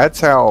that, that's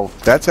how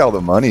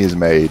the money is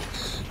made,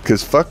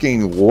 because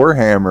fucking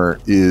Warhammer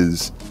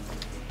is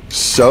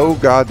so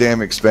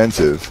goddamn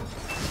expensive.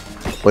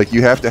 Like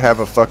you have to have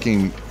a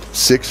fucking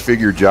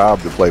 6-figure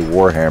job to play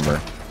Warhammer,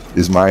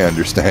 is my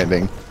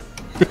understanding.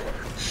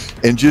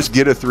 And just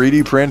get a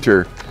 3D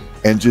printer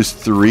and just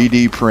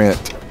 3D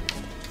print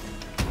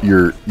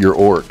your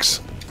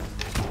orcs.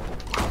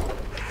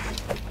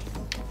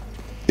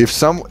 If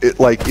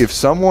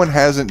someone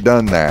hasn't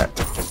done that,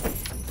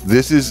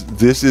 this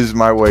is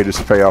my way to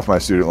pay off my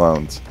student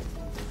loans.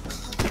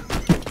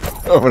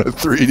 I'm gonna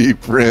 3D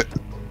print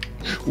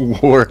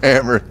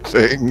Warhammer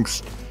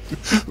things.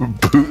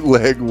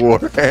 Bootleg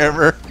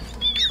Warhammer.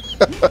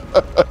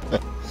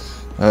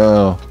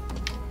 Oh.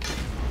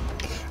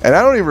 And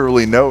I don't even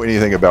really know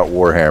anything about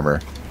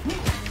Warhammer.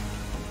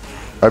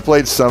 I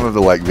played some of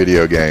the like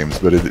video games,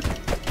 but it.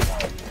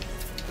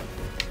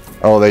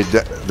 Oh,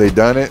 they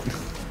done it.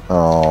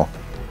 Oh.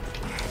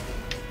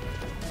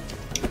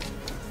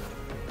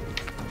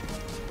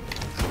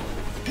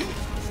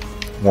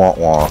 Wah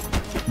wah.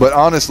 But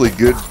honestly,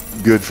 good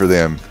for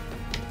them.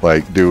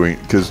 Like doing,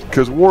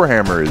 because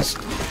Warhammer is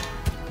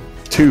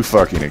too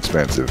fucking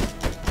expensive.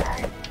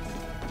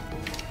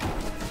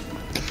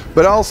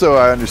 But also,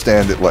 I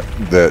understand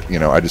that you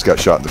know, I just got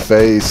shot in the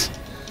face,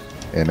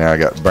 and now I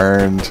got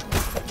burned.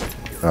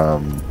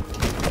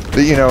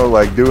 But you know,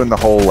 like doing the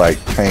whole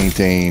like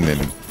painting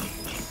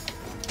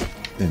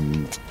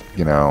and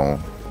you know,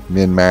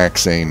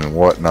 min-maxing and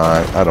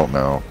whatnot. I don't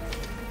know.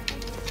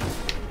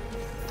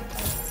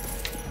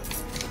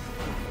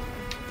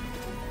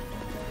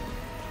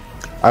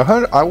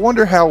 I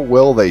wonder how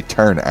well they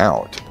turn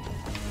out.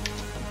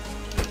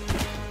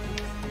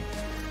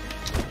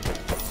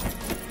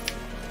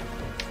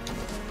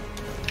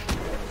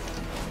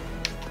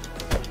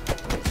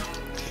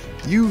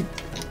 You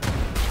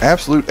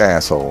absolute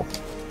asshole.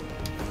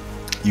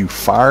 You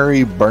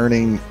fiery,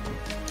 burning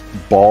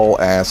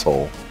ball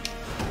asshole.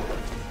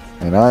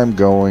 And I'm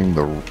going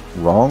the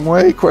wrong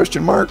way?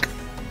 Question mark?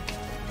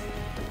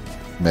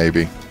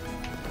 Maybe.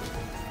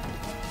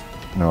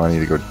 No, I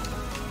need to go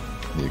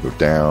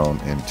down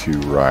and to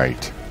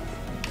right.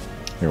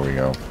 Here we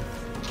go.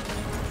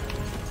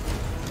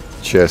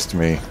 Chest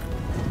me.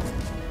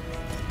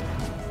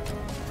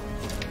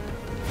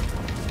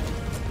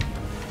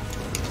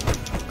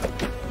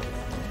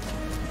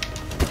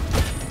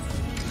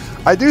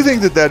 I do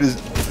think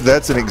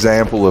that's an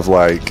example of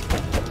like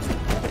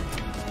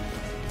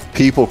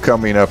people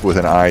coming up with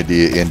an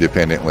idea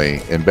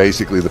independently, and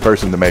basically the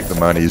person to make the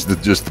money is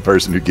just the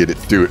person who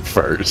do it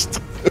first.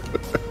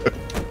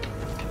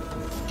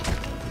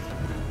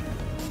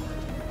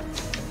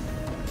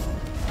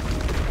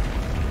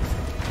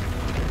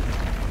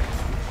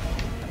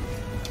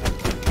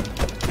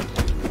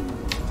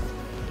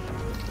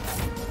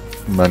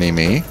 Money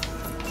me.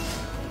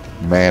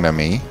 Mana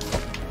me.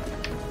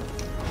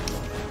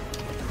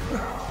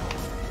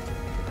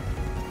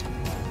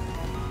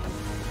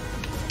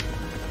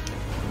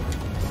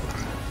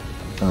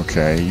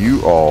 Okay,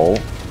 you all.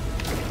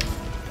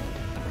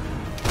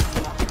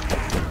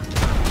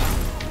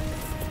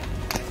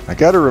 I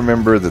gotta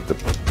remember that the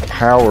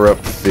power-up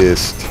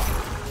fist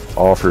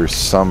offers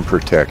some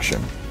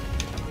protection.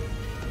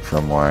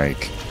 from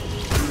like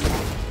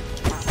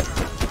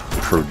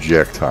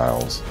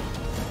projectiles.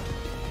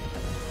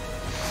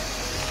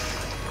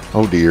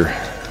 Oh dear.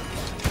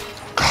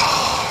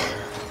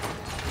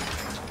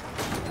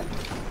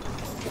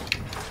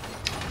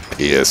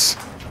 Piss.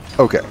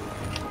 Okay.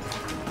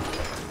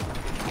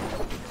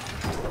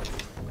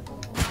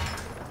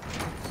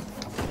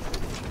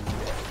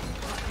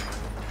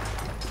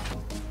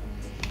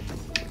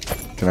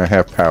 Can I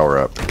have power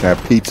up? Can I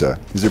have pizza?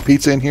 Is there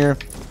pizza in here?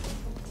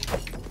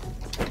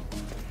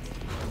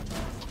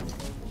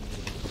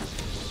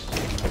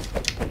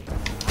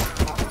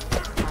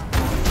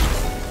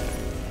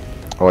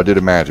 Oh, I did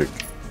a magic.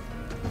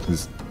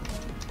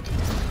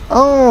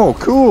 Oh,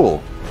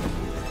 cool.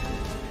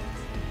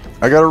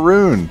 I got a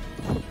rune.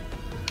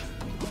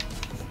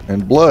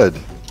 And blood.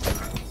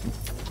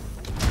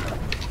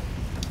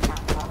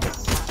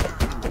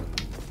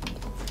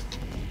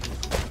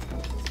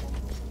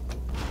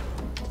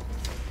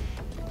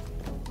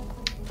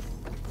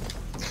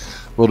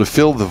 Well, to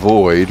fill the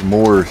void,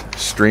 more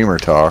streamer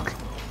talk.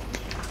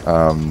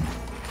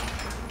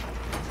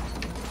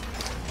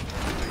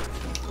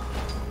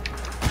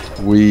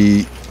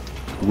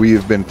 We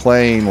have been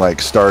playing like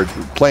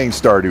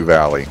Stardew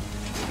Valley,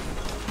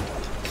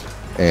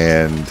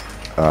 and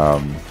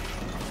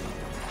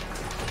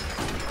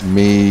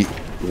me,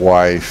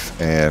 wife,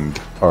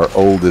 and our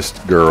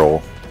oldest girl,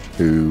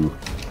 who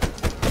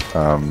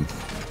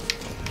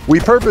we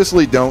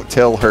purposely don't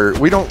tell her.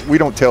 We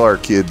don't tell our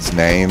kids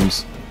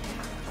names.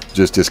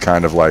 Just as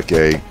kind of like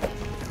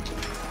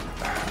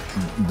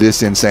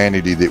this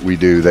insanity that we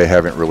do, they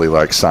haven't really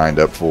like signed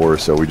up for,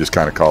 so we just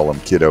kind of call them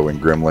Kiddo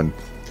and Gremlin.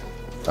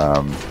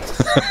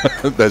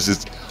 That's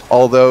just,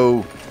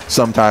 although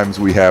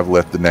sometimes we have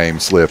let the name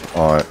slip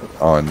on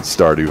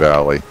Stardew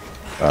Valley.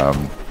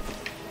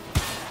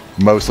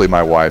 Mostly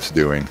my wife's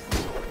doing,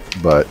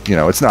 but you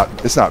know, it's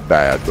not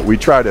bad, but we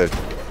try to,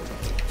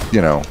 you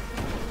know,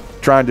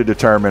 trying to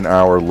determine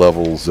our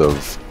levels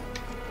of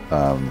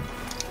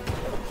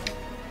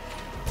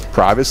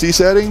privacy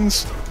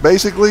settings,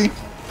 basically.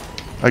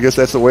 I guess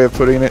that's the way of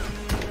putting it.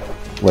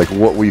 Like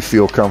what we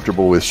feel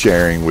comfortable with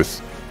sharing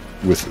with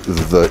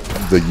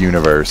the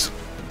universe.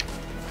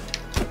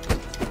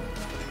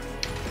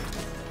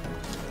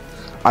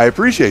 I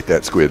appreciate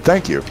that, Squid.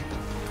 Thank you.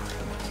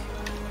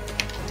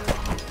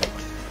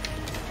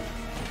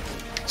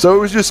 So it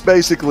was just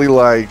basically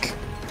like,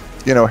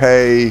 you know,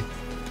 hey,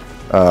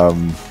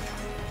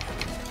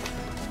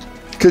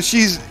 because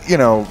she's, you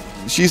know,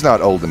 she's not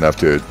old enough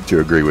to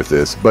agree with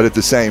this, but at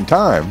the same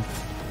time,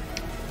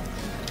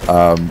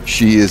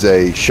 she is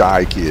a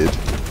shy kid,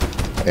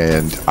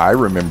 and I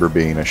remember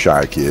being a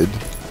shy kid.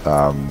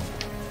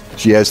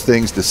 She has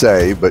things to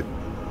say, but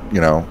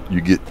you know,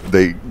 you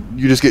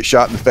just get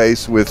shot in the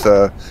face with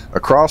a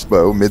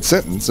crossbow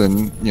mid-sentence,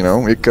 and you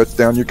know, it cuts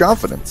down your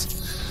confidence.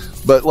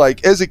 But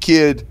like as a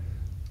kid,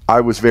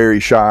 I was very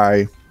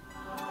shy,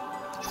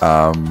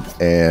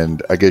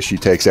 and I guess she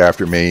takes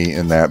after me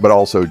in that. But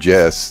also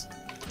Jess,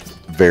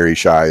 very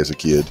shy as a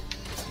kid.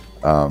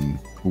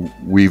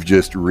 We've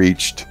just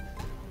reached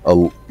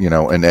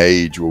an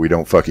age where we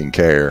don't fucking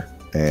care,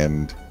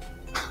 and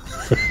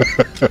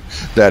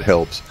that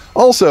helps.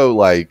 Also,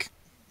 like,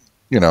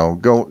 you know,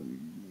 go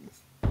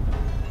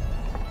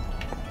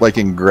like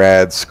in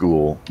grad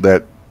school,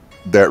 that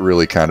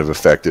really kind of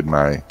affected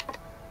my,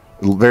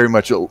 very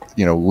much, you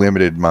know,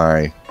 limited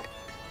my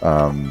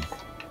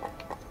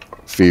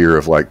fear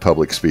of like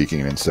public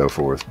speaking and so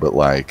forth. But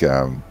like,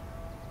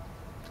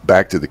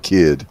 back to the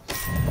kid,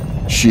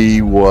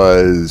 she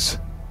was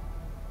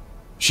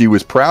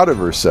proud of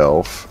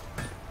herself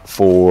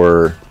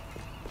for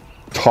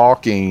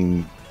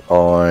talking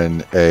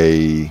on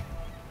a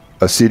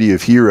City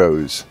of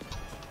Heroes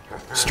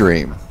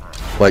stream,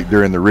 like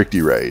during the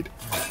Richter raid.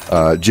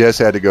 Jess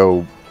had to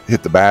go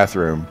hit the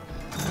bathroom,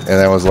 and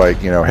I was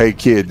like, you know, hey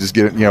kid, just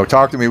get, you know,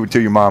 talk to me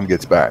until your mom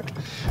gets back.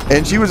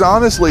 And she was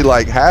honestly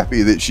like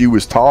happy that she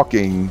was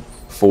talking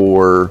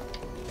for,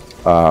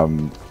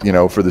 you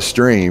know, for the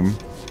stream,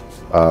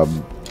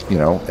 you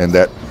know, and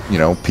that, you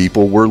know,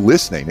 people were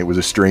listening. It was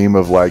a stream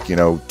of like, you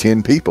know,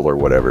 10 people or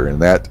whatever.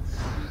 And that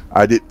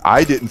I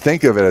didn't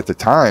think of it at the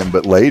time,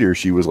 but later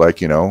she was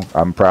like, you know,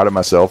 I'm proud of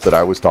myself that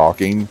I was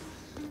talking,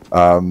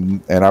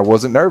 and I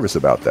wasn't nervous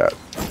about that.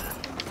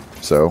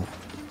 So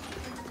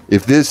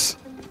if this,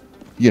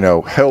 you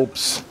know,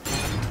 helps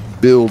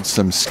build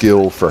some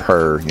skill for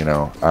her, you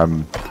know,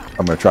 I'm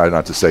going to try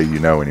not to say, you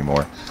know,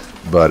 anymore,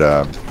 but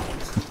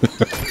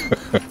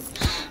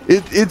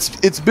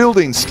it's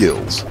building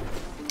skills.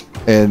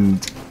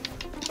 And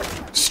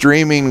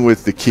streaming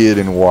with the kid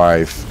and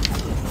wife,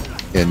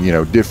 and you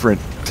know, different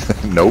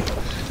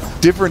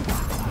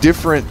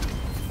different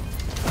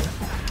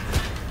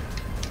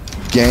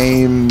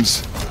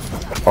games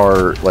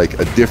are like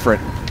a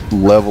different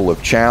level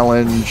of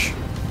challenge.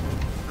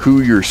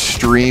 Who you're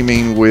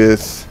streaming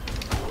with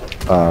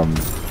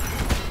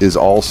is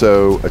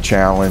also a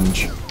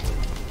challenge.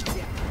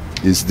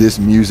 Is this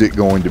music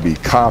going to be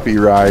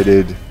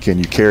copyrighted? Can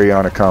you carry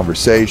on a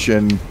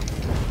conversation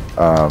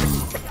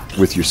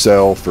with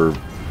yourself or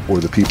or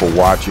the people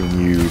watching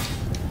you.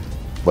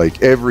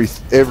 Like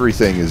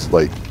everything is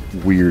like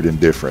weird and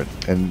different.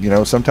 And you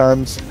know,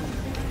 sometimes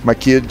my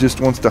kid just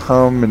wants to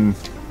hum and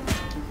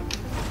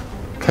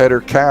pet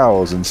her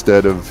cows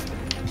instead of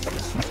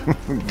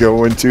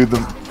going to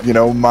the, you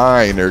know,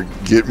 mine or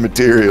get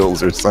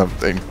materials or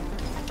something.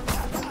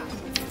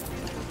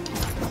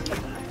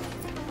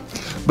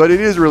 But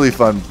it is really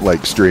fun,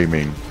 like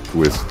streaming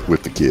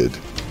with the kid.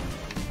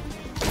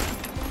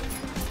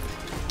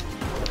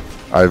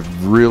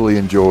 I've really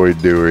enjoyed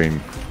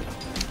doing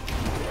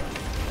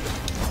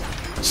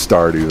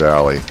Stardew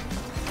Valley,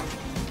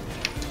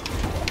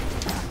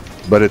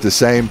 but at the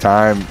same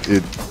time,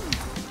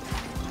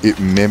 it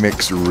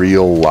mimics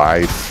real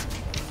life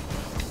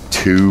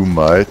too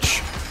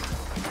much.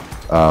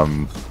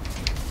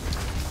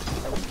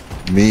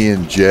 Me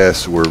and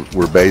Jess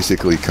were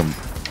basically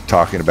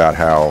talking about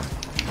how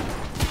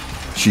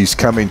she's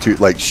coming to,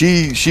 like,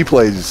 she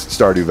plays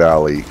Stardew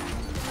Valley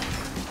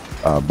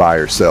by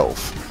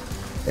herself,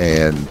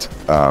 and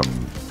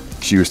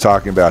she was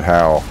talking about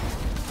how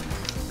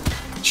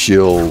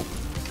she'll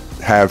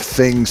have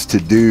things to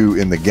do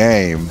in the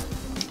game,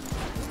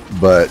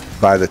 but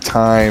by the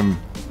time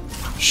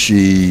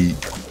she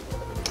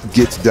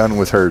gets done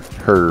with her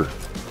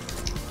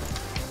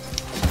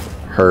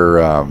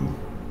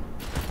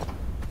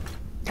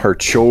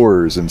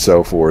chores and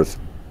so forth,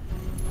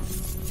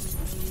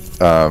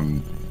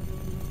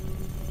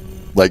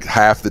 like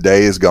half the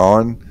day is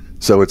gone.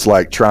 So it's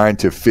like trying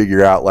to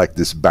figure out like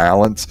this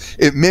balance.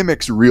 It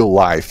mimics real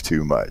life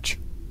too much.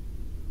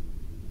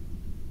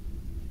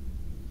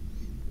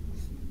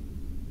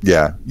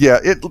 Yeah.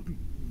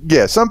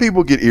 Some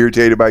people get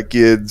irritated by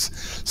kids.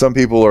 Some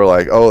people are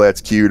like, oh, that's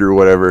cute or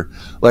whatever.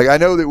 Like, I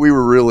know that we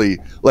were really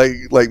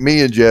like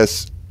me and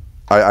Jess,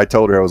 I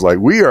told her, I was like,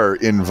 we are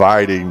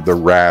inviting the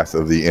wrath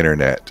of the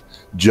internet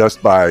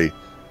just by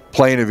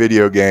playing a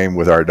video game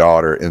with our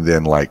daughter and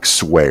then like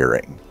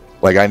swearing.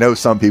 Like, I know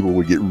some people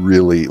would get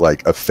really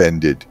like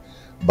offended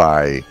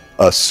by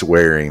us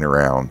swearing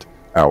around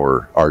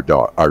our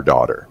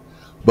daughter,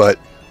 but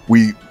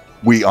we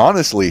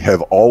honestly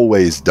have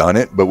always done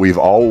it, but we've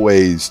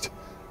always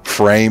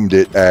framed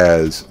it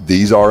as,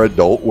 these are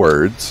adult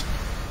words.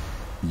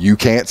 You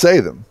can't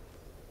say them.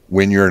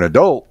 When you're an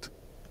adult,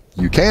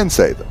 you can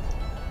say them.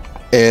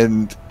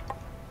 And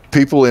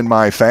people in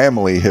my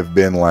family have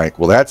been like,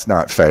 well, that's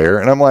not fair.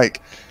 And I'm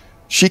like,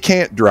 she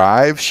can't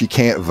drive, she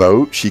can't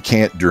vote, she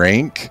can't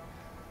drink,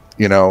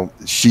 you know,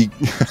 she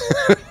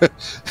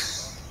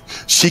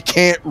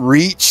can't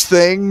reach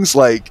things.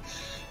 Like,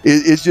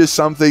 it's just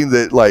something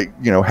that, like,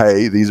 you know,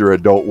 hey, these are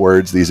adult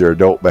words, these are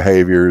adult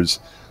behaviors,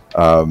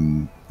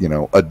 you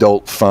know,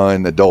 adult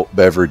fun, adult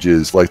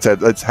beverages. Like,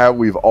 that's how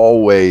we've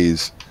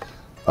always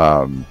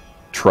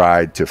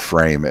tried to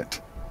frame it.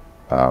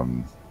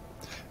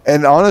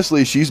 And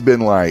honestly, she's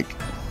been like,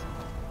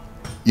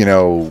 you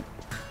know,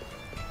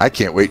 I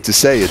can't wait to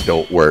say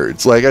adult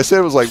words. Like I said,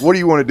 it was like, what do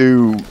you want to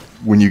do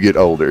when you get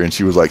older? And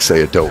she was like,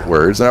 say adult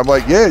words. And I'm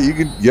like, yeah, you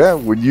can, yeah,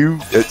 when you,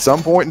 at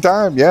some point in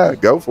time, yeah,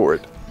 go for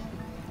it.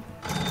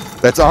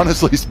 That's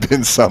honestly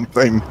been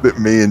something that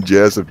me and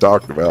Jess have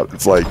talked about.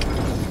 It's like,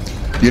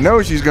 you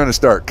know, she's going to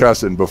start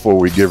cussing before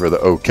we give her the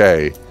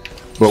okay.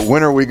 But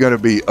when are we going to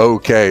be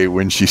okay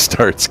when she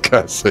starts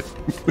cussing?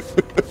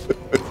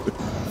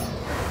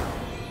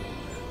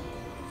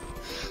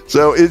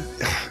 So it...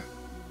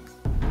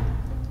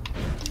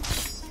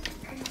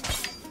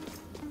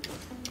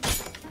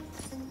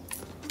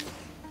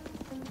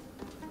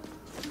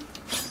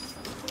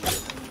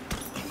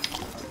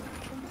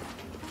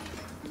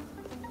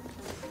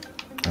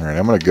 All right,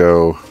 I'm going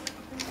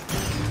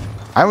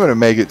to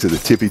make it to the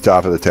tippy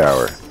top of the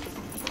tower.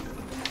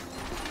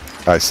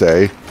 I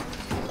say.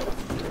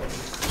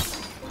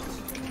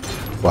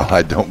 Well,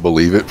 I don't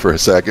believe it for a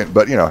second,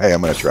 but, you know, hey,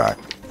 I'm going to try.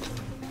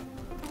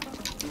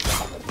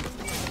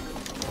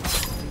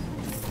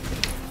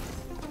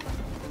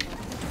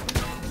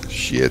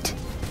 Shit.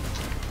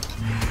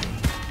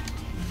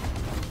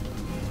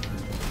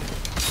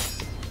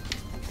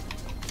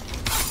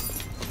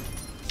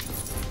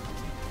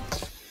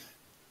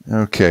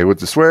 Okay, with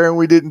the swearing,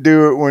 we didn't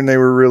do it when they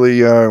were really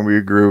young.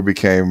 We grew,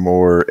 became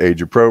more age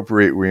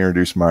appropriate. We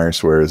introduced minor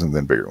swears and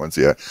then bigger ones.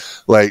 Yeah,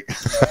 like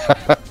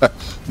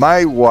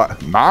my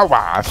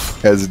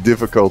wife has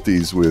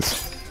difficulties with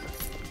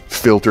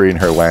filtering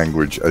her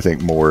language. I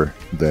think more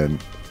than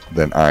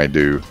I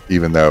do,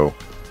 even though,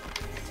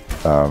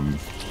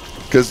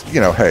 because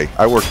you know, hey,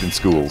 I worked in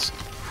schools,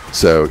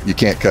 so you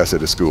can't cuss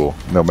at a school,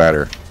 no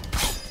matter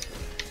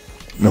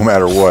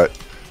what.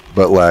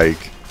 But like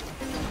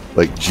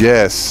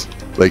Jess,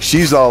 like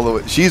she's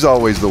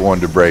always the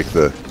one to break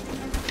the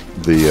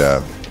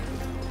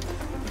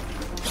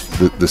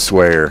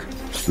swear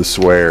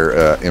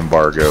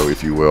embargo,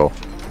 if you will.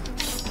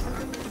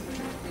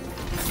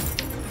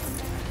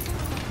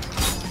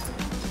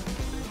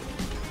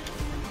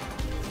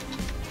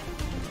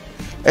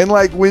 And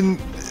like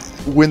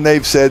when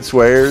they've said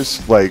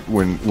swears, like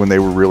when they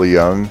were really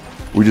young,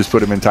 we just put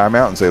them in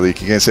timeout and say,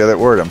 like, you can't say that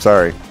word, I'm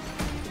sorry.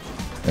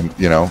 And,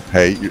 you know,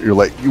 hey, you're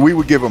like, we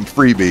would give them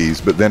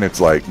freebies, but then it's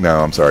like, no,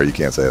 I'm sorry, you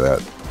can't say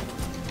that.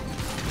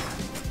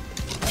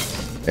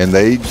 And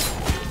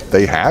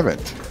they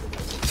haven't.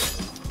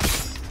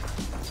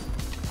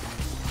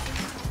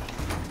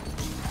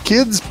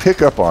 Kids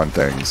pick up on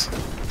things.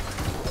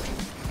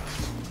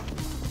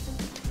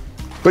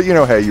 But, you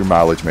know, hey, your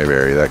mileage may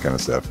vary, that kind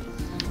of stuff.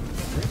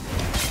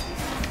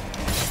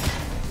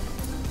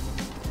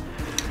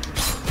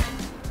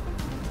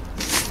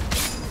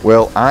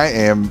 Well, I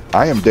am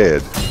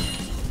dead.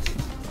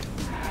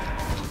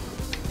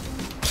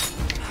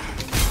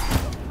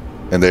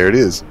 And there it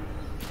is.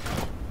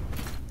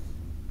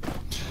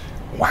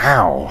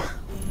 Wow.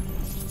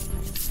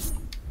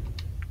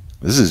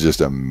 This is just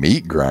a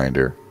meat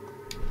grinder.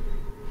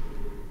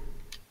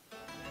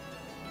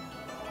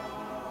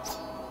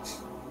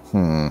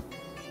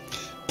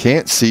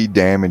 Can't see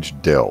damage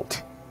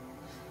dealt.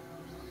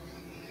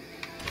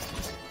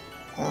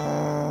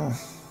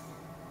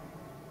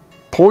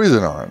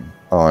 Poison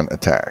on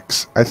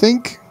attacks. I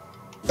think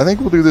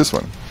we'll do this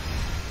one.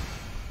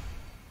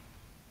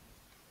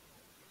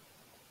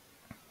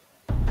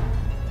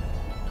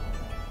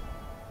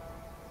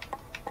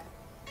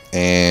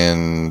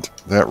 And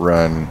that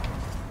run,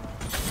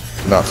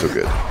 not so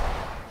good.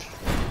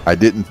 I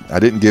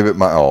didn't give it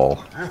my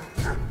all.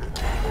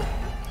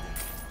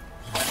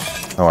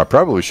 Oh, I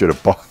probably should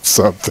have bought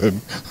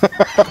something.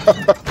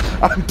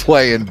 I'm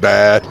playing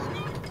bad.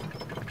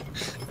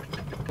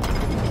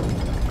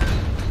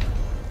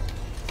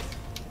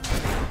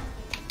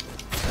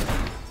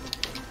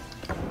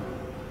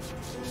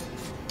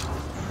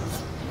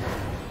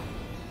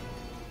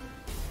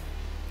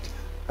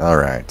 All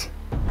right.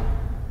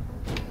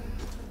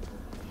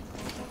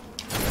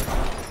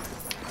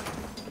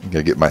 I'm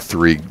gonna get my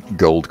 3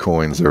 gold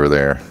coins over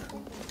there.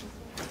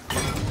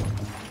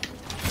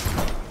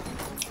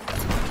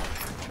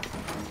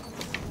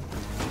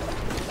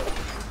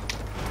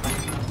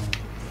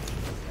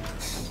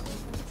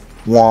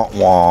 Wah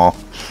wah.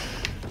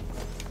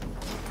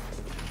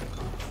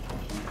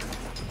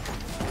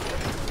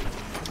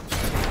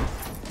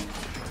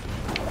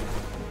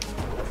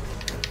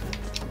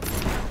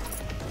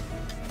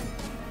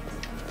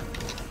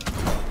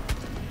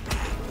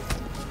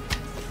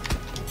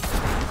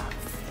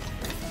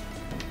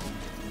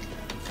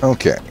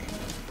 Okay.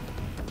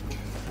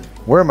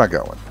 Where am I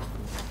going?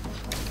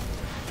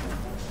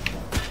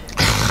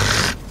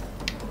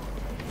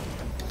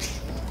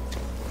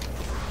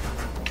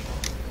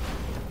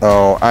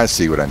 Oh, I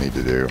see what I need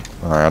to do.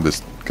 Alright, I'll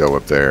just go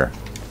up there.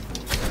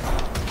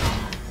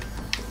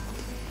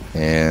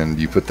 And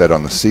you put that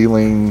on the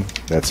ceiling.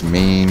 That's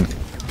mean.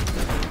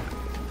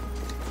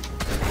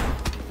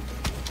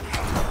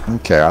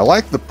 Okay, I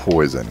like the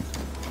poison.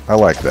 I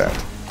like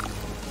that.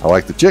 I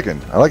like the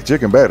chicken. I like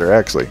chicken better,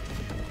 actually.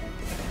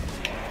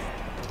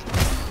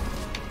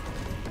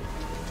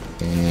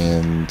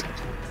 And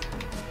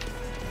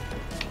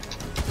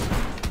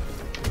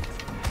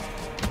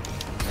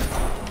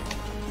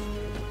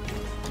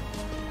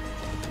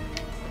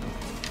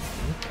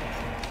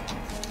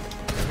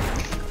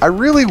I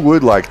really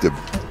would like to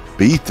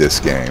beat this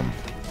game.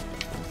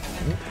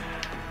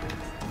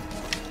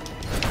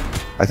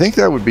 I think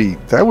that would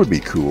be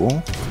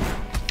cool.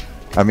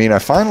 I mean, I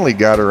finally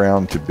got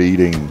around to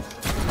beating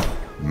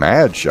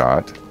Mad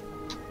Shot.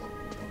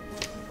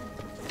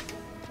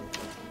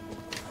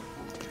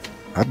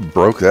 I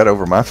broke that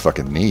over my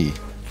fucking knee.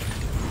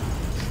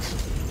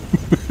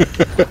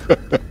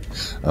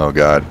 Oh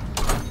God.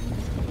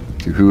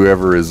 To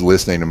whoever is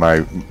listening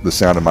to the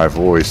sound of my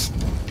voice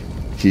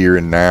here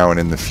and now and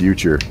in the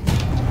future,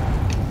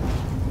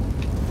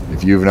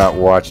 if you have not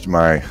watched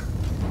my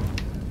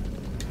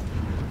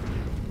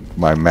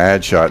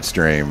Mad Shot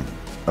stream,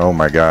 oh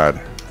my God.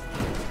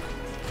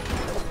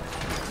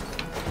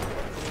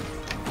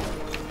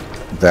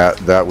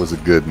 That was a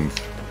good one.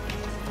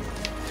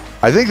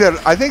 I think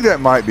that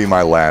might be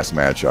my last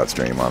Mad Shot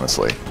stream,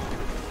 honestly.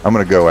 I'm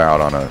gonna go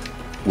out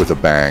with a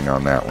bang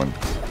on that one.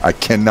 I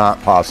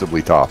cannot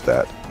possibly top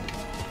that.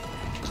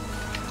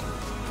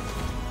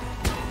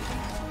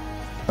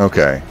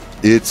 Okay,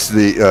 it's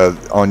the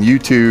on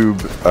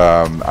YouTube.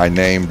 I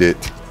named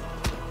it.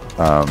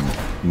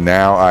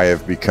 Now I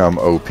have become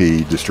OP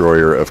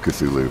Destroyer of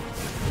Cthulhu,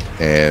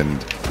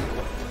 and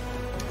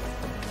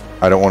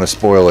I don't want to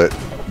spoil it,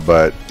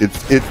 but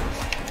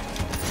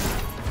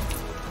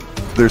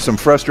there's some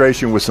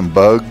frustration with some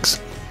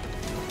bugs,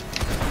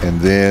 and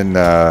then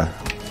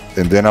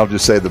I'll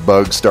just say the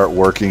bugs start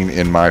working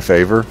in my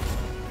favor,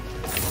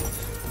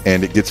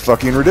 and it gets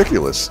fucking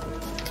ridiculous.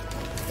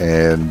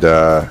 And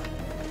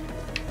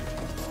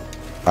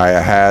I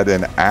had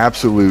an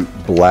absolute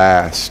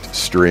blast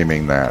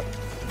streaming that,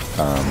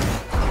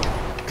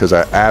 because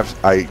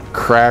I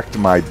cracked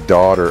my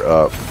daughter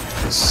up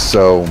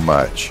so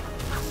much.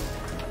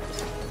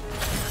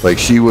 Like,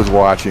 she was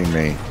watching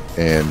me,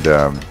 and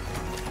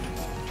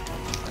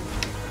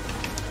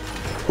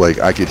like,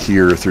 I could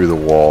hear her through the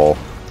wall,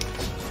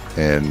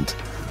 and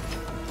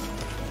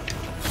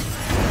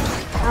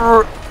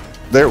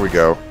there we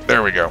go.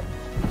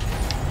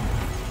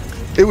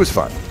 It was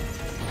fun.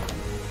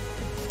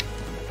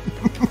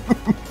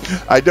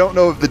 I don't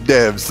know if the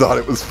devs thought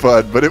it was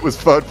fun, but it was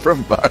fun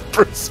from my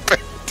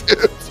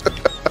perspective.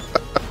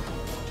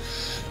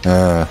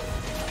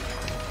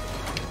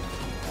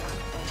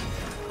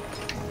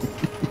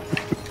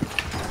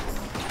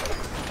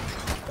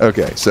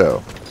 Okay,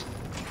 so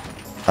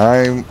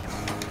I'm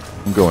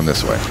going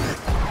this way.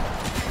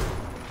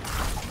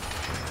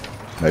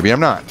 Maybe I'm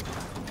not.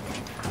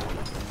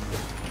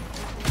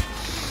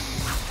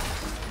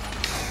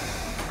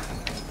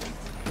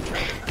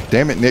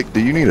 Damn it, Nick, do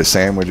you need a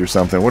sandwich or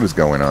something? What is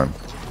going on?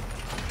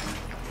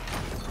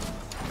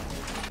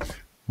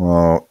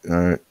 Well,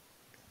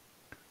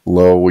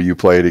 Lo, will you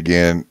play it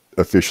again?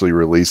 Officially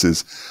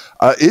releases.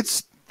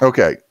 It's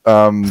okay.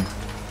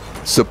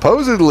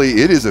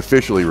 Supposedly, it is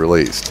officially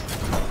released.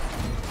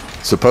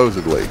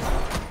 Supposedly.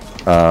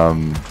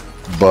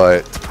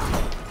 But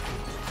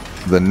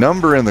the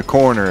number in the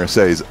corner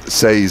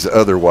says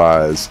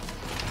otherwise.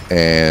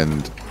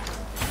 And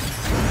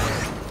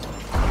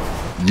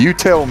you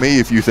tell me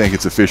if you think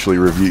it's officially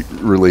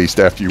released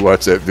after you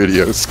watch that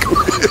video, Squid.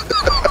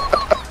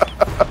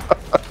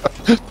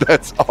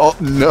 That's all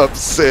enough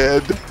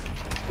said.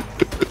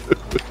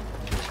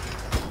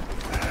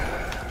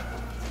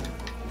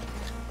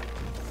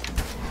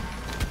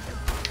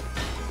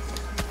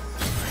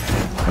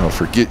 Oh,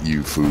 forget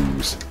you,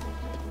 foos.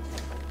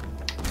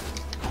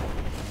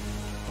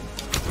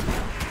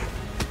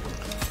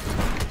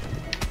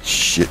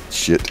 Shit.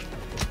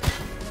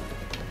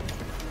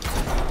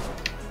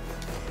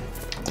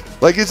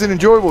 Like, it's an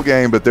enjoyable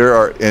game, but there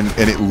are, and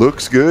it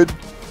looks good,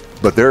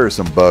 but there are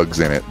some bugs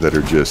in it that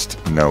are just,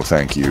 no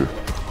thank you.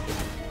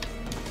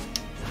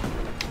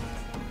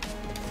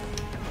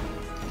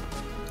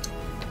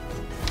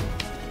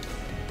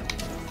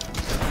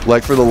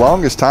 Like, for the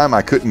longest time,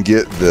 I couldn't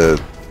get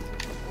the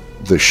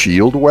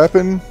shield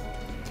weapon,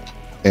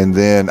 and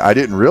then I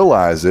didn't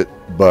realize it,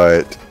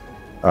 but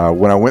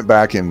when I went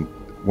back and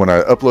when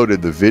I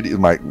uploaded the video,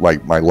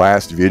 my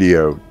last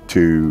video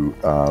to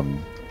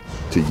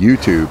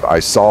YouTube, I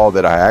saw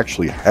that I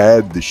actually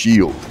had the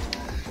shield,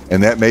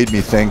 and that made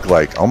me think,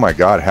 like, oh my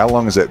god, how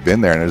long has that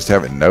been there? And I just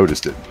haven't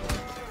noticed it.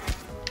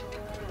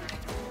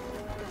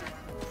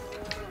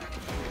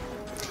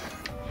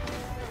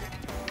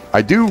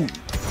 I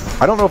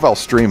don't know if I'll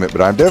stream it,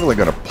 but I'm definitely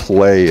going to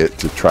play it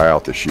to try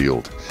out the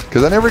shield,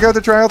 because I never got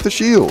to try out the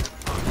shield.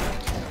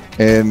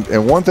 And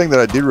one thing that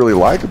I did really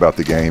like about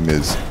the game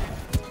is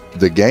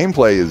the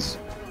gameplay is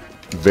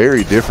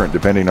very different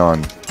depending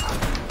on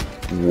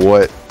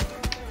what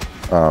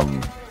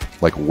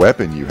like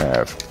weapon you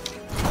have.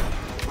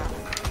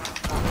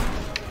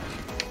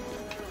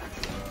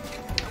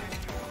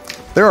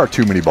 There are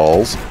too many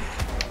balls.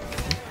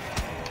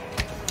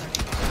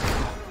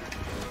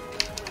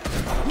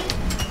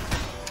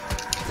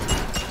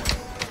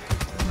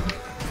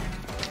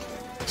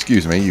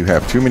 Excuse me, you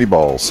have too many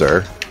balls,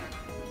 sir.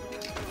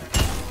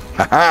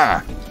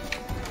 Ha-ha!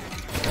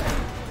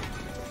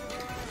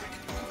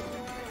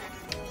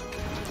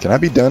 Can I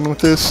be done with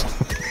this?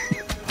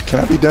 Can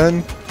I be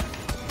done?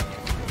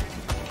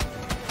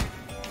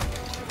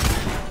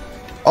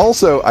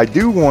 Also, I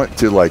do want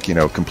to, like, you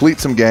know, complete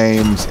some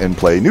games and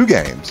play new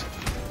games.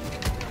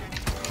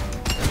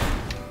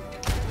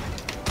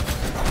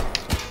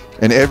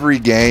 And every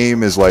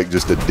game is like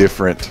just a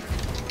different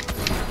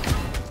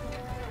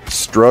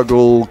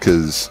struggle,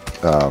 because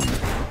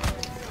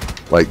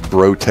like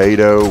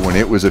Brotato, when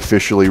it was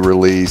officially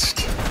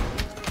released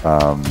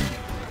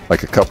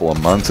like a couple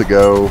of months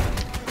ago,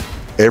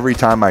 every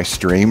time I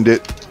streamed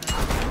it,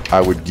 I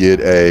would get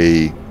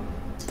a,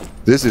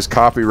 this is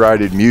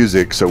copyrighted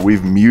music, so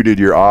we've muted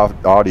your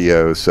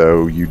audio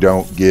so you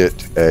don't get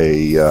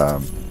a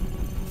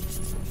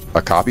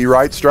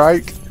copyright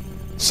strike.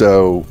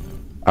 So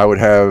I would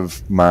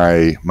have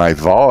my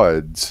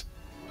VODs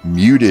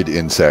muted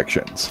in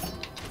sections.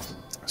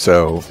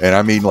 So, and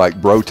I mean,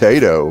 like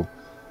Brotato,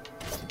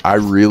 I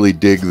really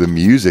dig the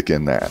music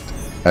in that.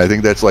 I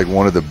think that's like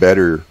one of the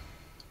better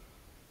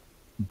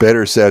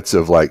sets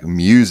of like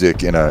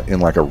music in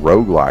like a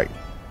roguelike.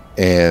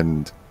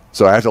 And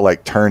so I have to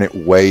like turn it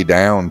way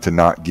down to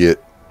not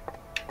get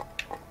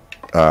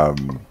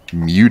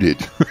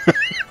muted.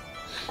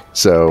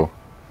 So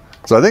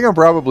I think I'm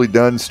probably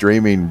done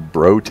streaming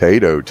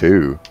Brotato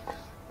too.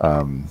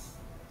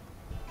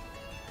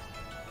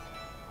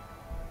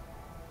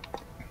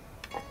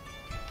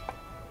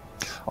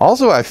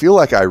 Also, I feel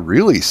like I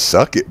really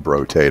suck at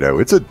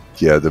Brotato.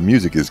 Yeah, the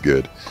music is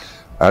good.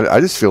 I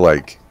just feel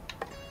like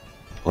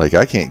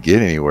I can't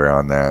get anywhere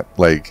on that.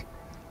 Like,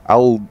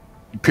 I'll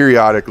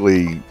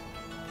periodically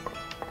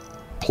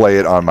play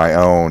it on my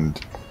own,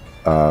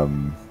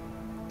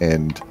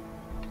 and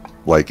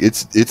like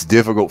it's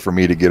difficult for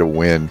me to get a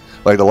win.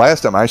 Like the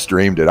last time I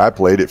streamed it, I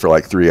played it for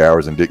like 3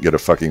 hours and didn't get a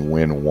fucking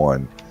win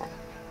one.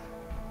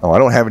 Oh, I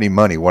don't have any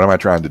money. What am I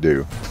trying to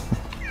do?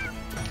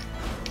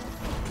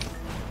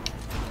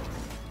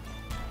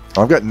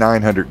 I've got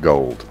 900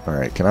 gold. All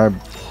right, can I?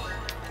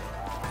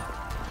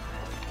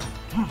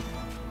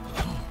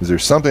 Is there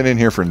something in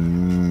here for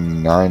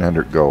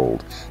 900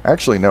 gold?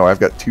 Actually, no, I've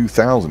got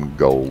 2,000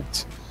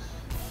 golds.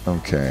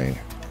 Okay.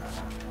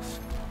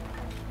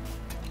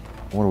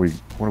 What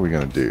are we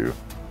gonna do?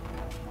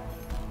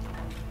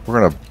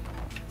 We're gonna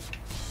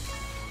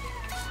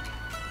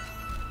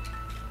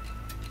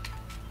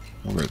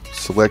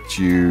select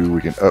you.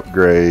 We can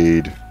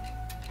upgrade.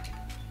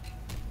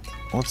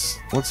 Let's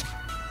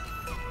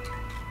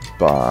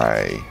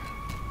buy.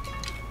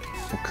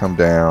 We'll come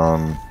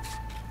down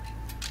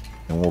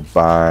and we'll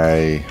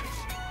buy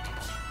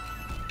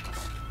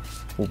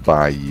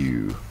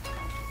you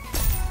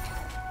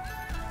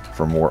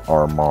for more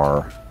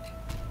armor.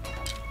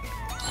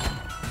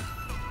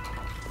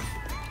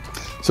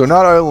 So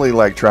not only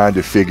like trying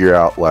to figure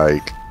out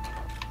like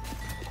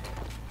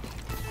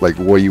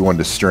what you want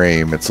to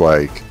stream, it's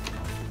like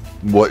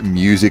what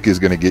music is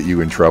going to get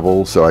you in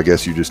trouble. So I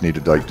guess you just need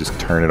to like just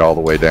turn it all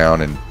the way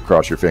down and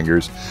cross your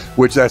fingers,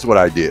 which that's what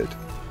I did.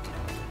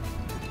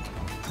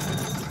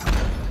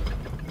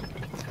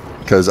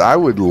 Because I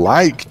would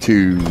like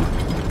to,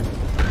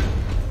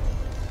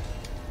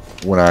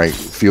 when I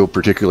feel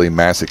particularly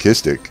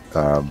masochistic,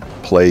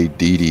 play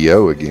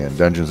DDO again,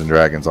 Dungeons and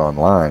Dragons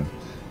Online.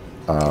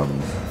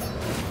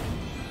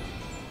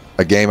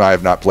 A game I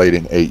have not played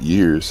in 8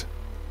 years,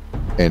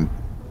 and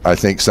I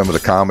think some of the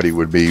comedy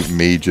would be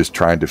me just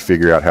trying to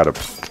figure out how to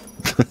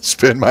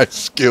spend my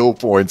skill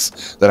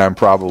points that I'm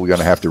probably going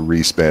to have to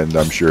respend,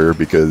 I'm sure,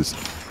 because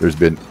there's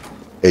been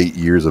 8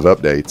 years of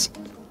updates.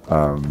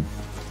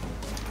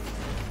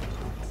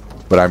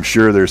 But I'm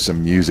sure there's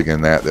some music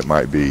in that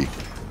might be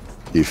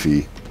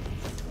iffy.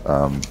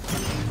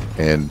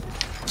 And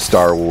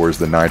Star Wars: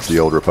 The Knights of the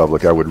Old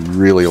Republic, I would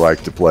really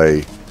like to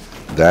play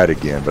that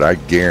again, but I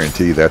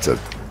guarantee that's a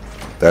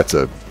that's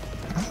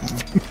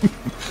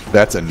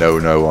a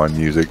no-no on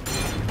music.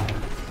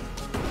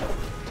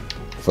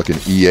 Fucking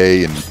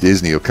EA and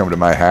Disney will come to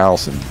my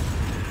house and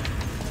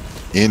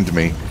end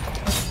me.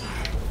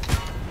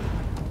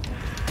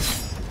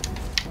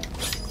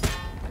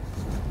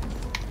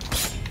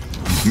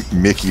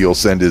 Mickey will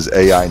send his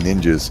AI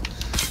ninjas.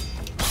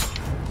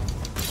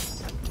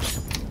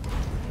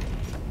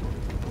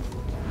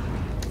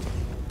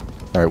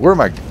 All right, where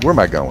am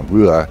I going?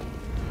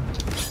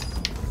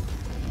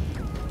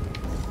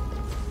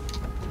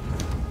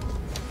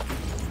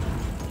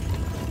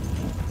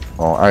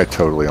 Oh, I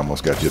totally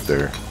almost got hit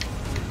there.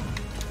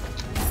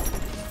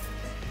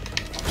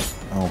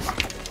 Oh,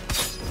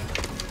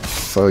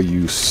 for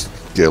you,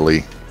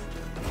 skilly.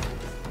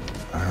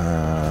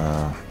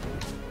 Are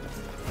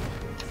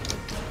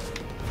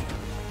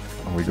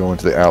we going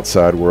to the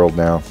outside world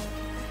now?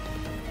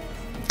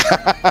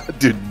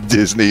 Dude,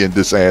 Disney and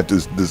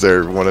DeSantis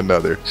deserve one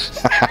another.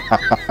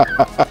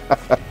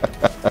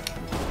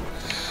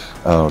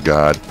 Oh,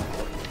 God.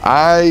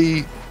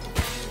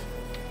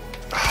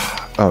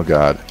 Oh,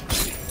 God.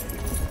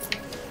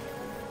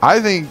 I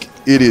think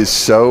it is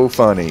so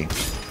funny.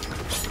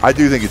 I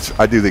do think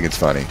it's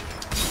funny.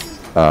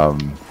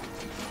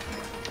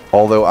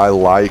 Although I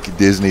like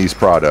Disney's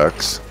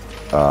products,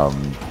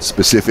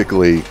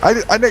 specifically,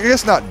 I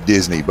guess not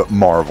Disney, but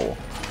Marvel.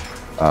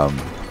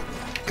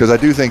 Because I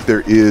do think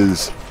there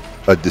is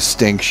a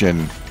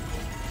distinction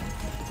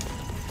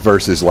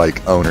versus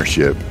like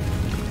ownership.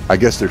 I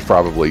guess there's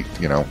probably,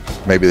 you know,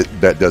 maybe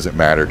that doesn't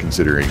matter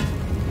considering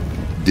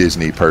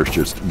Disney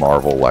purchased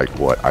Marvel like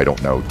what, I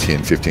don't know,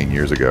 10, 15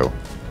 years ago.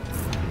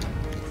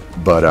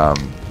 But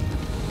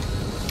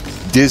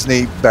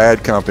Disney,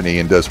 bad company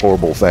and does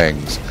horrible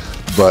things,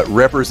 but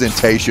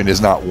representation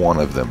is not one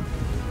of them.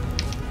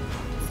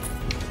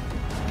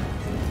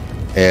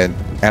 And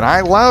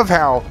I love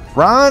how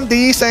Ron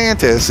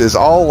DeSantis is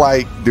all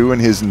like doing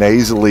his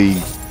nasally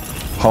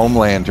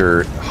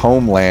Homelander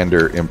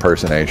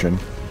impersonation.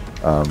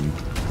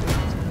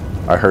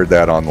 I heard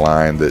that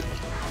online that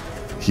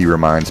he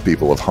reminds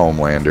people of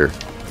Homelander,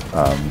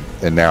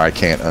 and now I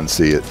can't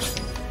unsee it.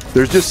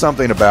 There's just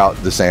something about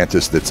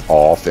DeSantis that's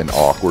off and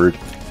awkward,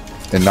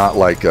 and not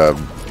like a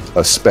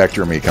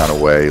spectrum-y kind of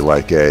way,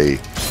 like a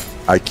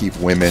I keep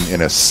women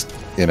in a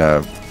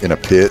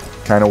pit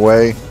kind of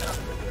way.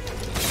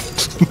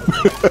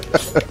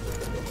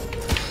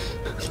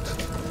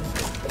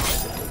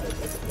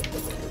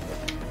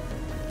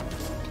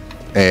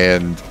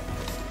 and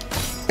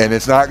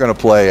it's not going to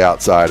play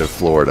outside of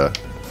Florida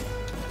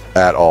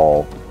at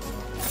all,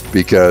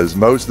 because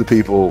most of the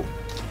people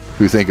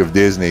who think of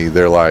Disney,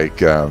 they're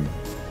like,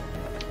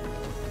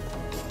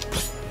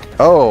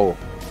 oh,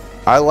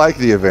 I like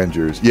the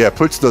Avengers. Yeah,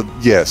 puts the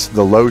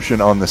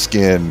lotion on the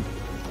skin,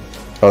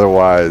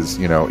 otherwise,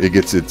 you know, it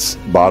gets its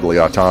bodily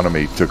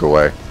autonomy took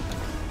away.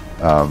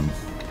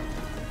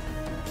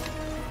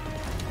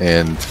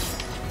 And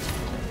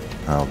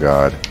oh,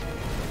 God.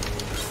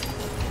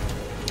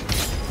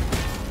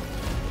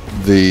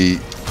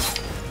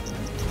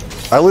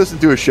 I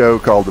listened to a show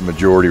called The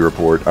Majority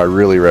Report. I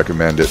really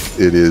recommend it.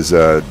 It is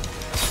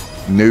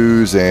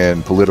news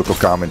and political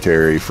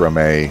commentary from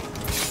a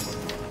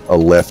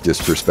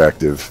leftist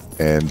perspective,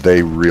 and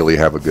they really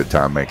have a good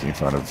time making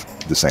fun of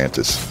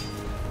DeSantis.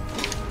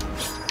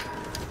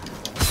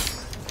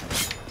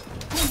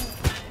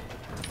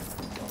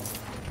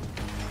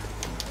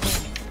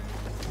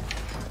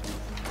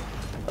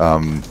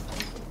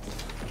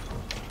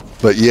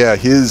 But yeah,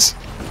 his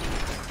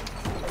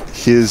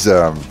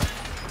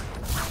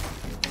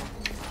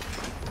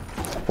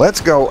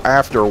let's go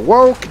after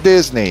woke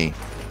Disney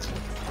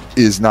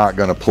is not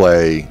going to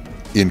play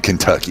in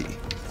Kentucky.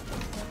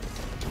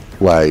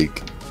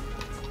 Like,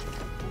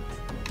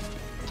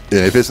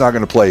 and if it's not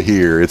going to play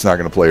here, it's not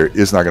going to play.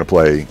 It's not going to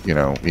play, you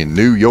know, in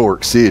New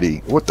York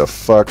City. What the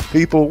fuck,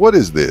 people? What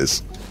is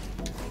this?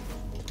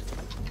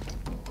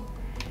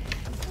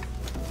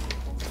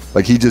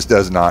 Like, he just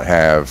does not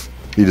have.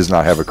 He does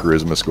not have a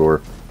charisma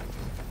score.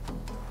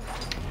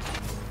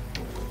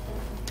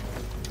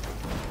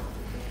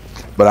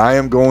 But I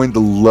am going to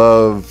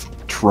love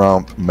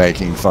Trump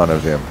making fun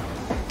of him.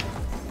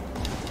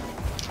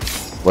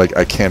 Like,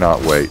 I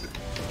cannot wait.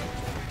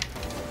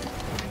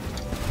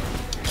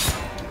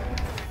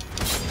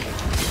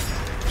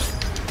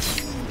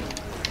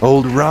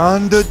 Old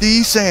Ron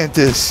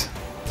DeSantis.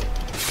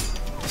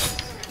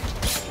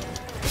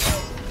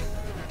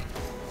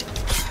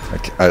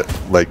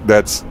 Like,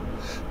 that's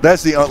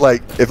the,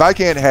 like, if I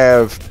can't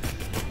have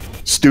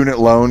student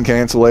loan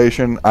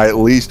cancellation, I at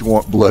least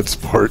want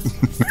Bloodsport.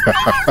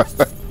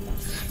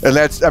 And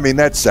that's, I mean,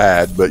 that's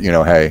sad, but, you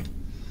know, hey,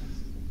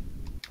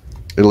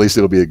 at least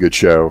it'll be a good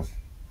show.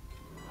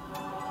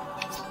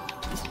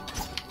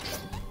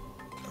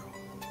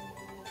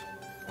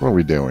 What are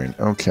we doing?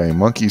 Okay,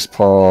 Monkey's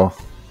Paw.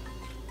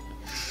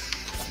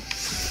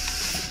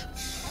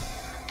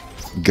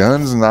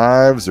 Guns,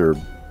 knives, or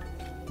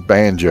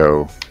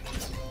banjo?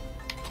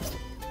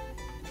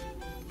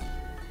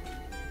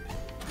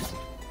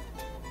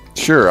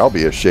 Sure, I'll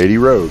be a Shady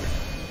Rogue.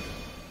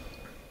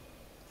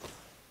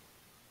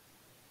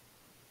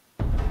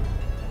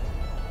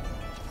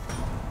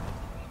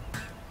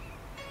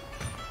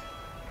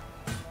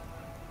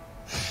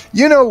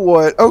 You know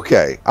what?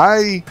 Okay,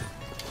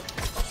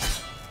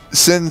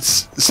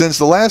 since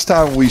the last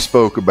time we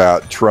spoke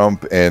about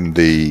Trump and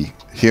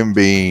him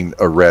being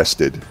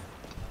arrested,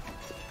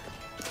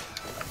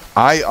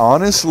 I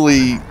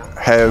honestly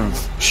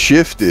have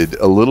shifted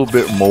a little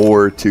bit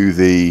more to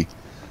the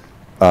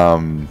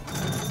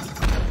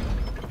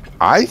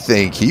I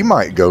think he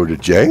might go to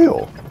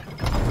jail.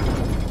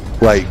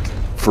 Like,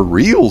 for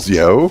reals,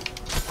 yo.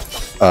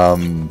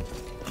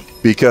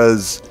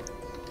 Because,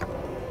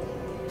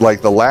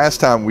 like, the last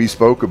time we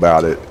spoke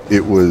about it,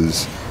 it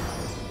was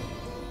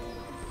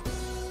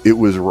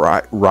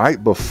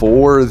right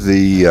before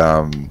the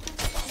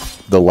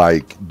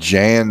like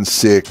Jan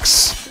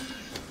 6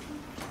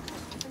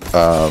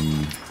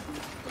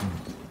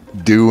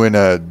 doing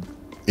a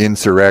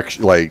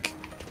insurrection, like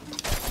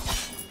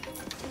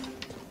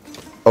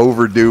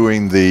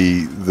overdoing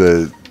the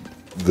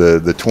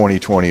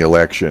 2020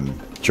 election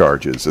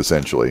charges,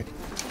 essentially.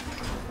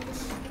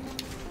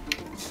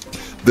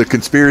 The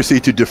conspiracy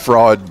to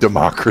defraud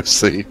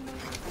democracy.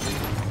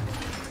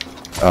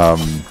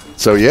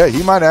 So yeah,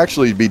 he might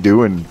actually be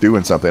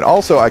doing something.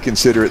 Also, I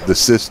consider it the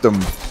system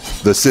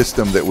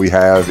that we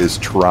have is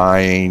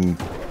trying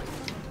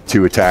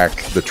to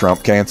attack the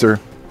Trump cancer.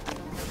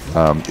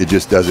 It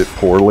just does it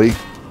poorly,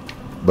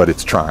 but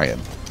it's trying.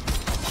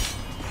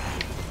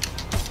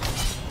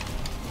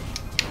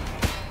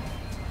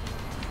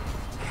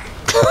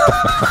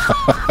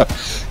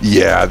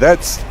 Yeah,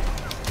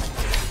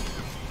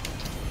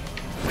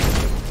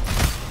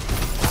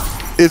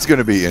 it's going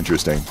to be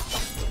interesting.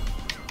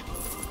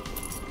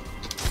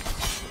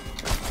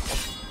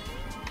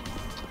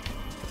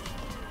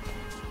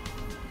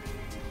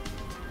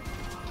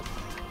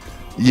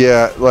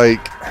 Yeah,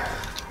 like,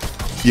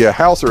 yeah,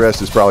 house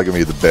arrest is probably going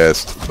to be the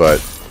best, but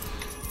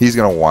he's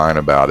going to whine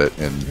about it,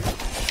 and,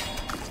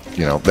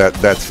 you know,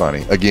 that's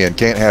funny. Again,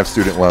 can't have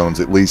student loans.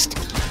 At least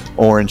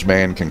Orange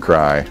Man can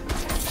cry.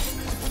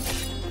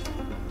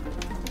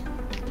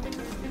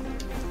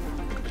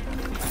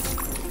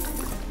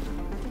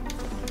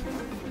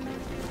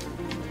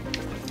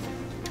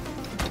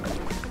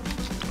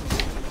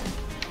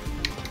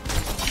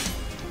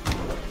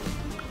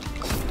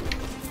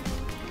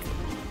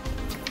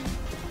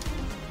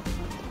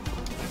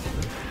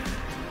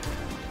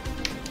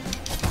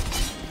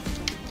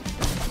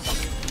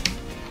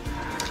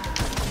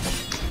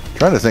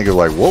 Trying to think of,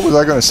 like, what was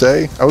I going to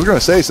say? I was going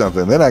to say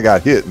something, then I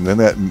got hit, and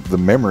then the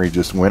memory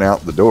just went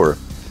out the door.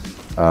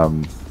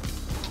 Oh.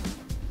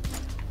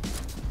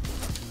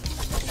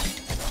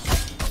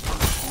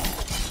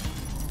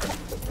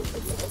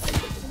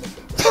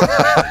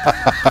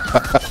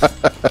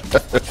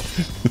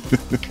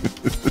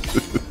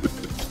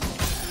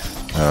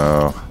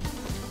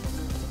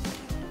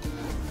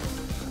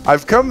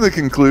 I've come to the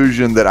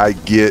conclusion that I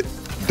get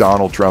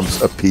Donald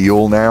Trump's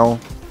appeal now.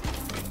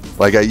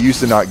 Like, I used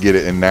to not get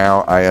it, and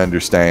now I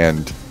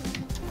understand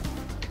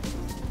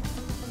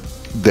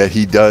that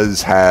he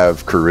does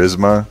have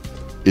charisma.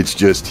 It's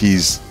just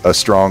he's a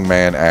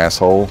strongman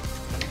asshole,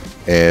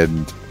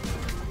 and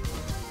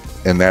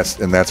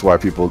that's why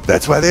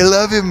they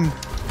love him,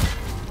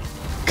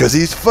 because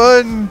he's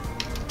fun.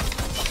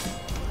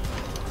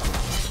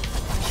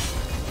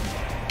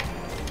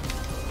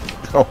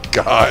 Oh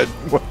God,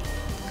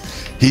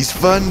 He's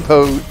fun,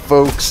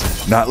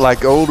 folks. Not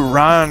like old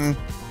Rob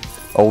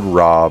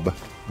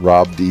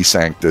D.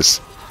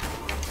 Sanctus.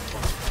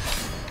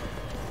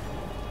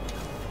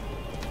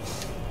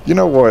 You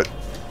know what?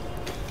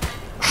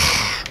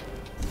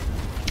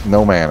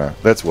 No mana.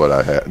 That's what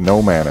I had.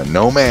 No mana.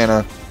 No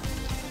mana.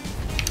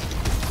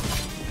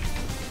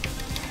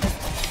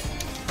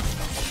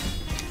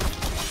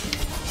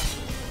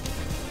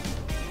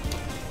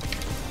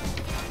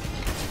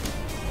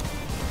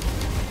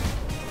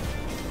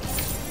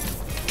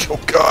 Oh,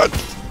 God.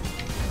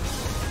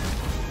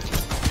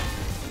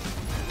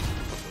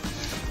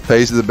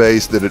 Pays to the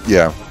base that it,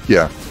 yeah.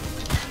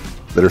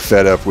 That are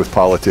fed up with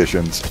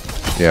politicians.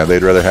 Yeah,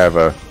 they'd rather have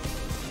a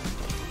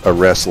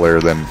wrestler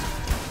than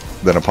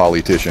a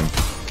politician.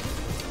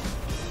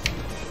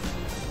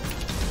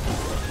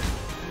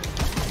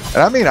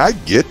 And I mean, I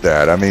get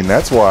that. I mean,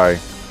 that's why.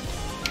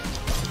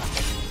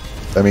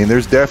 I mean,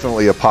 there's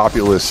definitely a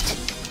populist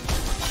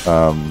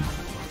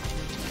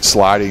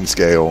sliding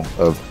scale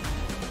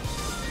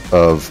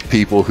of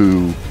people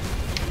who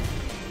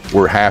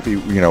were happy,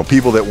 you know,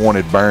 people that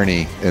wanted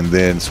Bernie and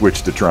then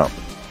switched to Trump.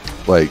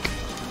 Like,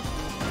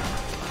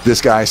 this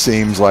guy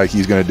seems like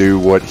he's going to do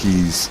what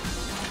he's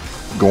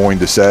going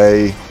to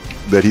say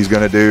that he's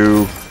going to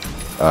do.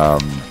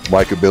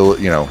 Likability,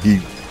 you know,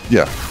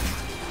 yeah.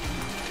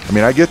 I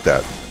mean, I get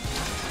that.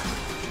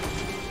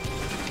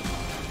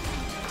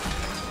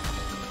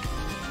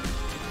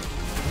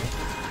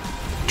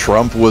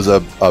 Trump was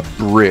a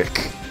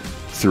brick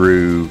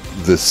through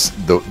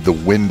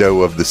the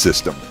window of the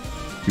system.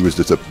 He was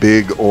just a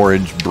big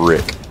orange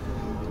brick.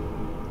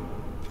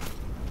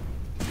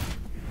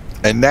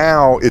 And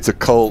now it's a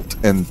cult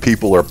and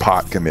people are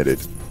pot committed.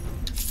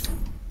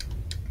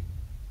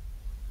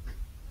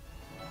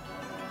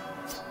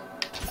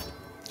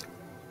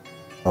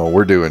 Oh,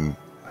 we're doing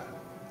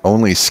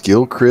only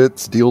skill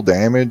crits deal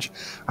damage.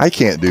 I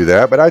can't do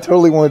that, but I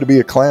totally wanted to be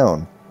a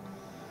clown.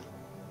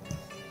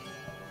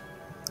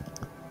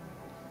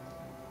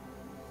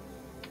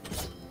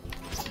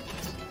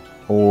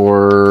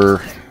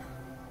 Or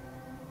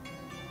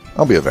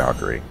I'll be a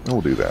Valkyrie.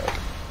 We'll do that.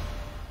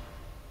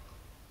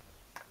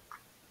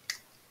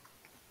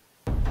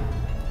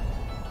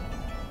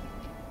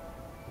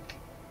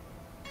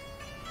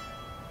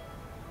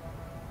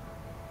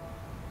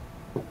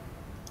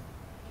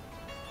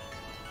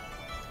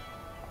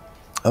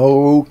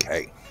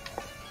 Okay.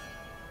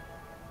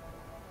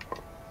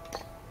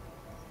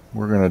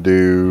 We're going to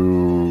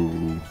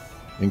do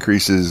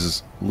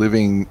increases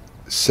living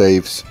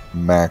safe's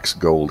max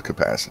gold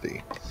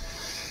capacity.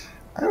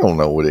 I don't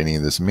know what any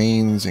of this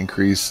means.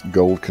 Increase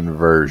gold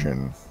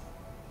conversion.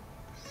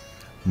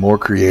 More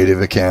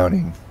creative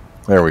accounting.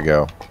 There we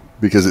go.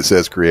 Because it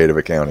says creative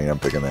accounting, I'm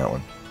picking that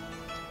one.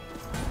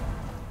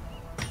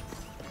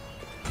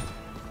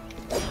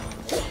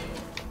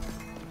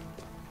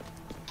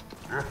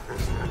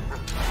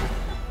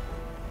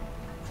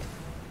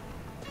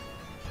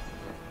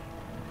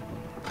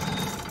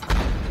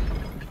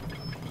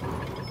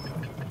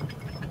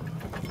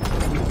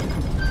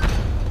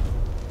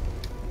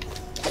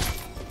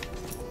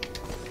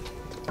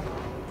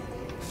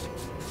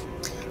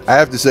 I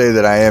have to say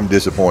that I am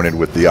disappointed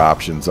with the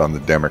options on the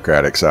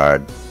Democratic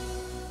side.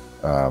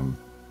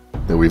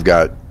 That we've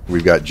got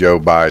Joe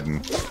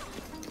Biden,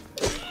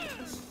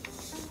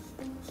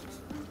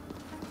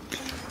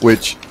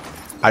 which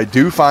I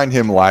do find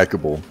him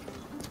likable,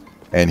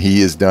 and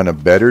he has done a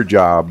better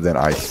job than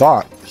I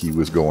thought he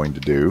was going to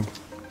do.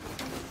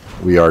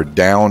 We are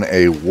down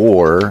a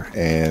war,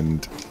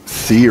 and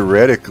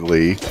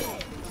theoretically,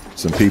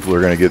 some people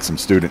are going to get some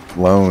student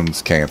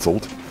loans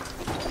canceled.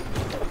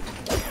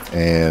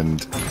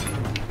 And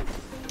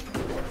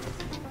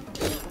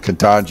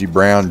Ketanji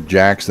Brown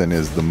Jackson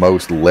is the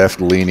most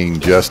left-leaning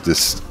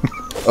justice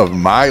of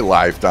my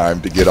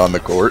lifetime to get on the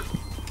court.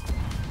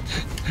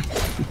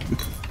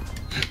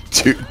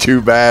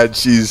 Too bad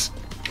she's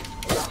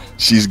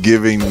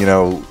giving, you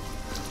know,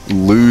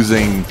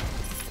 losing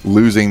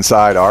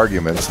side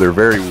arguments. They're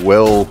very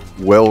well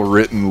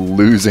written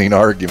losing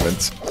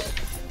arguments.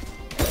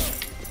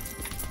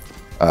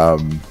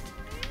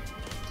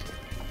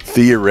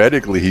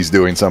 Theoretically, he's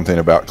doing something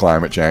about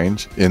climate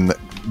change,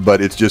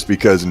 but it's just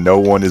because no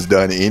one has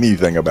done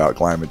anything about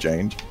climate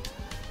change.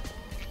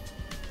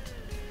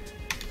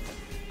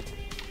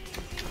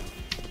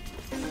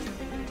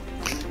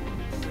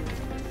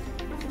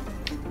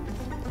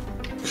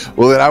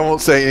 Well, then I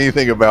won't say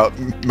anything about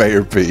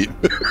Mayor Pete.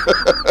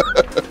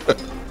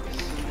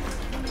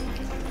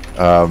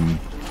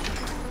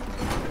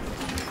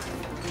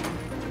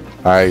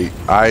 I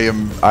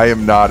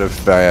am not a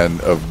fan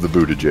of the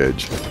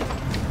Buttigieg.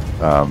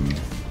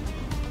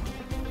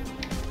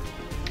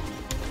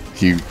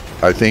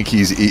 I think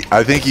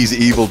he's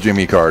evil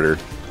Jimmy Carter.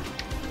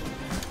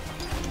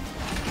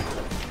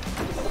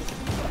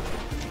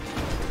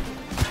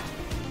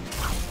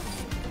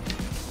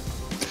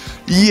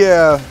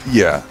 Yeah.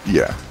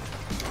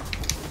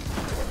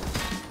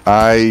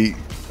 I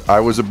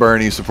was a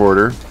Bernie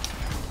supporter.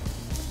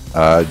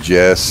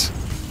 Jess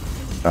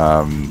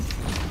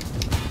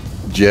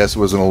Jess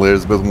was an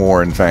Elizabeth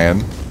Warren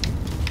fan,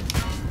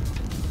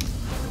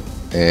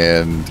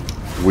 and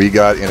we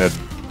got in a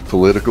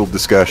political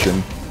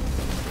discussion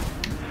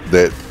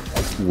that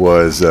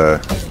was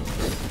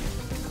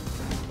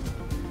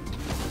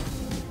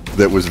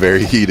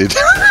very heated.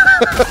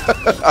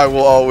 I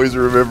will always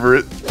remember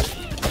it.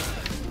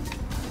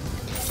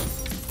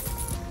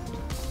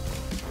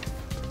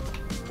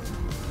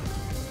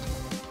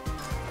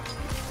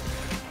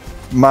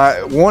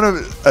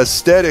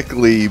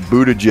 Aesthetically,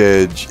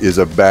 Buttigieg is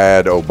a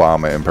bad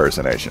Obama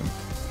impersonation,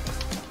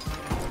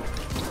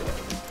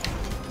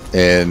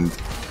 and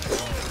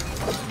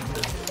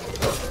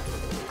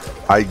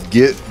I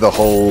get the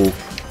whole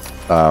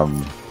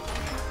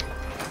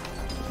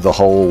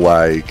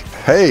like,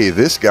 hey,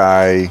 this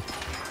guy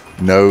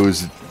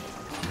knows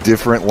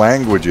different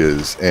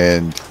languages,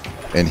 and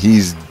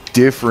he's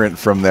different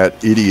from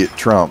that idiot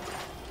Trump,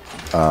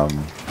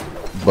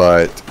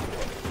 but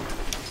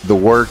the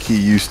work he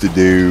used to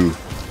do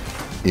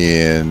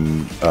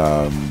in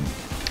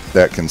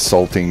that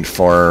consulting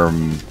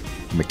firm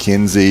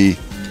McKinsey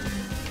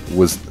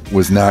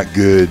was not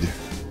good,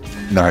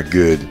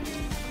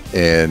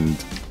 and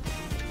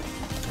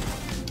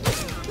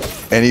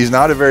he's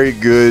not a very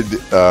good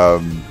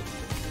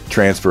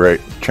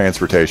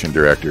transportation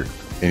director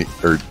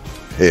or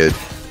head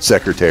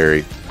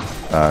secretary,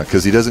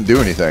 because he doesn't do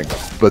anything.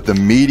 But the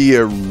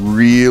media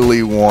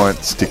really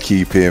wants to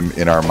keep him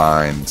in our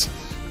minds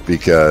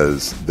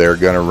because they're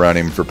going to run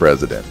him for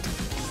president.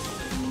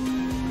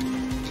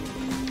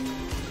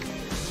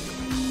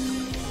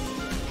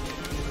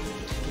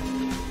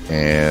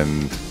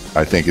 And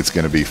I think it's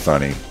going to be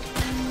funny.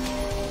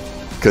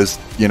 Because,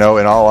 you know,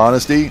 in all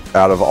honesty,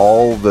 out of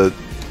all the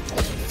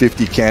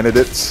 50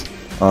 candidates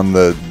on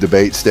the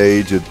debate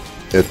stage at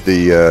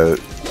the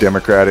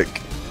Democratic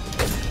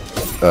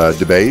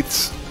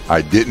debates,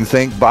 I didn't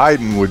think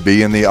Biden would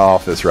be in the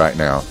office right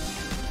now.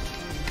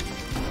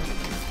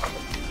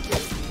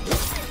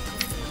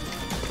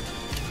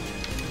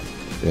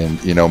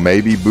 And, you know,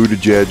 maybe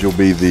Buttigieg will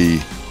be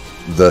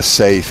the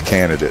safe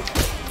candidate.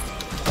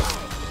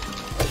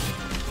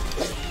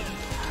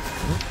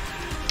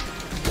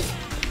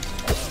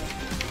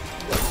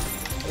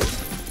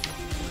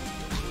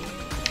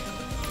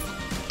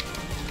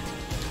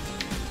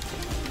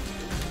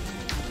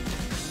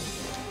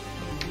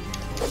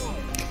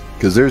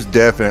 Because there's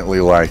definitely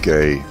like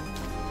a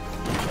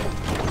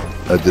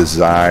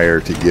desire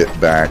to get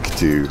back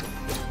to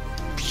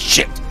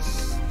shit.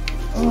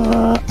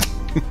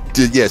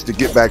 To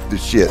get back to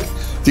shit.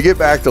 To get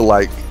back to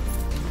like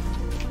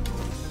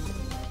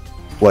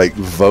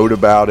vote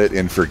about it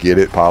and forget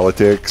it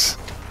politics.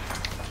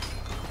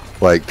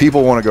 Like,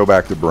 people want to go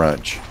back to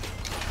brunch.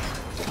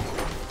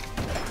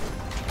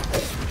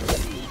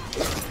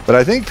 But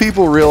I think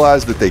people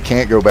realize that they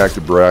can't go back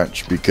to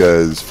brunch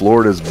because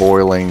Florida's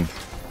boiling,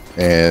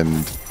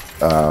 and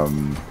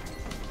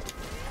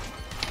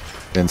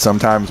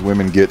sometimes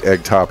women get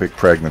ectopic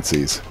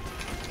pregnancies.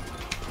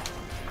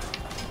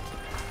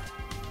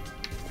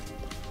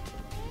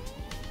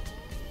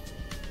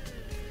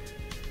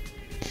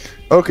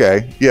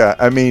 Okay, yeah,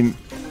 I mean,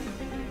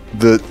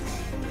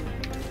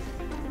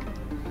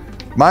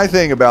 my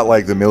thing about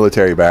like the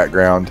military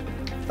background,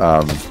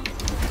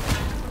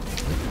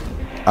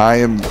 I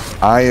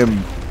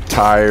am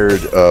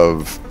tired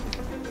of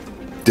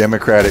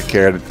Democratic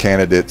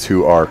candidates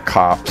who are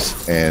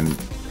cops and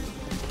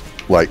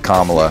like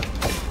Kamala,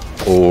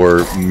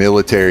 or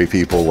military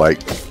people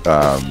like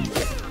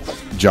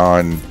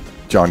John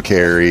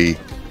Kerry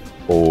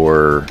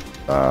or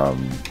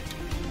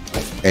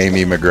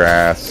Amy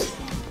McGrath.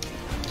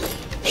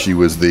 She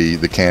was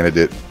the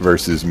candidate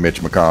versus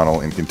Mitch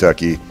McConnell in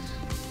Kentucky,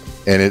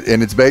 and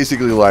it's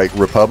basically like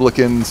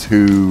Republicans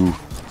who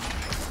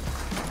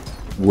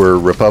were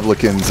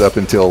Republicans up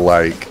until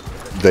like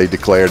they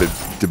declared it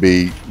to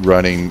be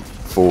running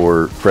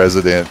for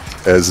president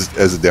as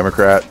a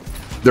Democrat.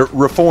 They're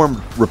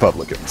reformed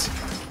Republicans.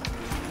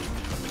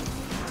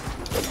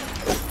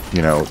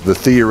 You know, the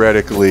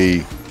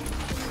theoretically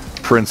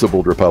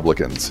principled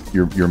Republicans.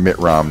 Your Mitt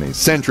Romneys.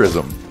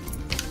 Centrism.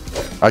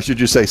 I should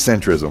just say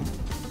centrism.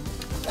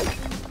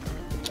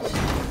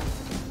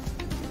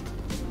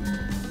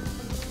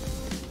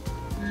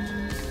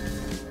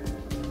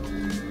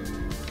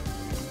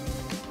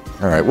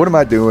 All right, what am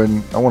I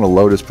doing? I want a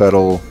lotus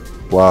petal,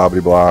 blah,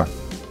 blah, blah.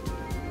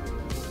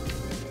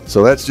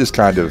 So that's just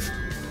kind of,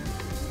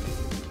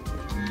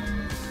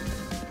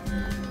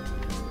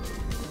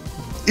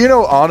 you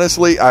know,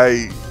 honestly,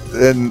 I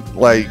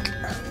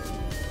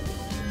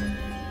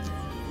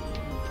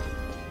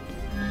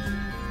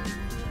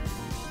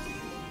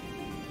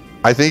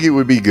think it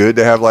would be good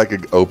to have like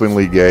an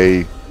openly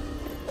gay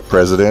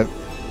president,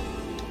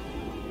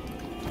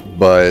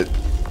 but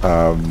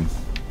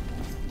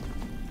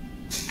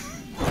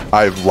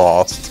I've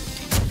lost.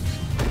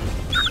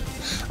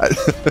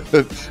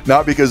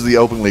 Not because of the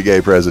openly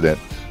gay president,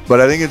 but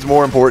I think it's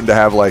more important to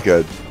have like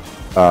a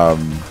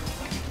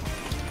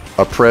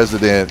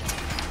president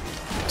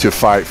to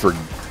fight for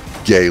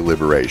gay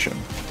liberation.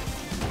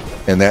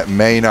 And that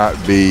may not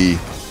be,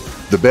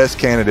 the best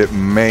candidate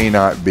may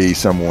not be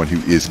someone who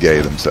is gay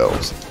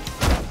themselves.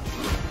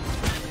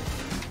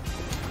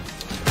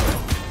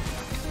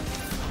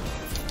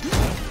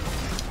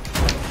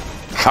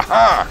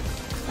 Ha-ha!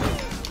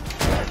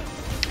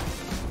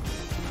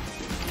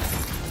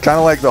 Kind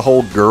of like the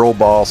whole girl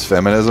boss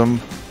feminism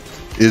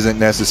isn't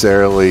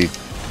necessarily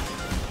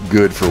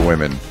good for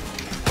women.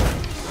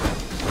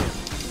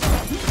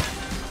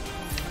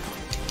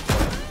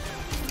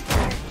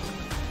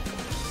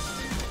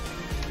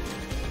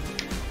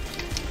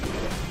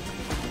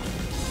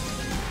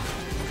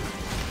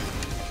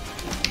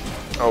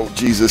 Oh,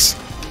 Jesus.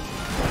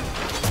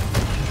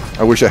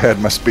 I wish I had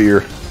my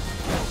spear.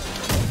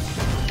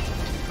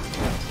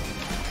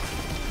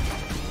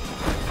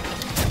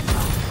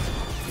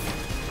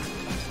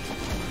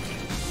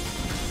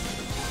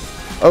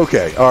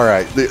 Okay, all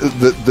right.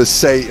 The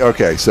safe.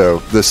 Okay, so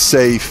the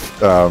safe.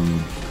 The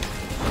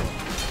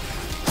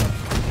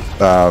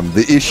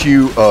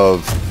issue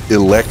of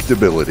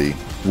electability,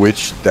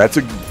 which that's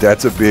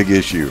a big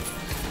issue,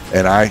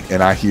 and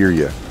I hear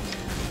you.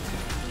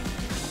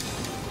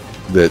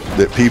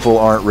 That people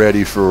aren't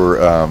ready for.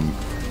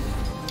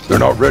 They're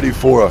not ready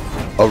for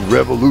a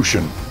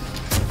revolution.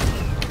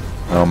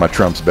 Oh, my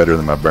Trump's better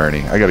than my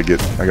Bernie. I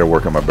gotta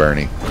work on my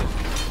Bernie.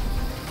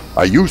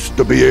 I used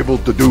to be able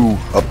to do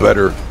a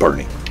better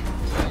Bernie.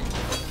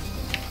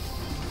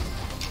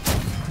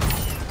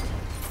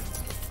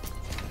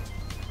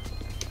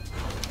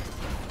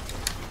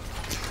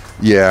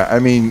 Yeah, I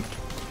mean,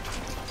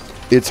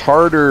 it's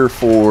harder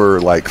for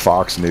like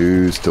Fox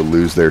News to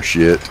lose their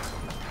shit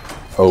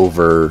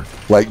over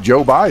like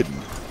Joe Biden.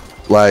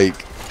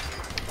 Like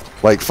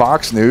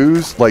Fox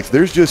News, like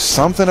there's just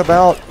something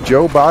about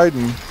Joe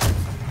Biden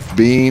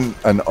being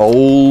an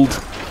old,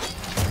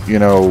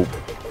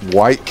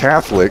 white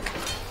Catholic.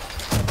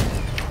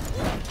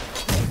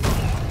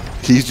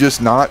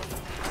 He's not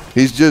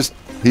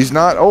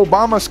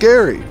Obama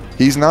scary.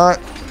 He's not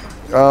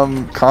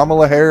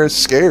Kamala Harris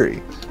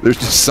scary. There's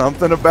just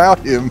something about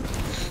him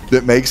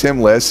that makes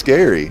him less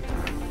scary.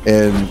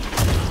 And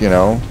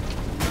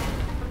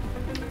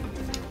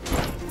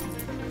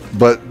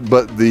but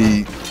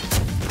the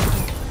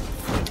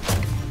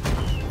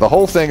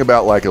whole thing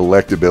about like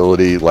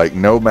electability, like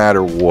no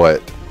matter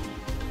what,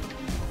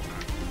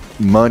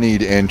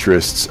 moneyed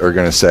interests are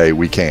going to say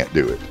we can't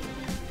do it.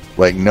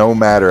 Like no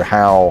matter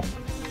how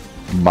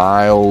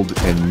mild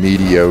and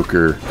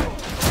mediocre,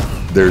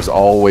 there's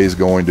always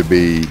going to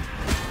be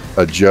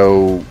a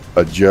Joe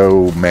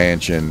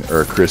Manchin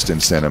or a Kristen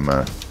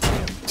Sinema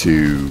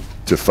to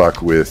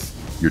fuck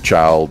with your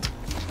child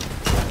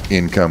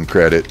income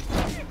credit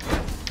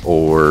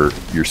or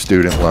your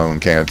student loan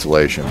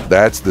cancellation.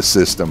 That's the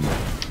system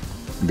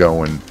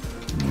going,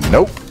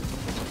 nope.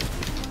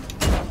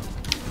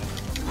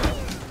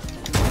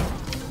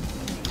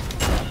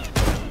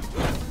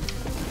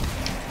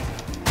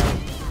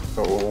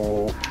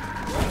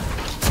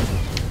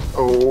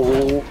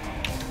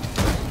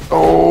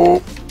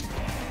 Oh,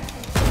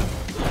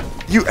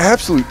 you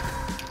absolute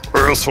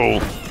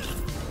asshole.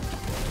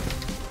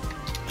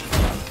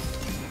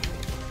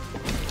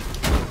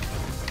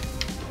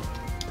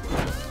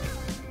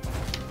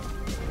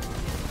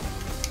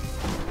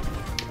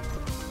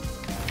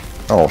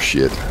 Oh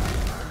shit.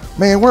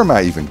 Man, where am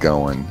I even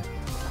going?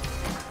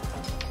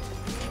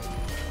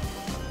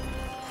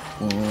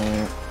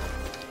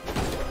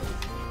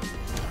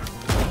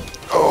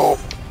 Oh.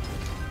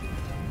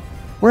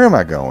 Where am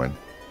I going?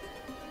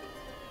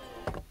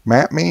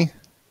 Map me?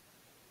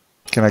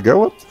 Can I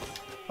go up?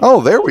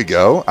 Oh, there we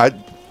go.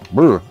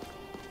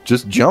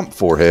 Just jump,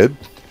 forehead.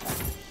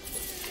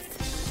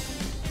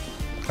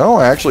 Oh,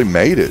 I actually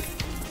made it.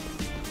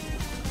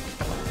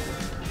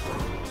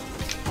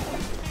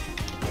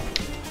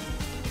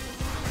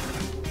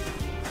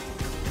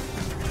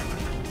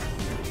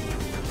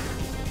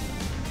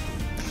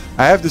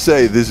 I have to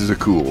say, this is a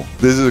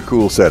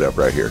cool setup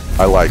right here.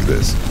 I like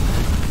this.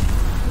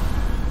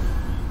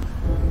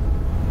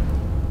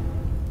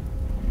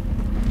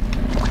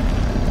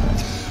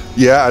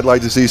 Yeah, I'd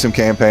like to see some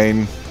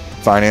campaign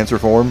finance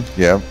reform.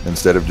 Yeah,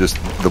 instead of just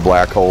the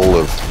black hole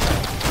of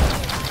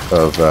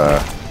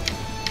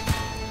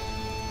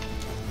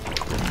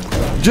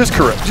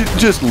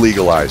just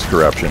legalize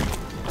corruption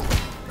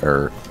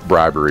or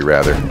bribery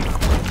rather.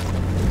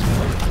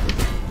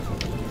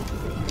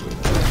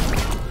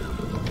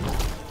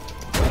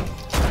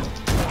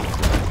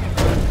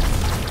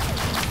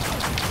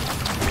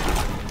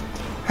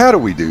 How do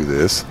we do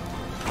this?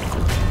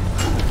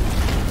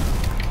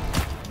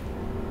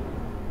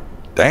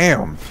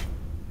 Damn.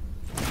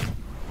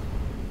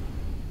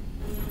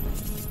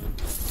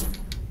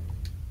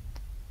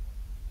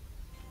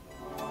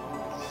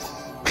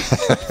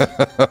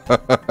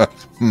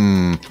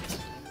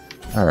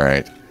 All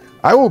right.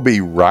 I will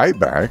be right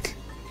back.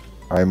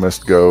 I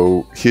must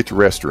go hit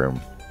restroom.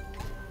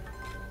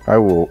 I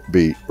will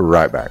be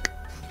right back.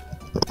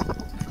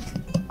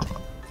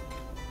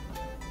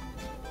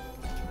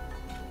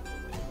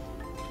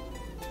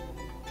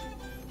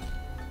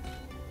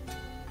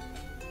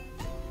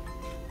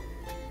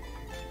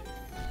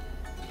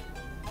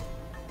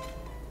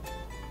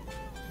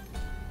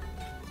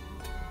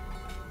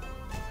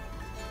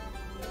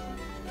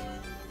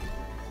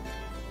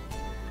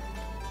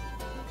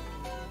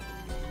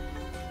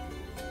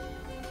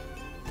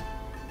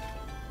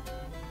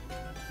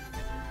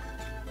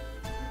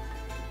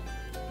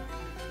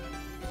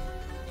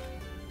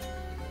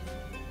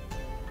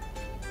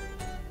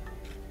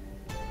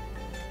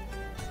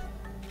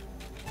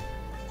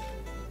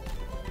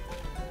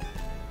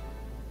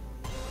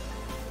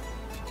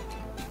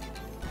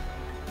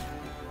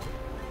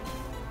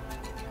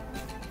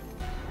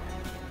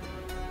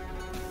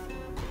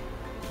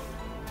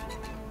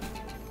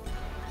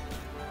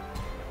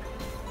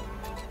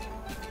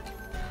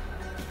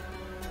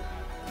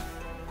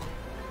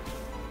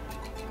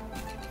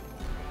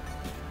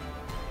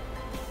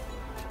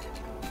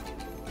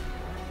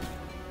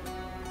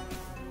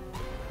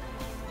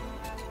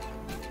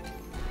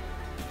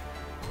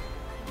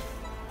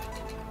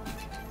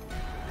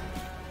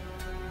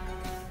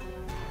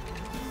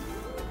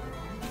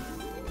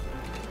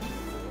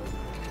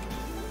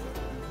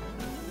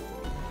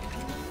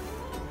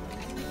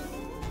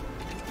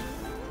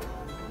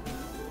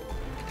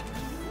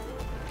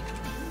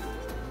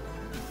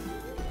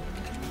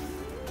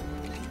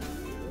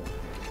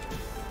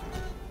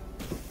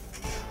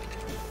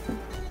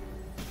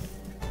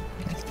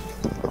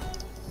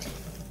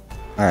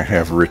 I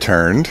have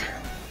returned.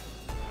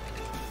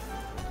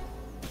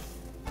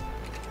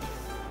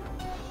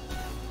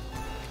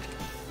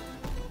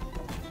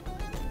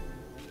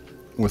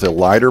 With a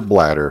lighter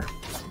bladder.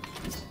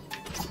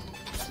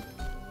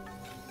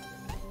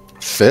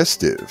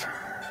 Festive.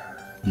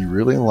 You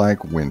really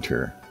like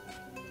winter.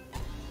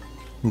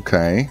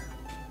 Okay.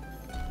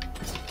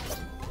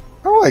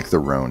 I like the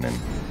Ronin.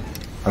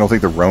 I don't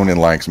think the Ronin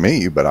likes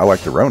me, but I like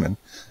the Ronin.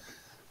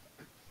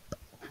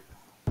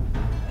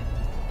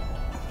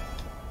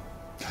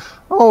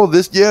 Oh,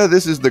 this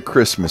is the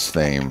Christmas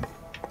theme.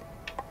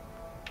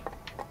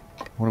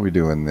 What are we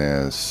doing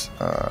this?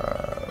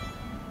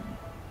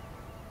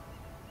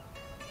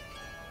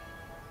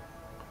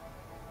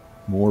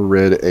 More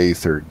red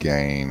aether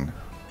gain.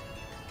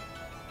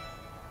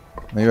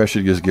 Maybe I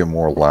should just get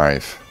more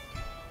life.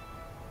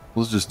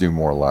 Let's just do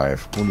more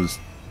life. We'll just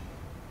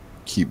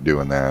keep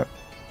doing that.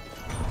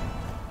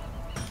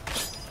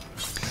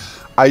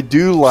 I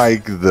do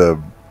like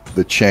the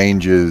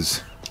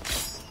changes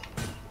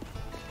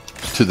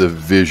to the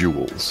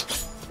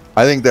visuals.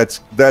 I think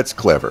that's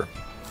clever.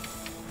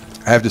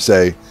 I have to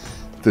say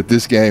that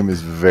this game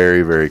is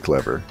very, very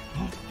clever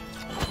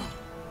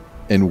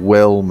and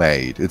well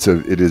made.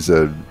 It is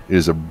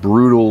a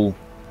brutal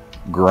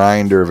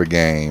grinder of a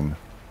game,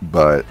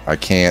 but I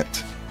can't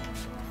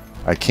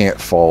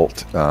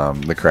fault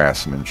the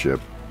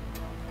craftsmanship.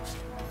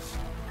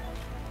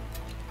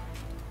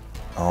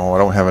 Oh, I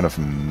don't have enough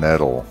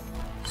metal.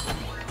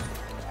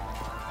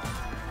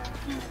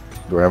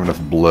 Do I have enough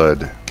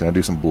blood? Can I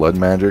do some blood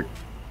magic?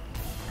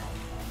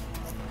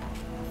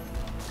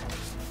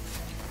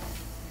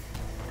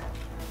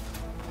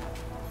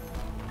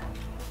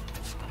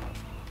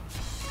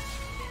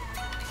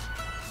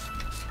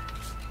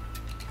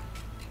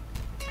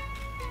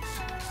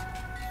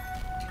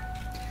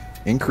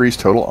 Increase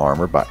total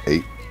armor by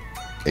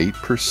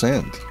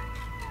 8%.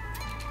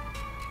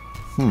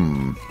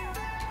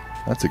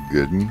 That's a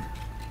good one.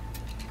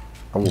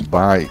 I will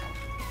buy.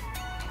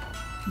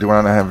 Do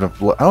I not have enough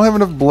blood? I don't have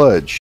enough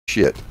blood.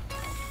 Shit.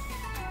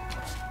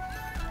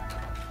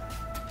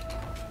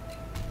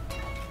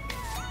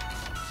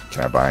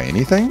 Can I buy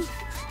anything?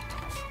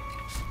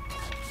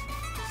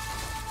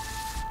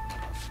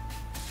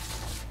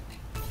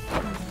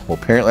 Well,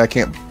 apparently I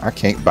can't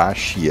buy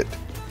shit.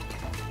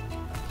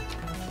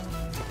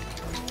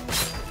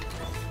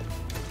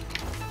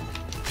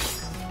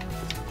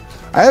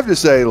 I have to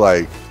say,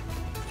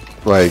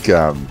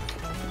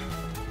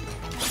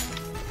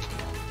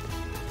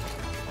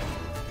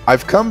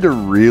 I've come to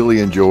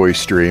really enjoy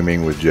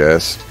streaming with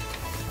Jess.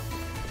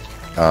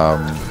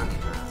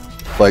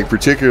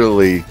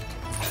 Particularly,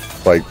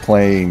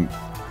 playing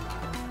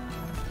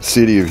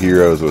City of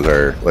Heroes with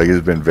her.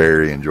 It's been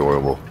very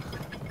enjoyable.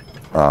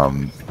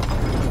 And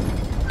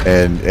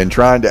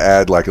trying to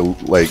add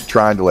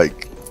trying to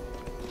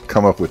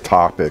come up with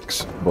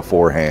topics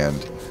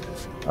beforehand.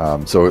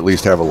 So at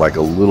least have a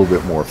little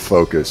bit more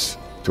focus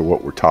to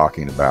what we're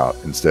talking about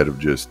instead of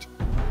just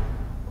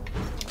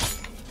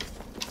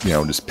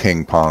just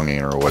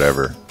ping-ponging or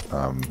whatever.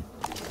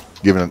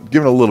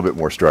 Giving a little bit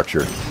more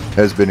structure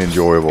has been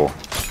enjoyable.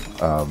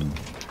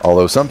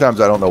 Although sometimes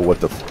I don't know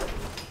what the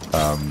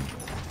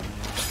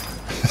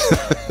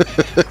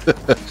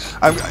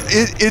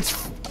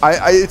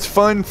it's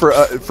fun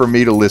for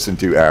me to listen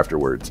to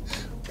afterwards.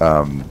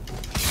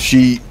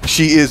 She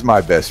is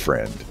my best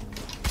friend.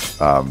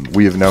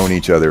 We have known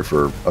each other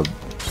for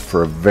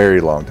a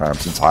very long time,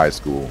 since high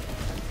school.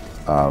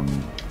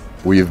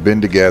 We have been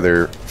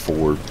together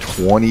for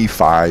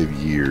 25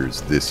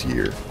 years this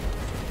year,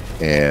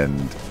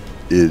 and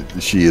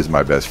she is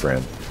my best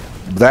friend.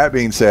 That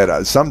being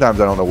said, sometimes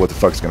I don't know what the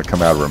fuck's going to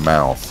come out of her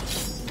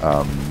mouth,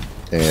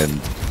 and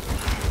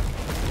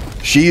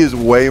she is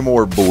way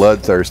more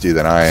bloodthirsty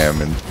than I am,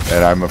 and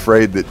I'm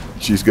afraid that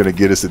she's going to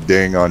get us a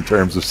ding on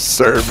terms of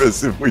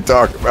service if we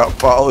talk about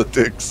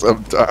politics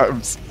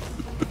sometimes.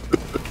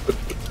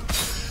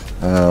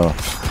 Oh.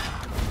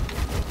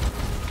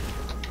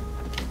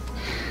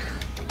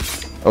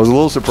 I was a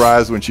little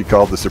surprised when she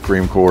called the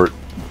Supreme Court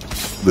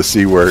the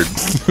C word.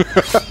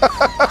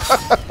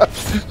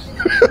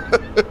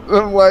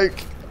 I'm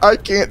like, I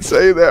can't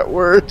say that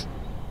word.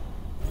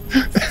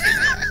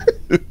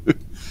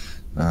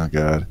 Oh,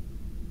 God.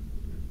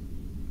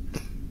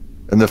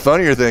 And the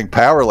funnier thing,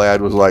 Power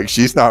Lad was like,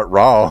 she's not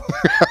wrong.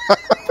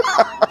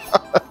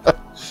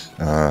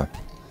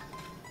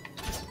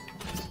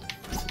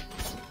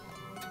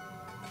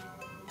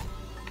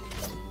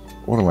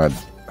 What am I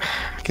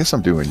guess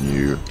I'm doing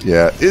you.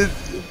 Yeah,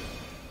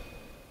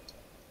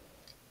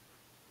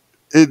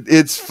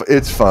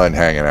 it's fun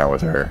hanging out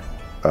with her.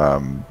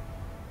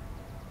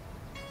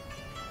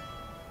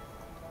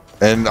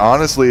 And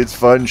honestly, it's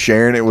fun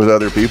sharing it with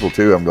other people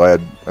too. I'm glad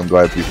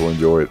people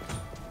enjoy it.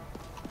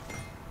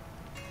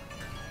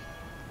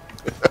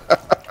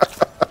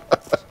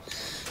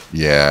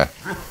 Yeah.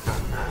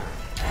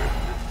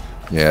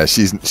 Yeah,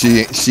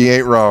 she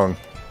ain't wrong.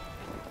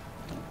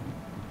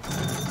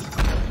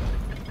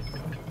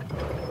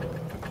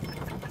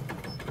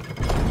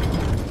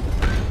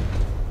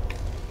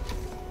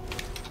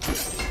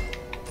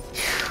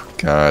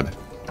 God.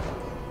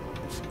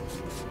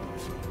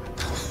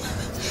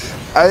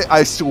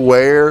 I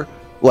swear,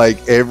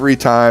 like, every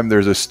time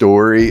there's a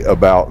story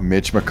about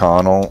Mitch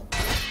McConnell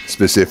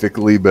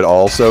specifically, but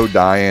also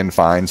Dianne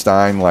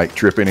Feinstein, like,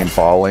 tripping and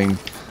falling,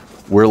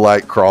 we're,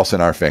 like, crossing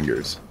our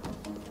fingers.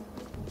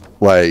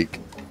 Like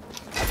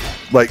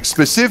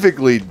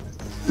specifically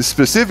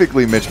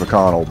Mitch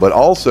McConnell, but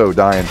also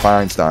Dianne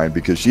Feinstein,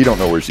 because she don't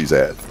know where she's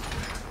at.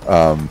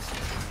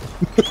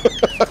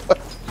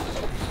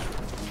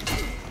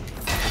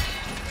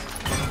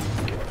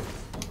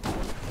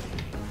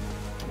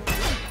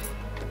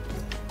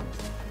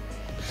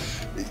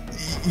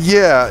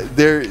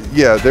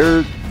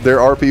 There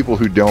are people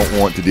who don't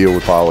want to deal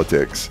with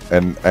politics,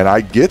 and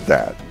I get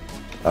that.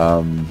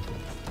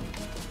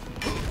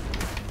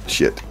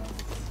 Shit.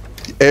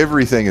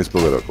 Everything is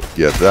political.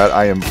 Yes, that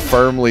I am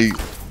firmly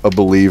a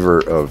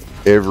believer of.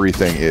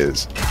 Everything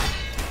is,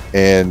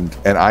 and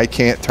I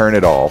can't turn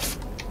it off.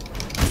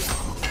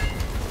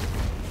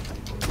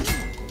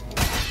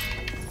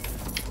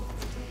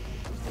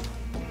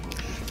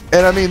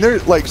 And I mean,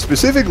 there's like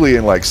specifically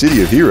in like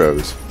City of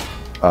Heroes,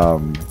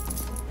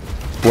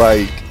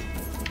 like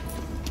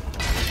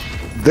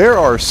there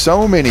are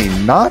so many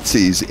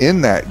Nazis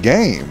in that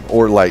game,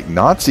 or like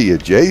Nazi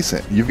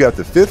adjacent. You've got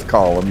the Fifth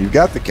Column, you've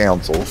got the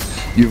Council,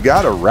 you've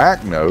got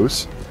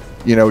Arachnos.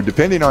 You know,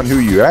 depending on who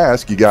you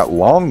ask, you got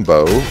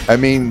Longbow. I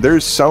mean,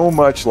 there's so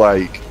much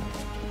like,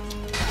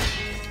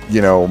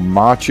 you know,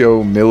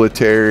 macho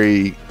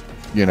military,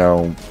 you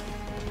know,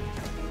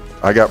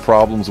 I got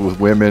problems with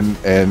women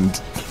and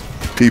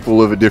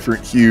people of a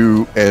different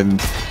hue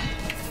and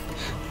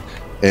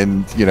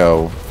you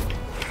know,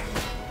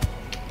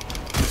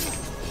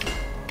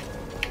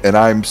 and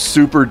I'm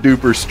super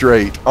duper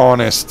straight,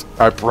 honest,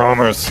 I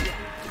promise.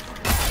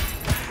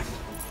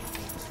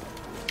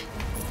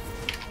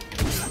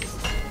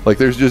 Like,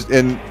 there's just,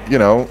 and you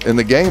know, and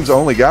the game's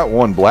only got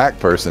one black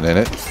person in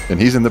it, and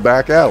he's in the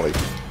back alley.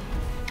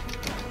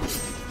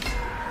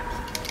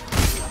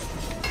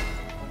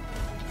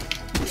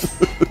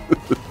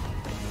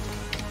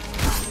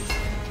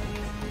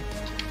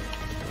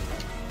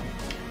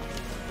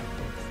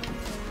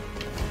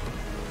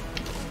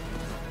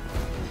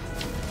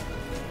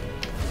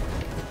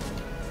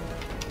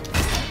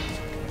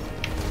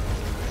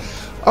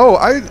 Oh,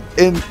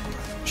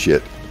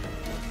 shit.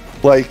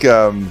 Like,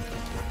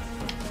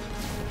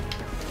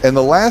 and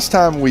the last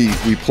time we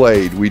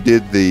played, we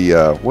did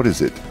the, what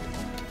is it?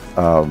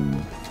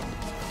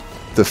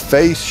 The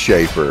Face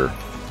Shaper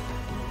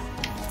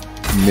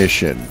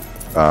mission,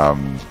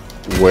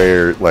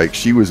 where, like,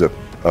 she was the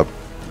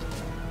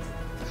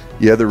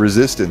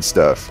resistance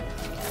stuff.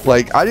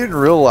 Like, I didn't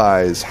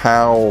realize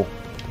how,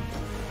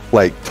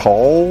 like,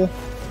 tall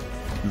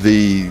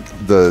the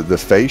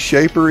Face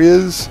Shaper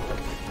is.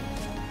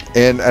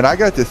 And I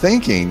got to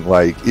thinking,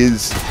 like,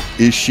 is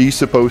she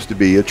supposed to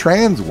be a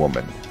trans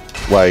woman?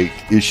 Like,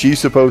 is she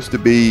supposed to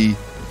be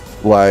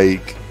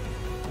like,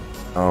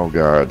 oh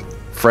god,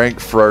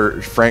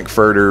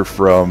 Frankfurter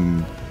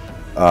from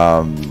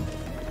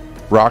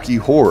Rocky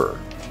Horror?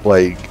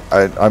 Like,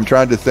 I'm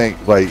trying to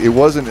think. Like, it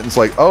wasn't. It's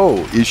like, oh,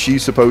 is she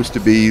supposed to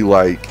be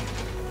like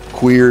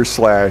queer /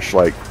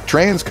 like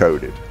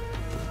transcoded?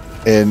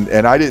 And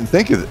I didn't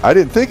think of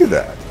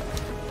that.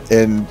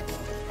 And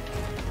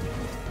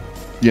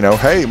you know,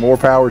 hey, more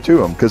power to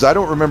them, because I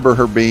don't remember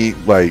her being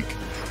like.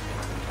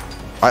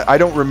 I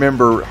don't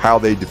remember how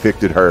they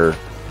depicted her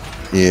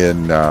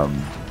in,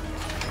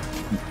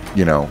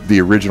 you know, the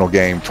original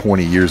game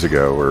 20 years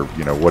ago, or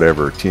you know,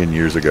 whatever, 10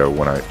 years ago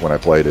when I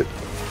played it.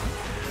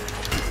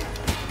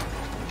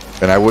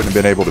 And I wouldn't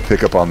have been able to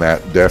pick up on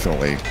that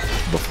definitely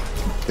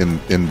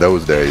in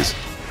those days.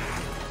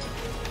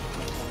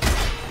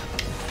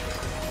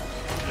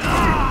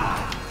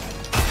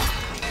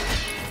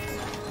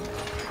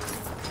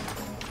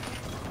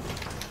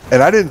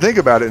 And I didn't think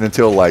about it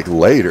until like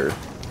later.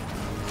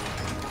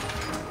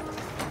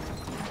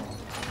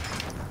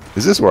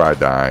 Is this where I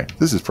die?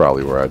 This is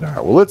probably where I die.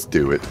 Well, let's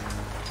do it.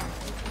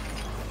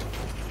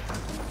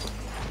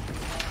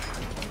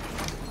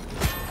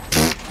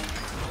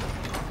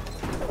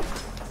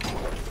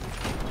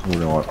 We're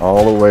going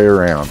all the way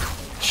around.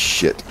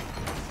 Shit.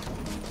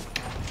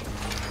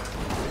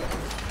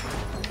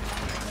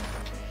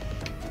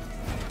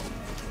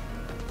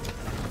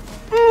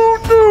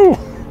 Oh no!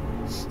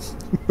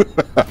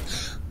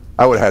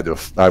 I would have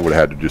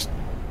had to just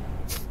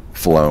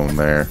flown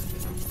there.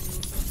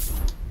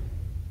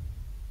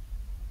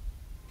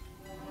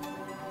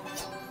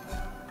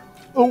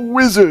 A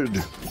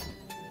wizard.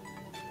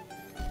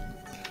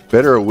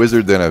 Better a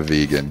wizard than a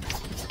vegan.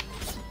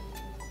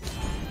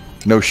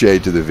 No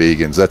shade to the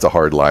vegans. That's a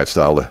hard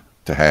lifestyle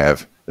to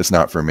have. It's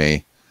not for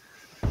me.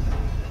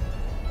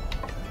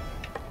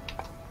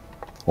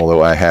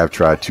 Although I have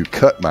tried to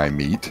cut my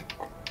meat.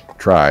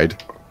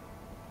 Tried.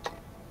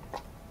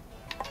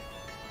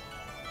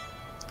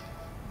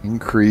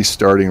 Increase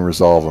starting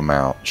resolve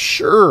amount.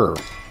 Sure.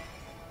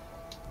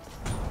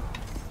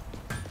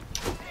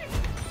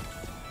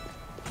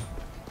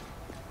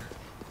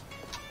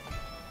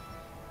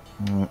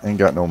 Ain't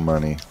got no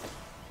money.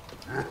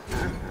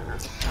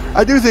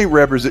 I do think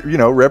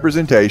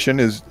representation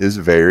is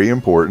very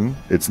important.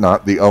 It's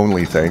not the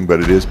only thing,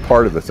 but it is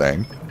part of the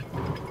thing.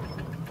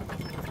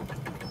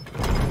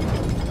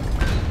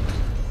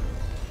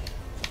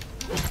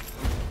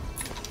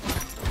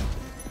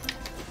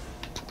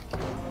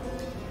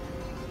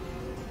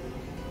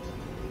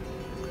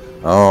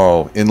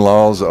 Oh,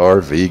 in-laws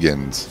are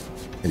vegans.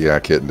 Yeah, I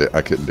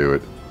couldn't do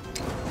it.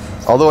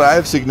 Although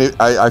I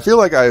feel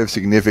like I have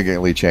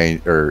significantly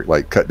changed or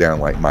like cut down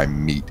like my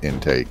meat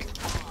intake.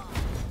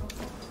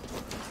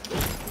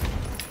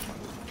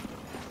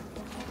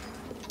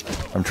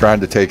 I'm trying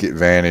to take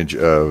advantage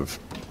of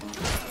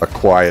a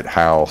quiet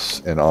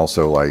house and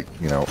also like,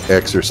 you know,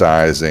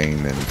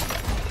 exercising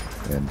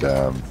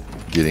and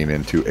getting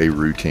into a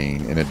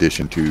routine in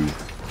addition to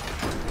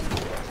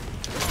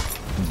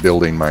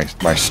building my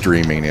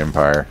streaming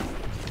empire.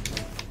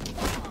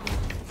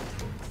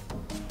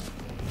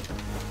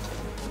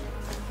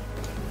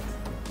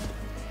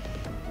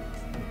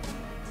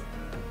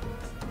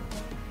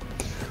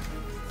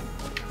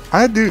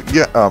 I do,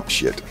 yeah,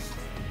 shit.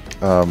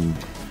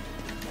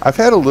 I've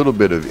had a little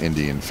bit of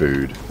Indian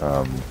food.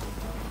 I'm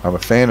a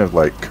fan of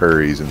like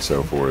curries and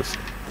so forth.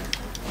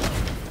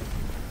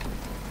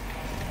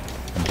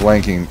 I'm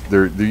blanking.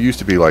 There used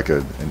to be like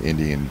an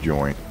Indian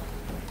joint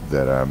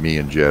that me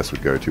and Jess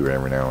would go to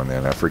every now and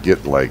then. I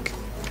forget like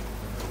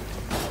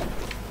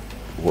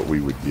what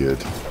we would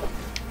get.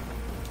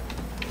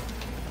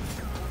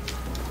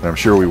 And I'm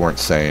sure we weren't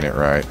saying it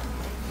right.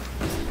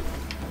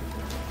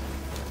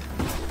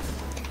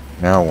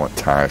 Now I want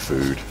Thai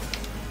food.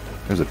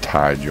 There's a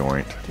Thai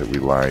joint that we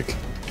like.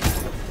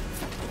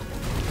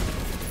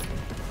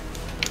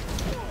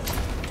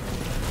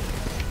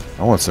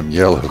 I want some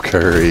yellow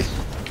curry.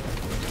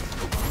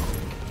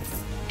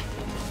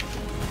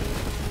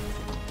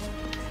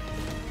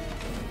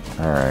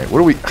 Alright, what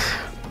do we...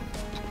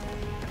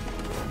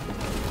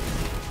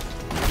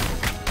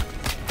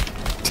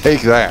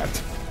 Take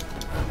that.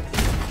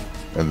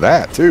 And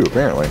that too,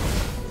 apparently.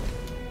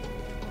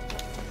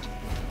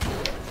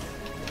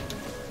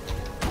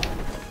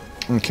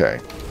 Okay.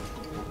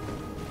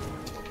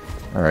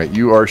 Alright,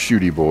 you are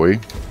Shooty Boy.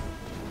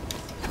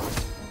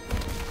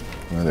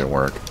 That didn't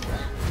work.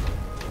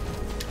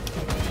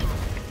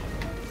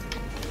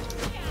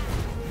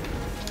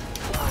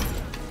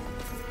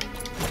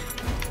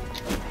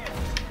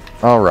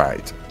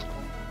 Alright.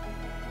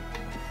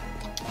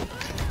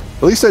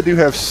 At least I do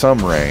have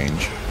some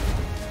range.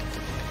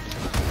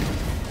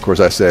 Of course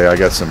I say I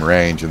got some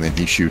range and then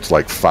he shoots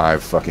like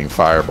 5 fucking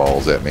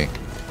fireballs at me.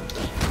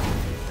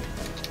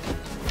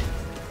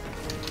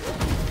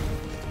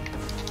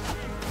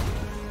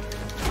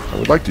 I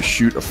would like to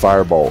shoot a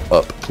fireball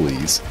up,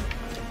 please.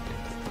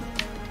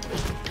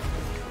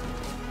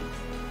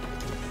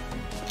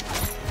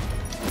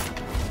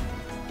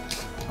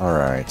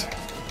 Alright.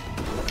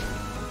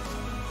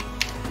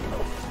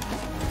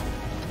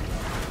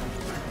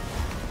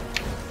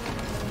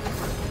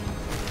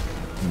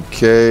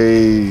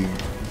 Okay.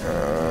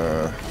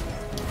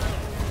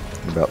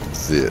 What about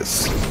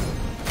this?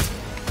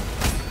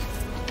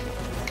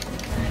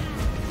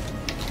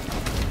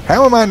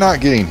 How am I not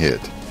getting hit?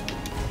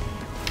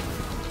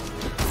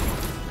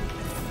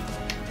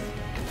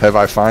 Have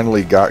I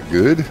finally got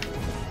good?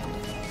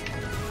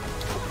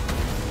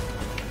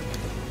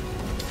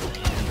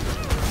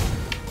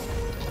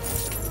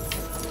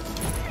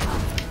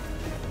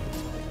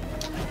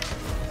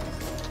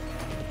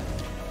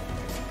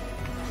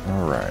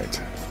 All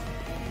right.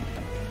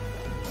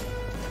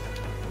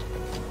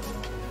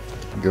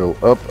 Go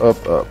up,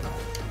 up, up.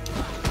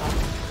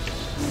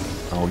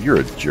 Oh,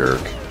 you're a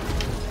jerk.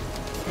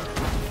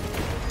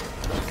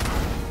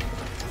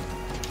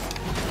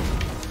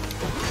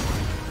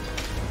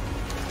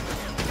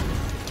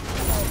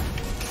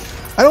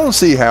 I don't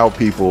see how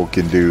people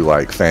can do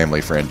like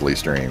family-friendly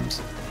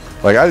streams.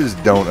 Like, I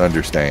just don't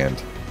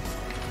understand.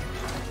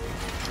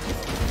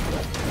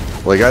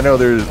 Like, I know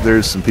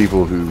there's some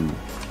people who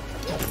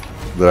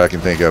that I can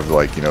think of,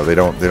 like, you know, they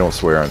don't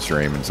swear on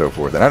stream and so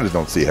forth, and I just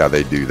don't see how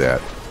they do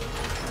that.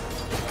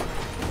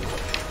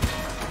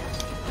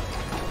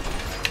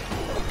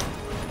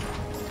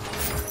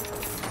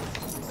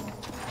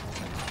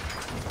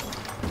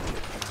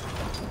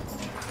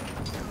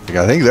 Like,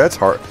 I think that's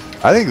hard.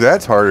 I think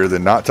that's harder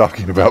than not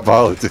talking about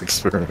politics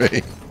for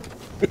me.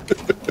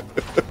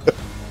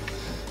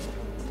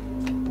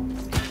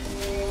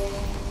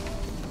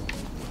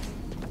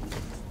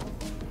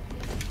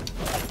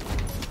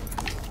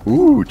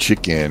 Ooh,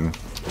 chicken.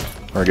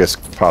 Or I guess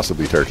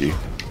possibly turkey.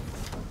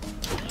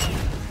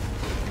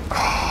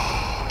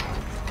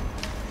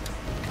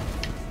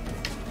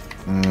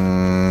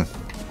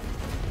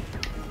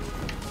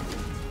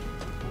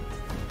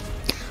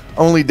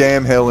 Only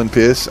damn hell and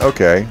piss.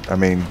 Okay, I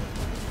mean,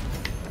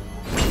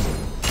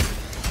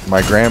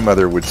 my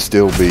grandmother would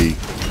still be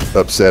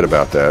upset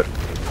about that.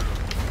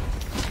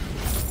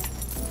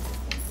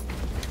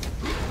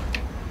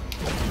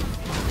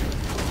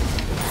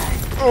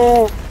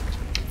 Oh,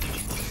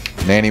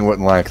 Nanny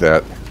wouldn't like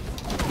that.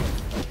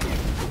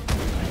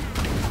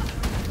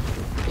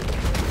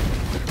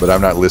 but I'm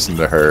not listening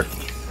to her.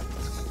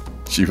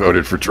 She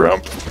voted for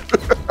Trump.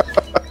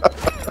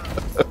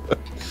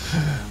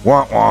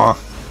 Wah wah.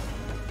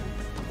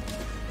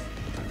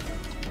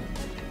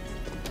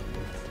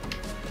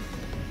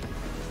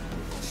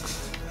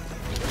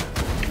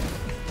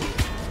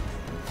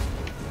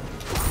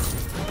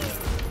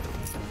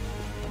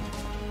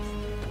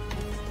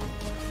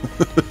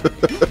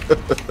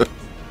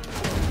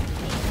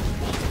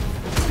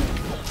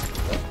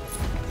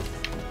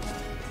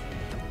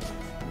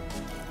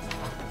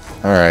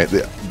 Alright,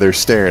 they're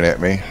staring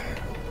at me.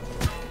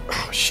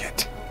 Oh,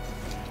 shit.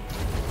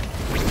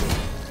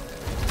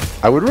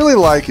 I would really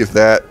like if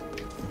that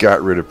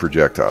got rid of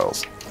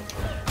projectiles.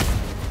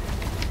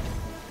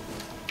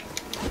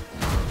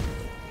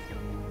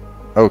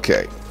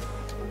 Okay.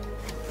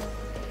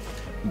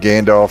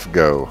 Gandalf,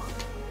 go.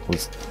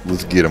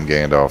 Let's get him,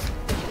 Gandalf.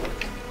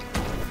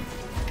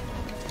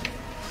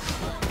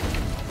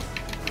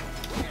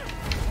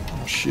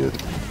 Oh, shit.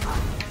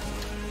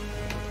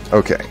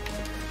 Okay.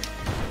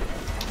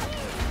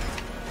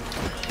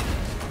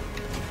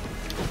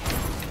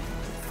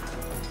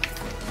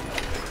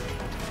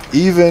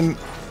 Even,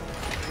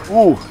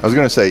 ooh, I was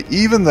going to say,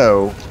 even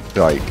though,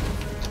 like,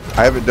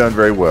 I haven't done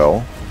very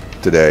well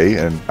today,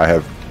 and I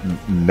have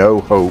no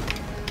hope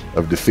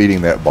of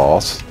defeating that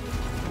boss,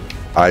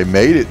 I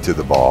made it to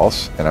the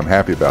boss, and I'm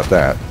happy about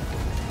that.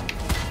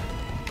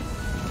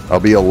 I'll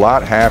be a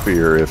lot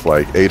happier if,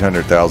 like,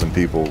 800,000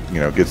 people,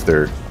 you know, gets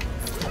their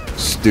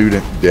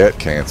student debt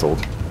canceled.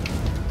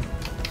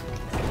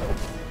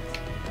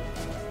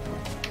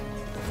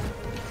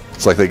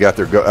 It's like they got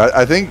their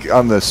I think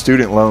on the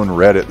student loan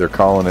Reddit they're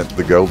calling it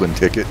the golden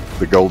ticket,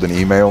 the golden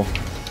email.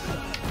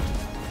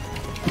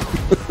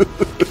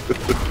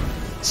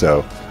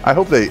 So I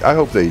hope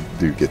they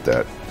do get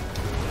that.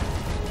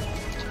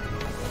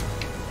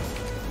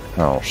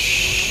 Oh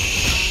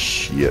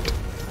shit.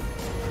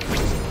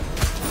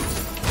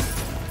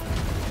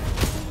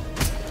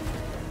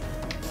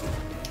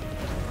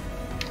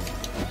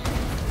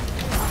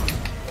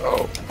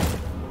 Oh.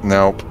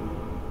 Nope.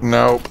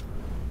 Nope.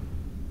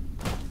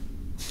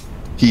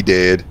 He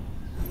did.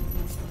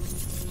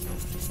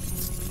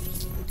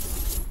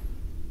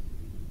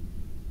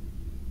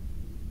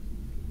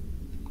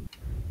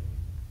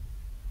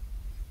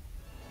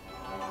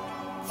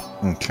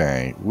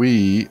 Okay,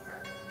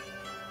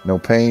 no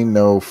pain,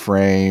 no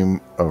frame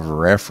of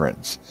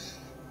reference.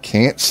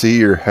 Can't see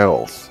your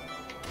health.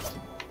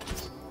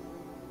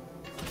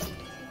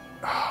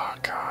 Oh,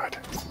 God.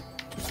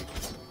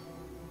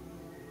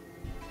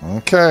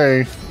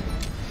 Okay.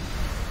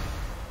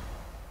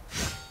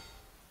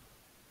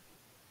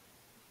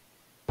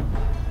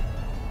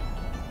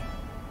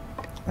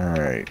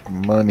 Alright,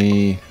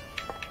 money.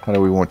 How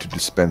do we want to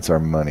dispense our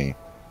money?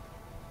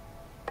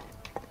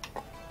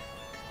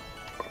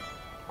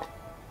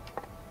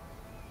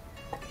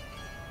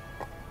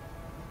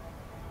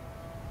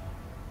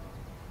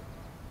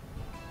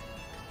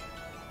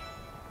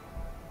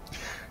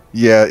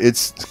 Yeah,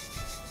 it's...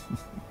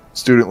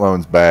 student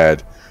loans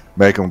bad.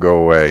 Make them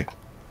go away.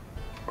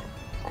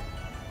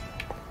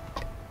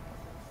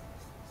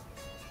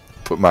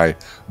 Put my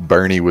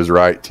Bernie was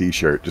right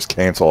t-shirt. Just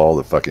cancel all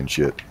the fucking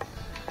shit.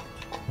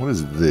 What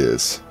is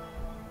this?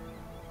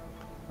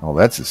 Oh,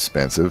 that's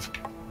expensive.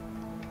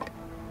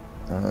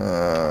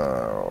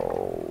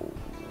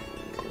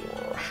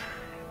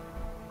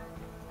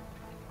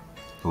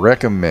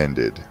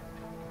 Recommended.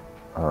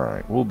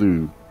 Alright, we'll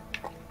do...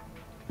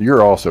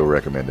 You're also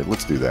recommended.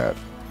 Let's do that.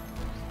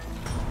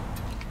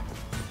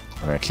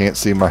 And I can't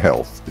see my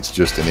health. It's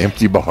just an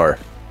empty bar.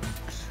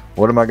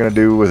 What am I going to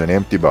do with an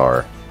empty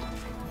bar?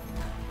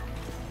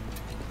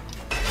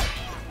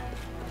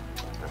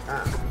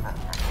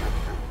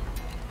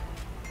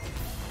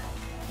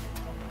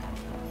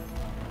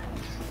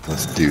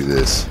 Let's do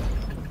this.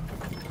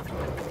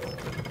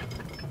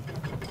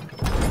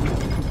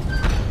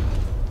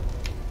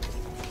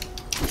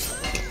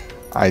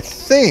 I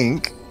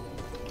think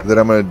that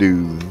I'm going to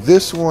do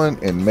this one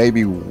and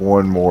maybe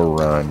one more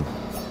run,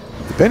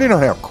 depending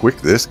on how quick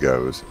this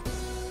goes.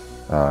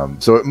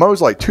 So it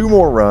mows like 2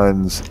 more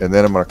runs, and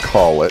then I'm going to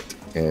call it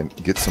and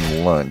get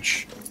some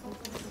lunch.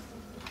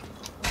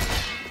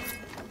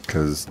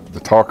 Because the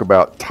talk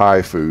about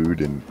Thai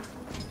food and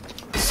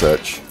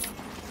such,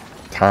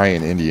 Thai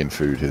and Indian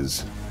food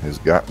has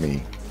got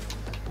me,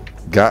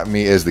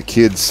 as the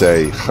kids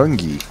say,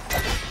 hungry.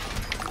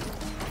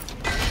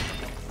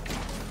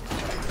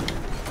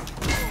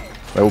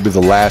 That will be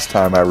the last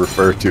time I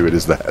refer to it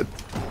as that.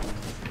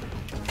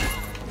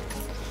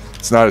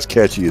 It's not as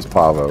catchy as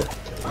Pavo.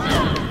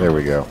 There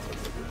we go.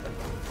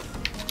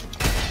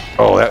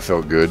 Oh, that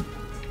felt good.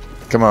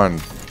 Come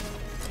on.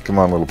 Come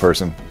on, little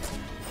person.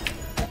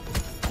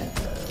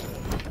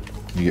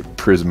 You get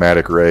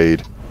prismatic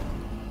raid.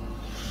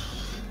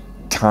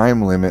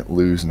 Time limit,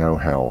 lose no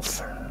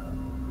health.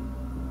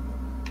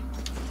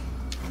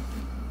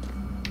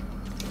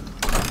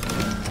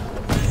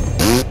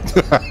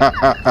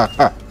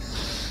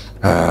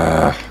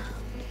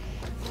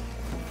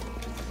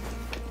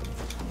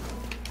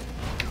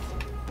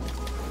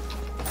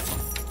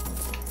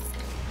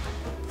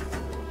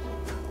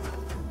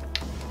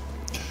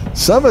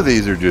 Some of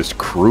these are just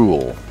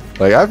cruel.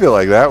 Like, I feel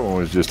like that one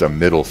was just a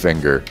middle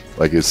finger.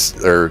 Like,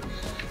 or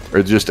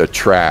just a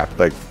trap.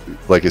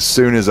 Like as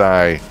soon as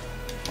I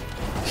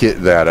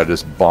hit that, I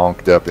just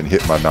bonked up and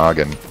hit my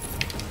noggin.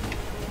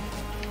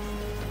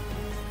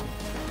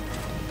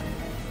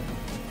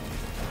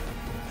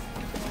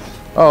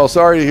 Oh,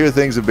 sorry to hear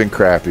things have been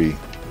crappy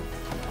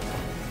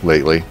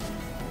lately.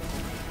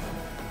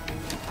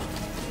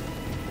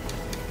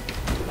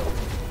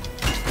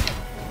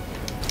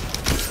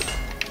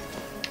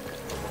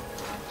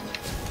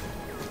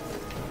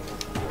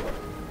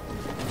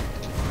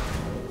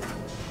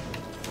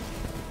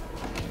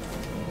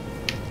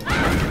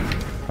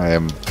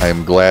 I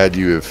am glad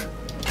you have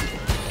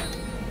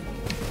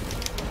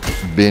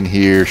been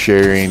here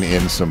sharing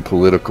in some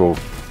political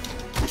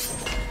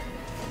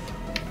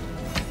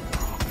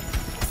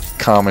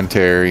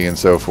commentary and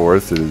so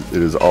forth. It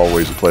is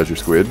always a pleasure,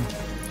 Squid.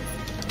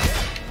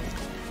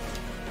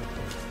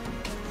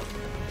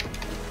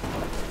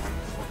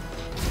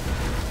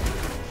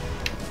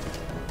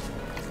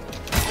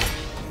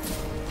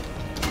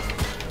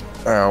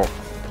 Ow.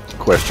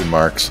 Question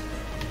marks.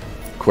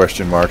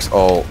 Question marks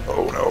all.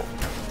 Oh no.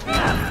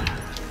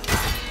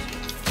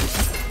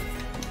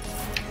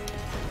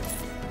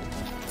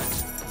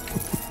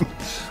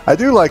 I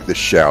do like the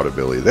shout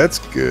ability. That's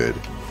good.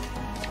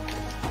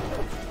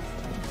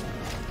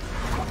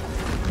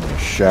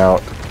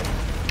 Shout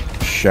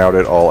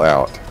it all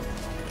out.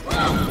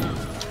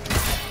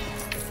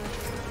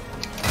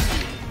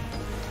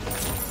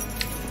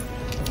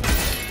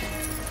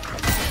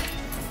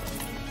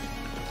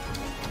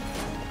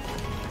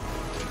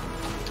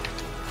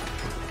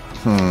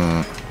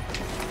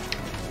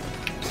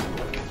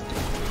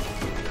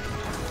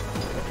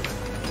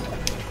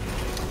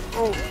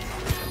 Oh.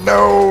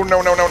 No.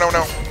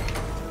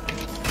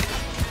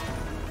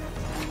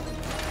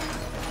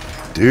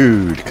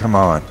 Dude, come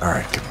on.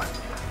 Alright, come on.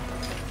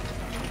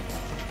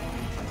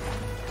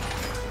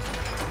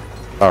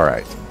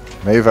 Alright.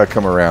 Maybe if I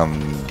come around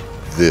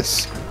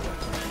this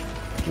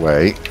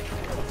way.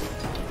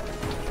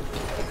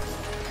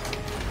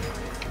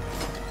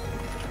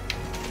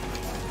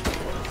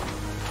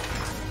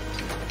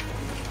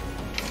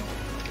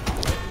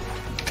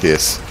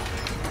 Piss.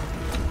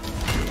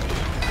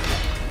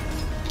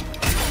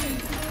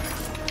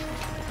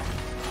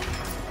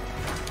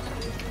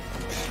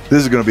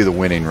 This is going to be the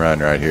winning run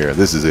right here.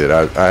 This is it.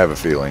 I have a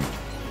feeling.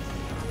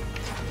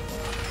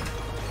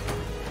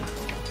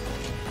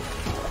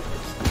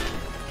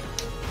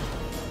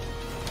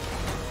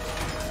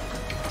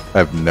 I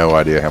have no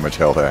idea how much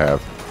health I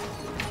have.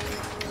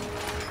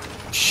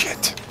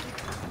 Shit.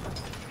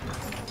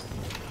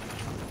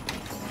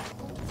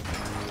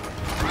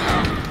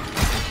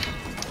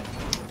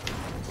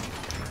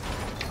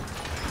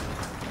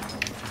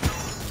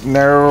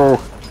 No.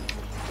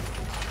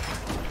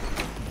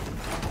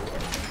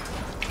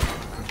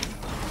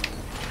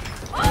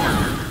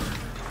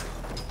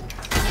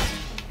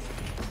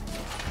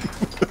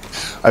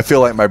 I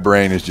feel like my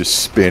brain is just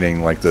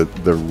spinning, like the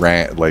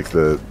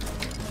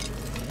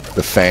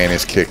fan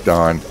is kicked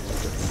on.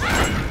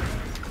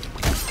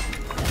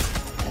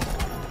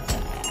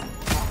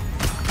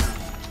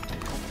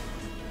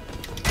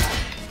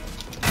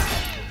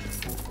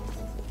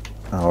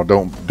 Oh,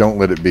 don't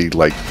let it be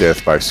like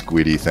death by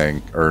squiddy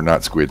thing, or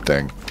not squid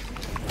thing.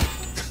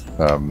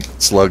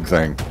 Slug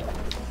thing.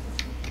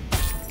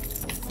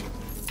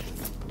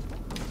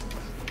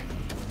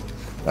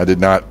 I did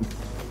not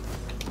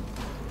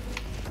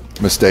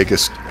mistake a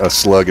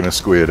slug and a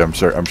squid. I'm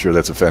sure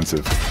that's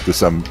offensive to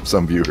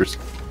some viewers.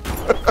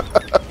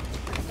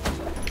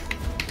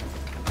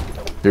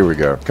 Here we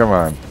go. Come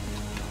on.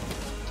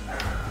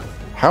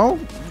 How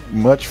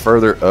much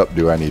further up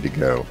do I need to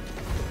go?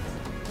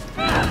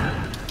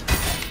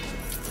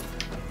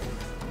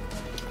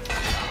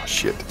 Oh,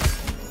 shit.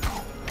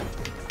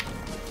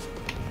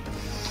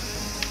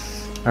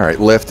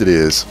 Alright, left it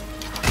is.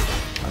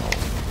 Oh,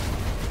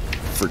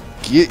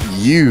 forget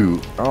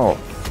you. Oh.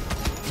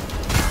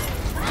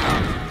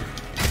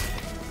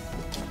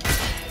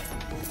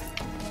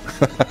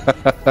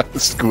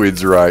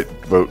 Squid's right.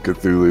 Vote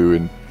Cthulhu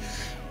in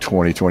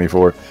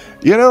 2024.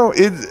 You know,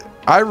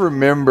 I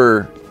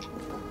remember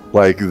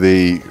like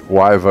the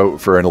why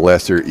vote for a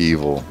lesser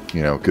evil,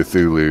 you know,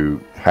 Cthulhu,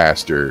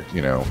 Haster,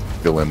 you know,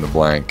 fill in the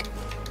blank.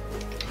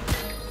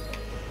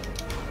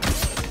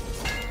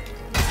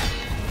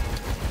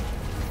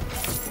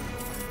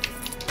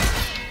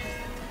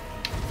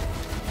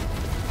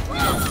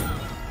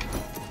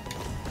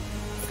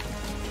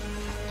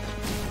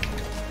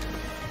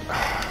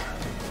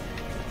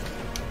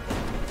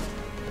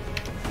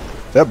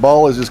 That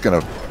ball is just going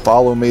to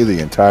follow me the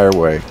entire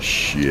way.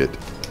 Shit.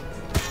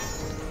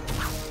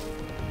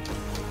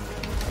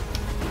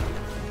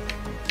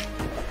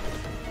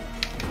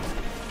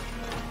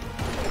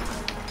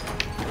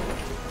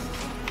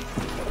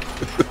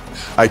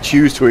 I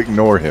choose to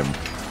ignore him.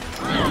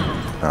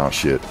 Oh,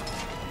 shit.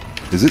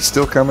 Is it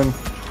still coming?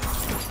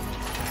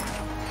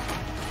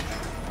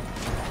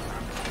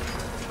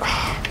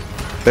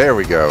 There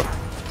we go.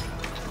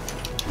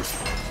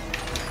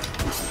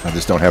 I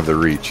just don't have the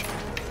reach.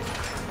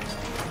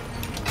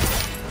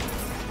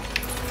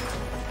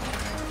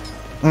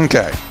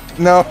 Okay.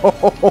 No.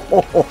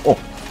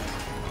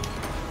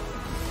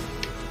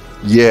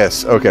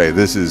 Yes. Okay.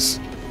 This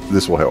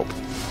will help.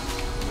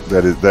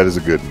 That is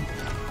a good one.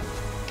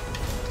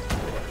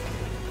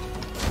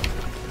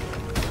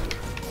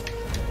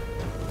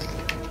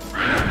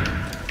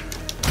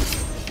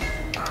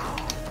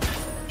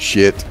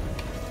 Shit.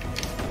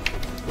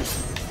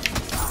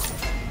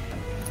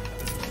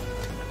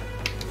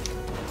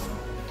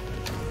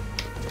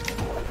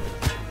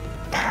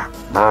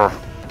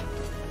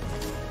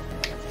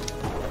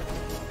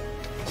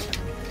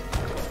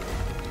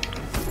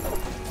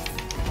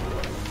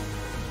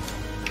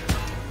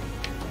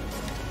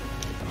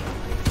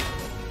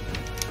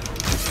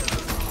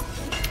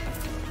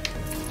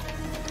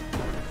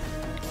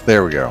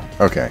 There we go.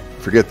 Okay.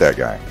 Forget that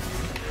guy.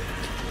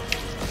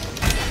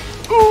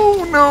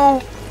 Oh,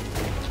 no.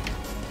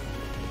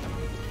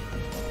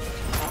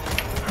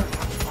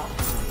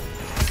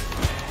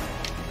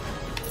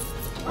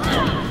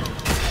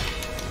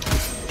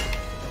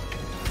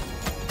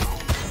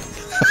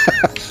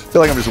 I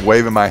feel like I'm just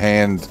waving my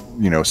hand,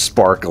 you know,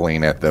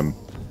 sparkling at them.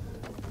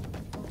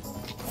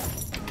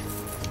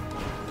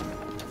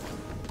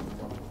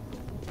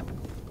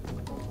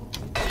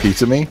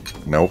 Pizza me?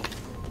 Nope.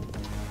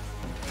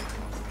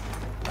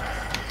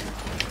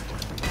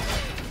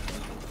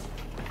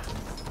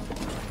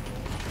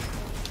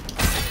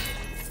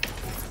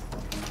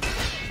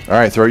 All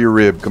right, throw your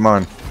rib. Come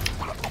on.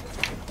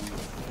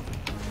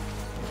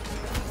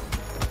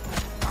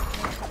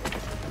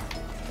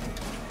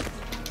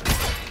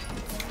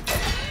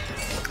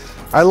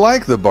 I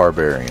like the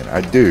barbarian.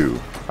 I do.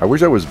 I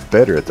wish I was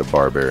better at the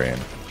barbarian.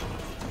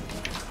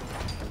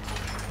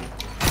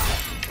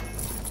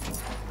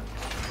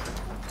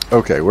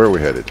 Okay, where are we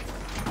headed?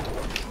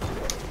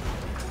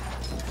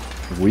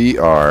 We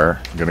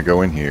are going to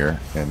go in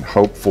here and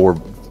hope for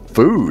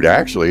food,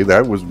 actually.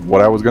 That was what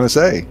I was going to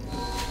say.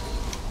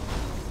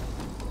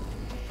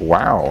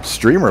 Wow,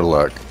 streamer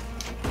luck.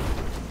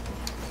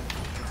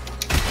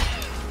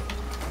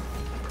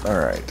 All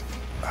right.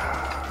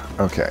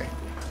 Okay.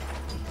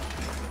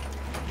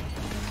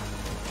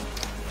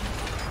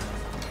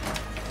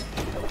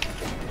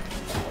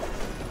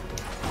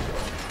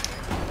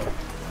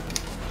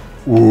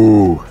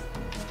 Ooh.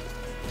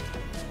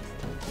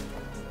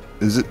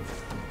 Is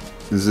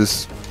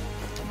this...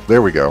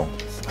 There we go.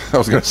 I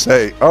was going to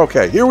say,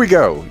 okay, here we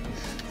go.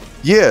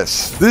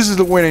 Yes, this is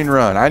the winning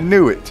run. I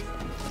knew it.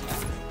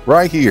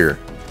 Right here.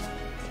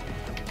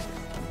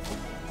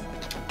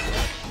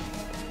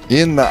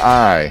 In the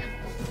eye.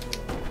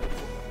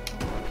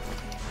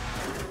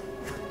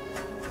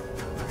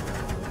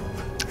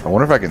 I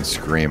wonder if I can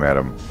scream at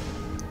them.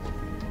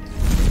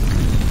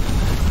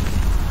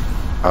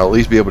 I'll at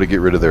least be able to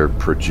get rid of their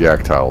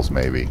projectiles,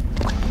 maybe.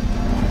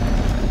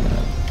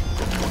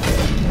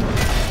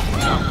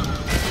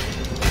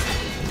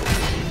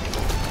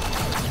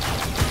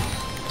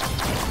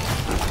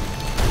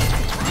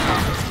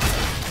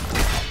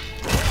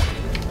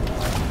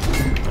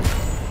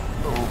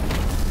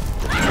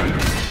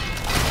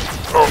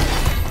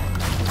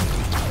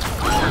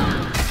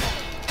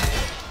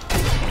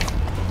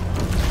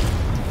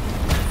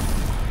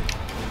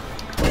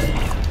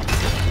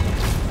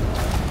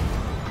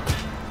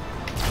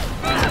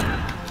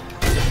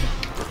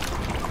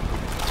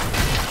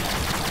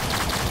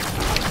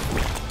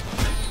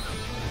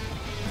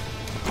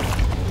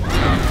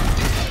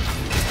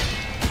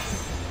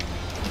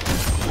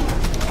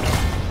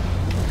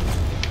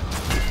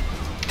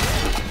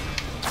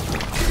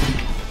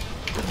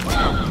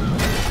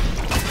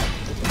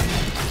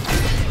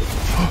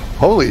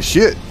 Holy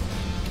shit.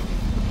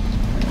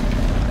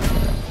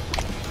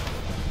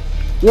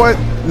 What?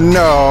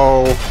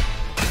 No.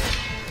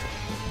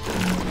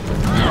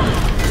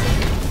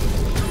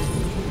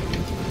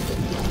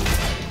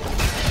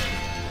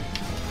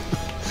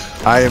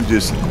 I am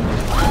just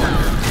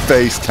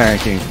face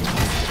tanking.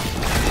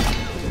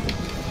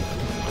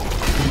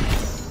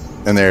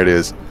 And there it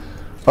is.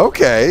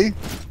 Okay.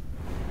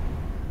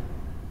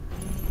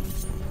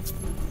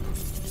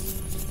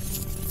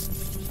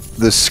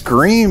 The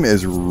scream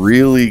is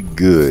really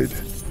good.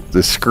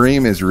 The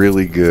scream is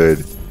really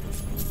good.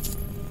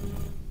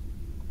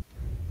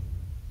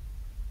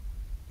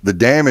 The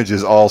damage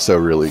is also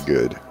really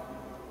good.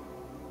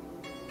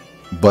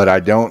 But I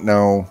don't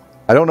know.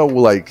 I don't know,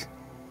 like...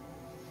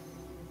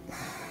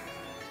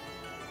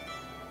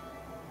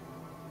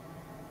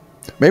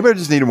 Maybe I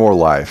just need more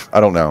life.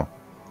 I don't know.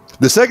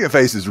 The second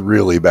face is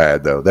really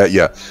bad, though. That,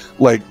 yeah.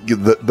 Like,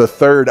 the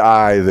third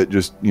eye that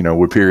just, you know,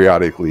 would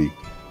periodically...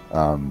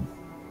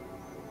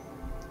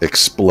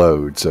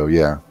 explode. So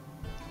yeah,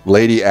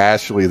 Lady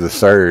Ashley the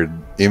Third,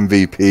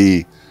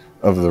 MVP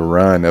of the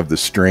run of the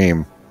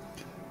stream,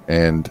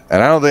 and I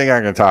don't think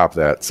I can top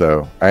that.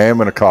 So I am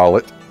going to call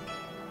it.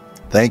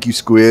 Thank you,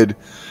 Squid.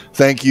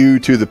 Thank you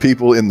to the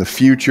people in the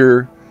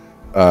future.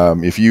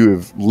 If you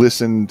have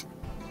listened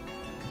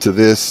to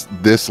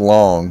this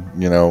long,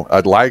 you know,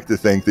 I'd like to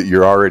think that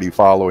you're already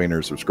following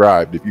or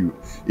subscribed.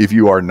 If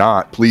you are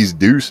not, please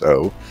do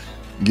so.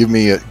 Give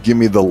me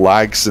the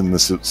likes and the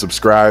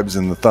subscribes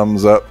and the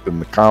thumbs up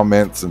and the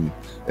comments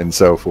and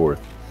so forth.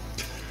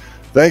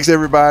 Thanks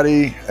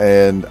everybody,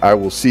 and I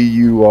will see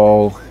you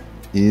all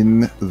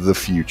in the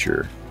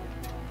future.